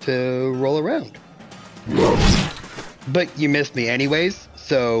attempt to roll around. But you missed me anyways,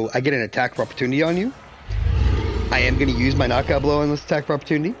 so I get an attack of opportunity on you. I am going to use my knockout blow on this attack of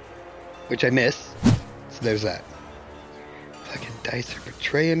opportunity, which I miss. So there's that. Fucking dice are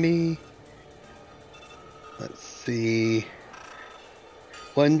betraying me. Let's see.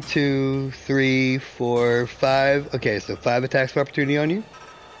 1, 2, 3, 4, 5. Okay, so 5 attacks of opportunity on you.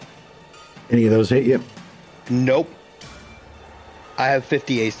 Any of those hit you? Nope. I have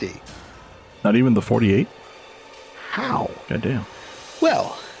 50 AC. Not even the 48? How? Goddamn.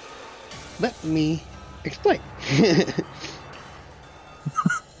 Well, let me explain.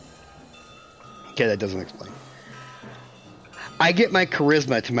 Okay, that doesn't explain. I get my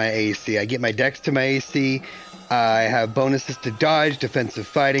charisma to my AC. I get my dex to my AC. I have bonuses to dodge, defensive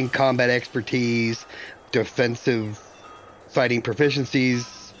fighting, combat expertise, defensive fighting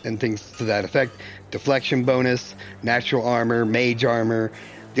proficiencies, and things to that effect. Deflection bonus, natural armor, mage armor.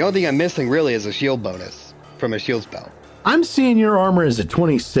 The only thing I'm missing really is a shield bonus from a shield spell. I'm seeing your armor as a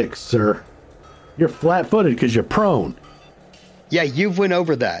 26, sir. You're flat-footed because you're prone. Yeah, you've went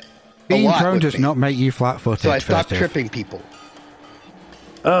over that. Being a lot prone with does me. not make you flat-footed. So I stopped Festive. tripping people.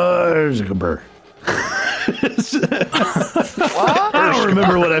 There's a bird. What? I don't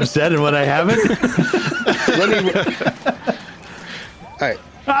remember what I've said and what I haven't. Let me. All right.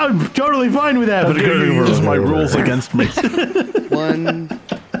 I'm totally fine with that. But But you use my rules against me. 1,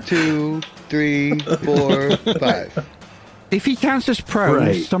 2, 3, 4, 5. If he counts as prone,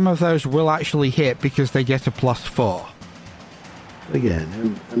 Right. some of those will actually hit because they get a +4.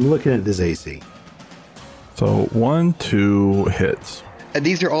 Again, I'm looking at this AC. So 1, 2 hits. And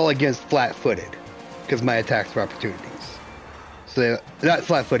these are all against flat-footed, because my attacks are opportunities. So they're not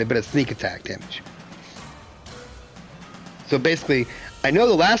flat-footed, but a sneak attack damage. So basically, I know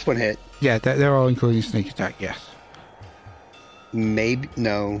the last one hit. Yeah, they're all including sneak attack, yes. Maybe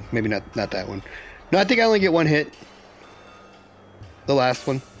not that one. No, I think I only get 1 hit. The last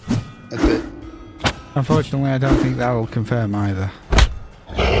one. That's it. Unfortunately, I don't think that will confirm either.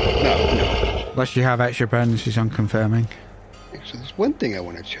 No. Unless you have extra bonuses on confirming. Actually, there's one thing I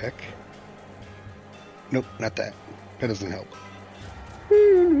want to check. Nope, not that. That doesn't help.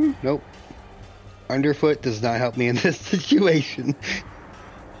 Nope. Underfoot does not help me in this situation.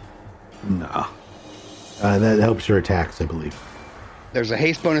 No. That helps your attacks, I believe. There's a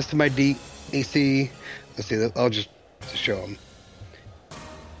haste bonus to my AC. Let's see. I'll just show them.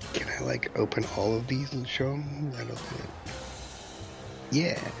 Can I open all of these and show them? I don't think.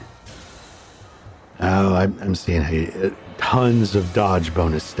 Yeah. Oh, I'm seeing how tons of dodge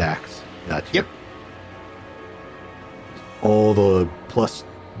bonus stacks. Gotcha. Yep. All the +1,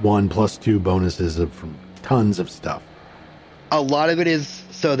 +2 bonuses from tons of stuff. A lot of it is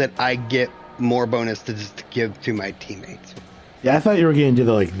so that I get more bonus to just give to my teammates. Yeah, I thought you were going to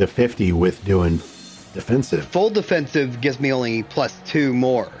do the 50 with doing defensive. Full defensive gives me only +2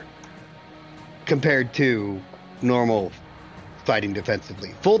 more compared to normal fighting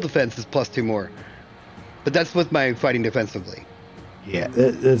defensively. Full defense is +2 more. But that's with my fighting defensively. Yeah,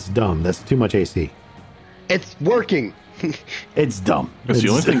 that's dumb. That's too much AC. It's working. It's dumb. It's the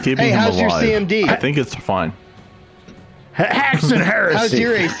only thing keeping Hey, him how's your alive. CMD? I think it's fine. Hacks and heresy. How's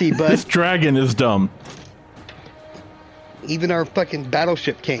your AC, This bud? dragon is dumb. Even our fucking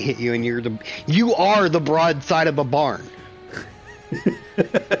battleship can't hit you, and you are the broadside of a barn.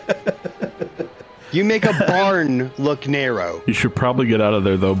 You make a barn look narrow. You should probably get out of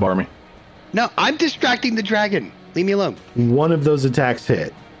there, though, Barmy. No, I'm distracting the dragon. Leave me alone. One of those attacks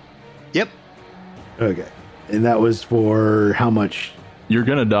hit. Yep. Okay. And that was for how much You're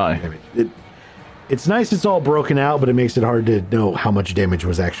gonna die. damage? It's nice it's all broken out, but it makes it hard to know how much damage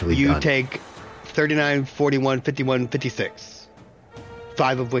was actually You done. take 39, 41, 51, 56.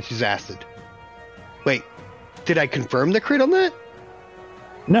 5 of which is acid. Wait, did I confirm the crit on that?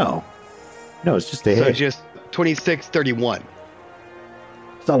 No, it's just a So hit. just 26, 31.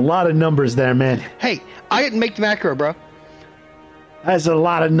 It's a lot of numbers there, man. Hey, I didn't make the macro, bro. That's a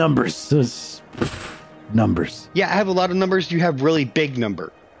lot of numbers. Numbers. Yeah, I have a lot of numbers. You have really big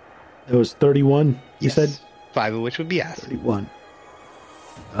number. It was 31, you Yes. said? 5 of which would be acid. 31.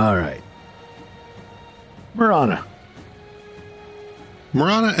 All right. Marana.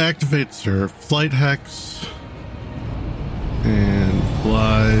 Marana activates her flight hex and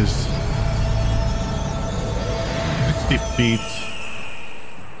flies 60 feet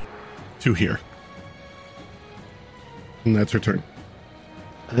to here. And that's her turn.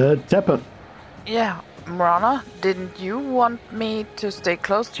 Teppa. Yeah, Marana, didn't you want me to stay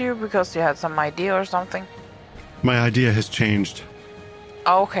close to you because you had some idea or something? My idea has changed.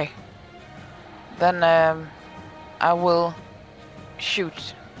 Oh, okay. Then I will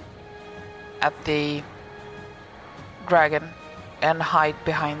shoot at the dragon and hide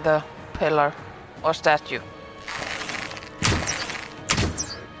behind the pillar or statue.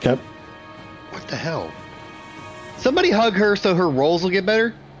 Okay. What the hell? Somebody hug her so her rolls will get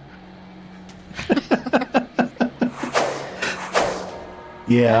better?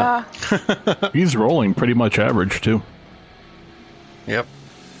 Yeah. He's rolling pretty much average, too. Yep.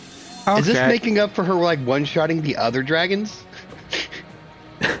 Is this Okay. making up for her, like, one-shotting the other dragons?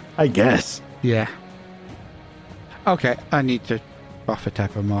 I guess. Yeah. Okay, I need to buffer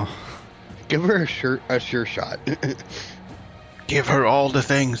Teppa more. Give her a sure shot. Give her all the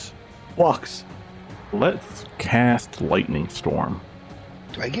things. Walks. Let's cast Lightning Storm.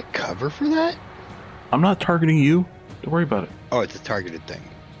 Do I get cover for that? I'm not targeting you. Don't worry about it. Oh, it's a targeted thing.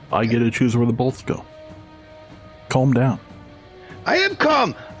 I get to choose where the bolts go. Calm down. I am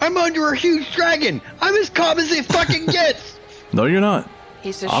calm. I'm under a huge dragon. I'm as calm as it fucking gets. No, you're not.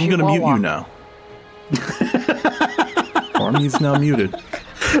 He's a I'm gonna mute chihuahua. you now. Barney's now muted.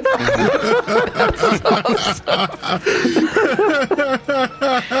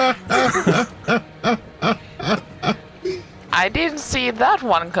 I didn't see that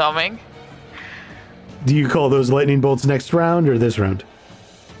one coming. Do you call those lightning bolts next round or this round?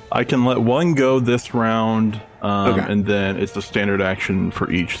 I can let one go this round, Okay. and then it's a standard action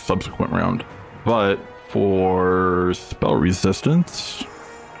for each subsequent round. But for spell resistance,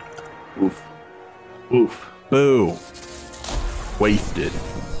 Oof. Oof. boo. Wasted.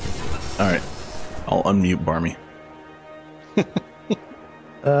 Alright. I'll unmute Barmy.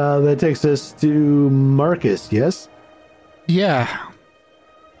 That takes us to Marcus, yes? Yeah.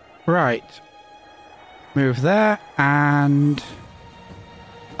 Right. Move there and...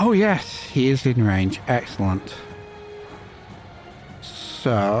 Oh yes, he is in range. Excellent.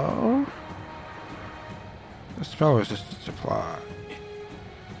 So... Spell resistance apply.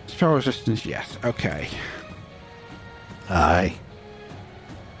 Spell resistance, yes. Okay. Aye.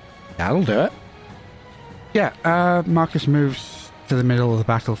 That'll do it. Yeah, Marcus moves to the middle of the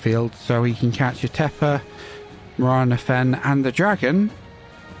battlefield so he can capture Teppa, Marana Fen, and the dragon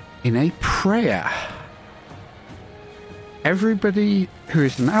in a prayer. Everybody who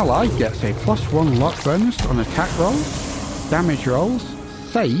is an ally gets a +1 luck bonus on attack rolls, damage rolls,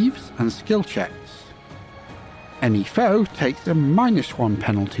 saves, and skill checks. Any foe takes a -1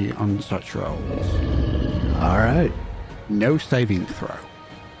 penalty on such rolls. All right. No saving throw.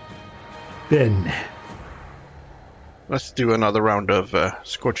 Ben. Let's do another round of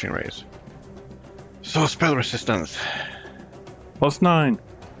Scorching Rays. So, spell resistance. +9.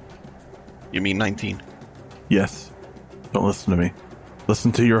 You mean 19? Yes. Don't listen to me.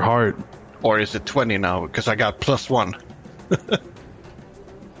 Listen to your heart. Or is it 20 now? Because I got +1.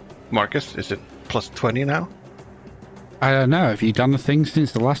 Marcus, is it +20 now? I don't know. Have you done the thing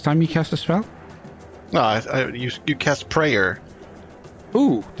since the last time you cast a spell? No, you cast Prayer.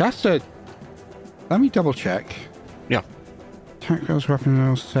 Ooh, that's a... Let me double check. Yeah. Attack rolls, weapon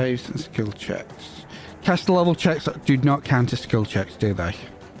rolls, saves, and skill checks. Caster level checks do not count as skill checks, do they?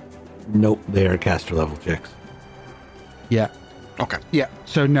 Nope, they are caster level checks. Yeah. Okay. Yeah.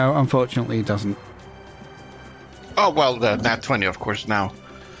 So no, unfortunately, it doesn't. Oh, well, the nat 20, of course, now.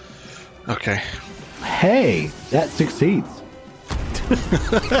 Okay. Hey, that succeeds.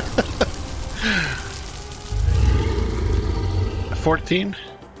 14.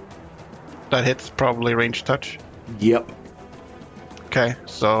 That hits probably range touch. Yep. Okay,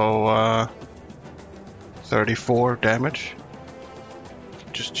 so 34 damage.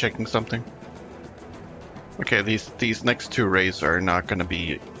 Just checking something. Okay, these next two rays are not gonna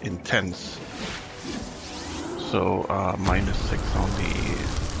be intense. So -6 on the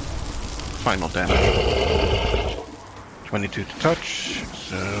final damage. 22 to touch,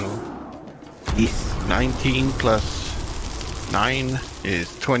 so Yes. 19 plus 9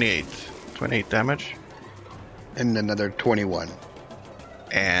 is 28. 28 damage. And another 21.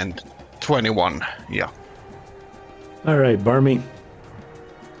 And 21, yeah. All right, Barmy.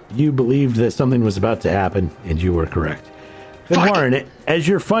 You believed that something was about to happen, and you were correct. Warren, as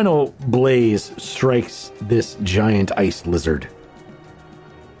your final blaze strikes this giant ice lizard,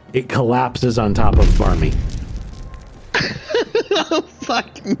 it collapses on top of Barmy. Oh,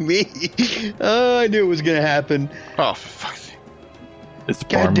 fuck me. Oh, I knew it was going to happen. Oh, for fuck's sake. It's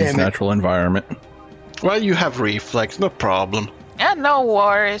God Barmy's damn it. natural environment. Well, you have reflex, no problem. Yeah, no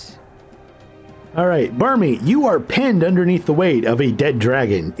worries. All right, Barmy, you are pinned underneath the weight of a dead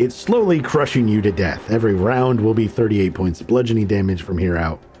dragon. It's slowly crushing you to death. Every round will be 38 points of bludgeoning damage from here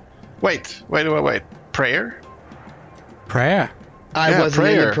out. Wait. Prayer? Prayer. I wasn't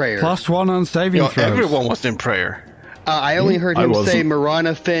in the prayer. +1 on saving throws. Everyone was in prayer. I only heard I him say wasn't.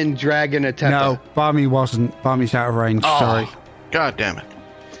 Marana, Finn, Dragon, Atepa. No, Barmy wasn't. Barmy's out of range. Sorry. God damn it.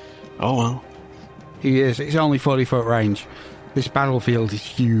 Oh, well. He is. It's only 40-foot range. This battlefield is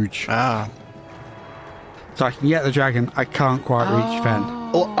huge. Ah. So I can get the dragon. I can't quite reach Fenn.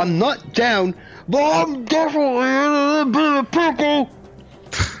 Oh, I'm not down, but I'm definitely in a bit of pickle.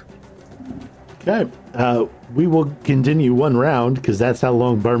 Okay, we will continue one round because that's how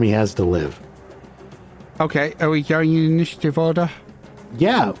long Barmy has to live. Okay, are we going in initiative order?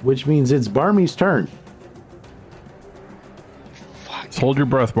 Yeah, which means it's Barmy's turn. Just hold your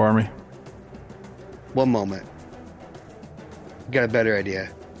breath, Barmy. One moment. Got a better idea.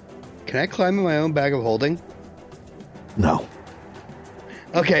 Can I climb in my own bag of holding? No.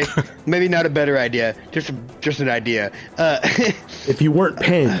 Okay, maybe not a better idea. Just an idea. If you weren't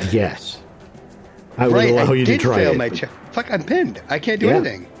pinned, yes. I would Right, allow I you to did try fail it. my but check. Fuck, I'm pinned. I can't do Yeah.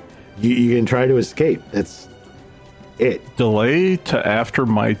 anything. you can try to escape. That's it. Delay to after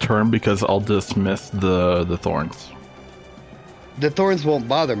my turn because I'll dismiss the thorns. The thorns won't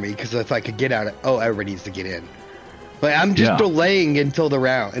bother me because if I could get out, everybody needs to get in. But I'm just Yeah. delaying until the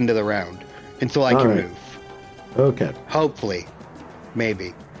round, until I can All right. move. Okay. Hopefully,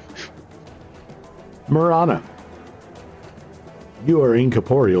 maybe. Marana. You are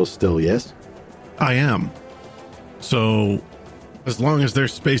incorporeal still, yes? I am. So, as long as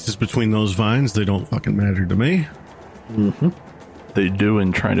there's spaces between those vines, they don't fucking matter to me. Mm-hmm. They do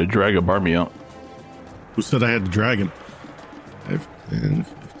in trying to drag a Barmy out. Who said I had the dragon? 5, 10,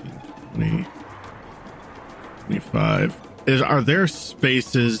 15, 20, 25. Are there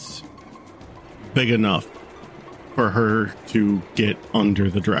spaces big enough for her to get under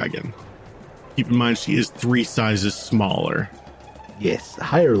the dragon? Keep in mind, she is 3 sizes smaller. Yes.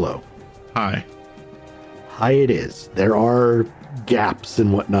 High or low? High. High it is. There are gaps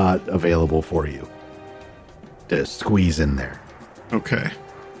and whatnot available for you to squeeze in there. Okay.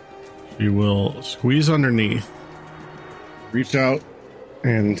 She will squeeze underneath, reach out,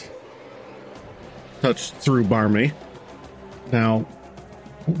 and touch through Barmy. Now,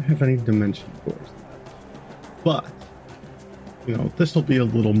 I don't have any dimension doors left. But, this will be a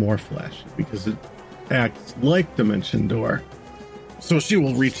little more flashy because it acts like dimension door. So she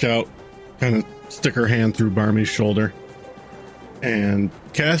will reach out, kind of stick her hand through Barmy's shoulder, and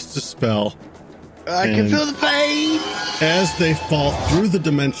cast a spell. I can And- feel the pain. As they fall through the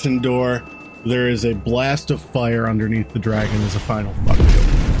dimension door, there is a blast of fire underneath the dragon as a final fuck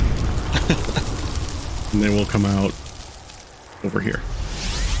you. And they will come out over here.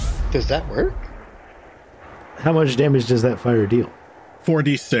 Does that work? How much damage does that fire deal?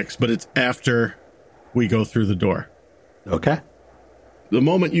 4d6, but it's after we go through the door. Okay. The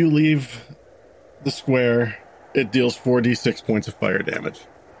moment you leave the square, it deals 4d6 points of fire damage.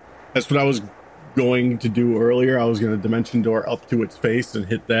 That's what I was going to do earlier. I was going to dimension door up to its face and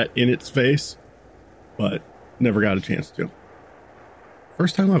hit that in its face, but never got a chance to.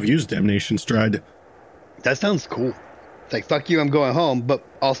 First time I've used Damnation Stride. That sounds cool. It's like, fuck you, I'm going home, but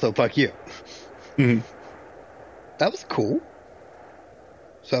also fuck you. Mhm. That was cool.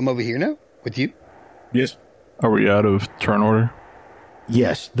 So I'm over here now with you? Yes. Are we out of turn order?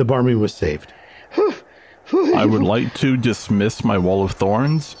 Yes, the Barmy was saved. I would like to dismiss my Wall of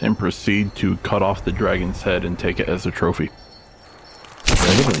Thorns and proceed to cut off the dragon's head and take it as a trophy.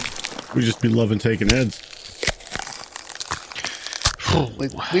 We just be loving taking heads.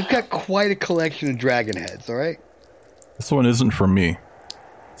 We've got quite a collection of dragon heads, all right? This one isn't for me.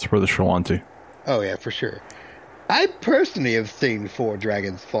 It's for the Shawanti. Oh, yeah, for sure. I personally have seen 4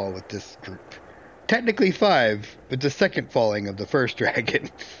 dragons fall with this group. Technically 5, but the second falling of the first dragon.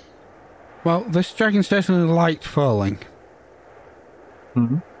 Well, this dragon certainly liked falling.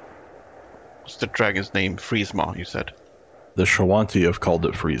 Mm-hmm. What's the dragon's name? Freezemaw, you said. The Shawanti have called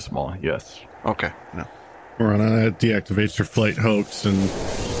it Freezemaw, yes. Okay, no. Morana deactivates her flight hoax, and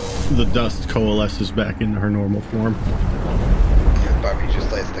the dust coalesces back into her normal form. Barbie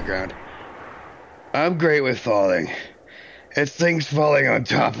just lays on the ground. I'm great with falling. It's things falling on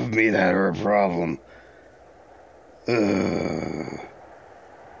top of me that are a problem.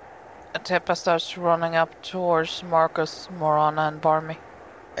 Tepa starts running up towards Marcus, Morana, and Barmy.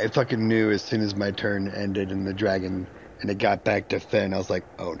 I fucking knew as soon as my turn ended in the dragon and it got back to Finn, I was like,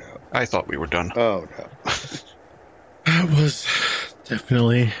 oh no. I thought we were done. Oh no. That was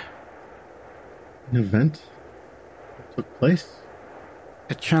definitely an event that took place.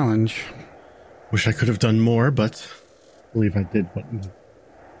 A challenge. Wish I could have done more, but I believe I did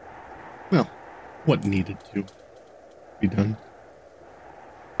what needed to be done.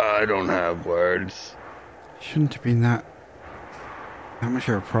 I don't have words. Shouldn't have been that much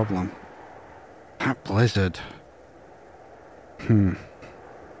of a problem. That blizzard.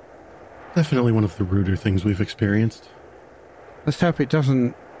 Definitely one of the ruder things we've experienced. Let's hope it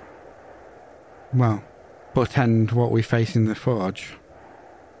doesn't, portend what we face in the forge.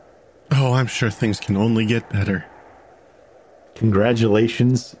 Oh, I'm sure things can only get better.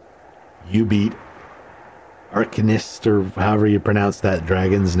 Congratulations. You beat Arcanist, or however you pronounce that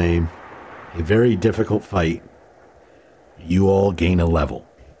dragon's name. A very difficult fight. You all gain a level.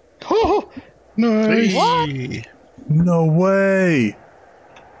 Oh, Nice. What? No way!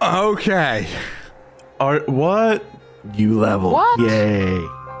 Okay. What? You level. What? Yay.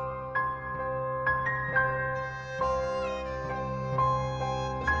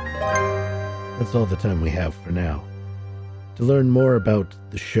 That's all the time we have for now. To learn more about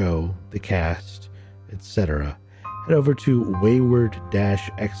the show, the cast, etc., head over to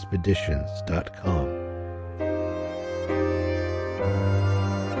wayward-expeditions.com.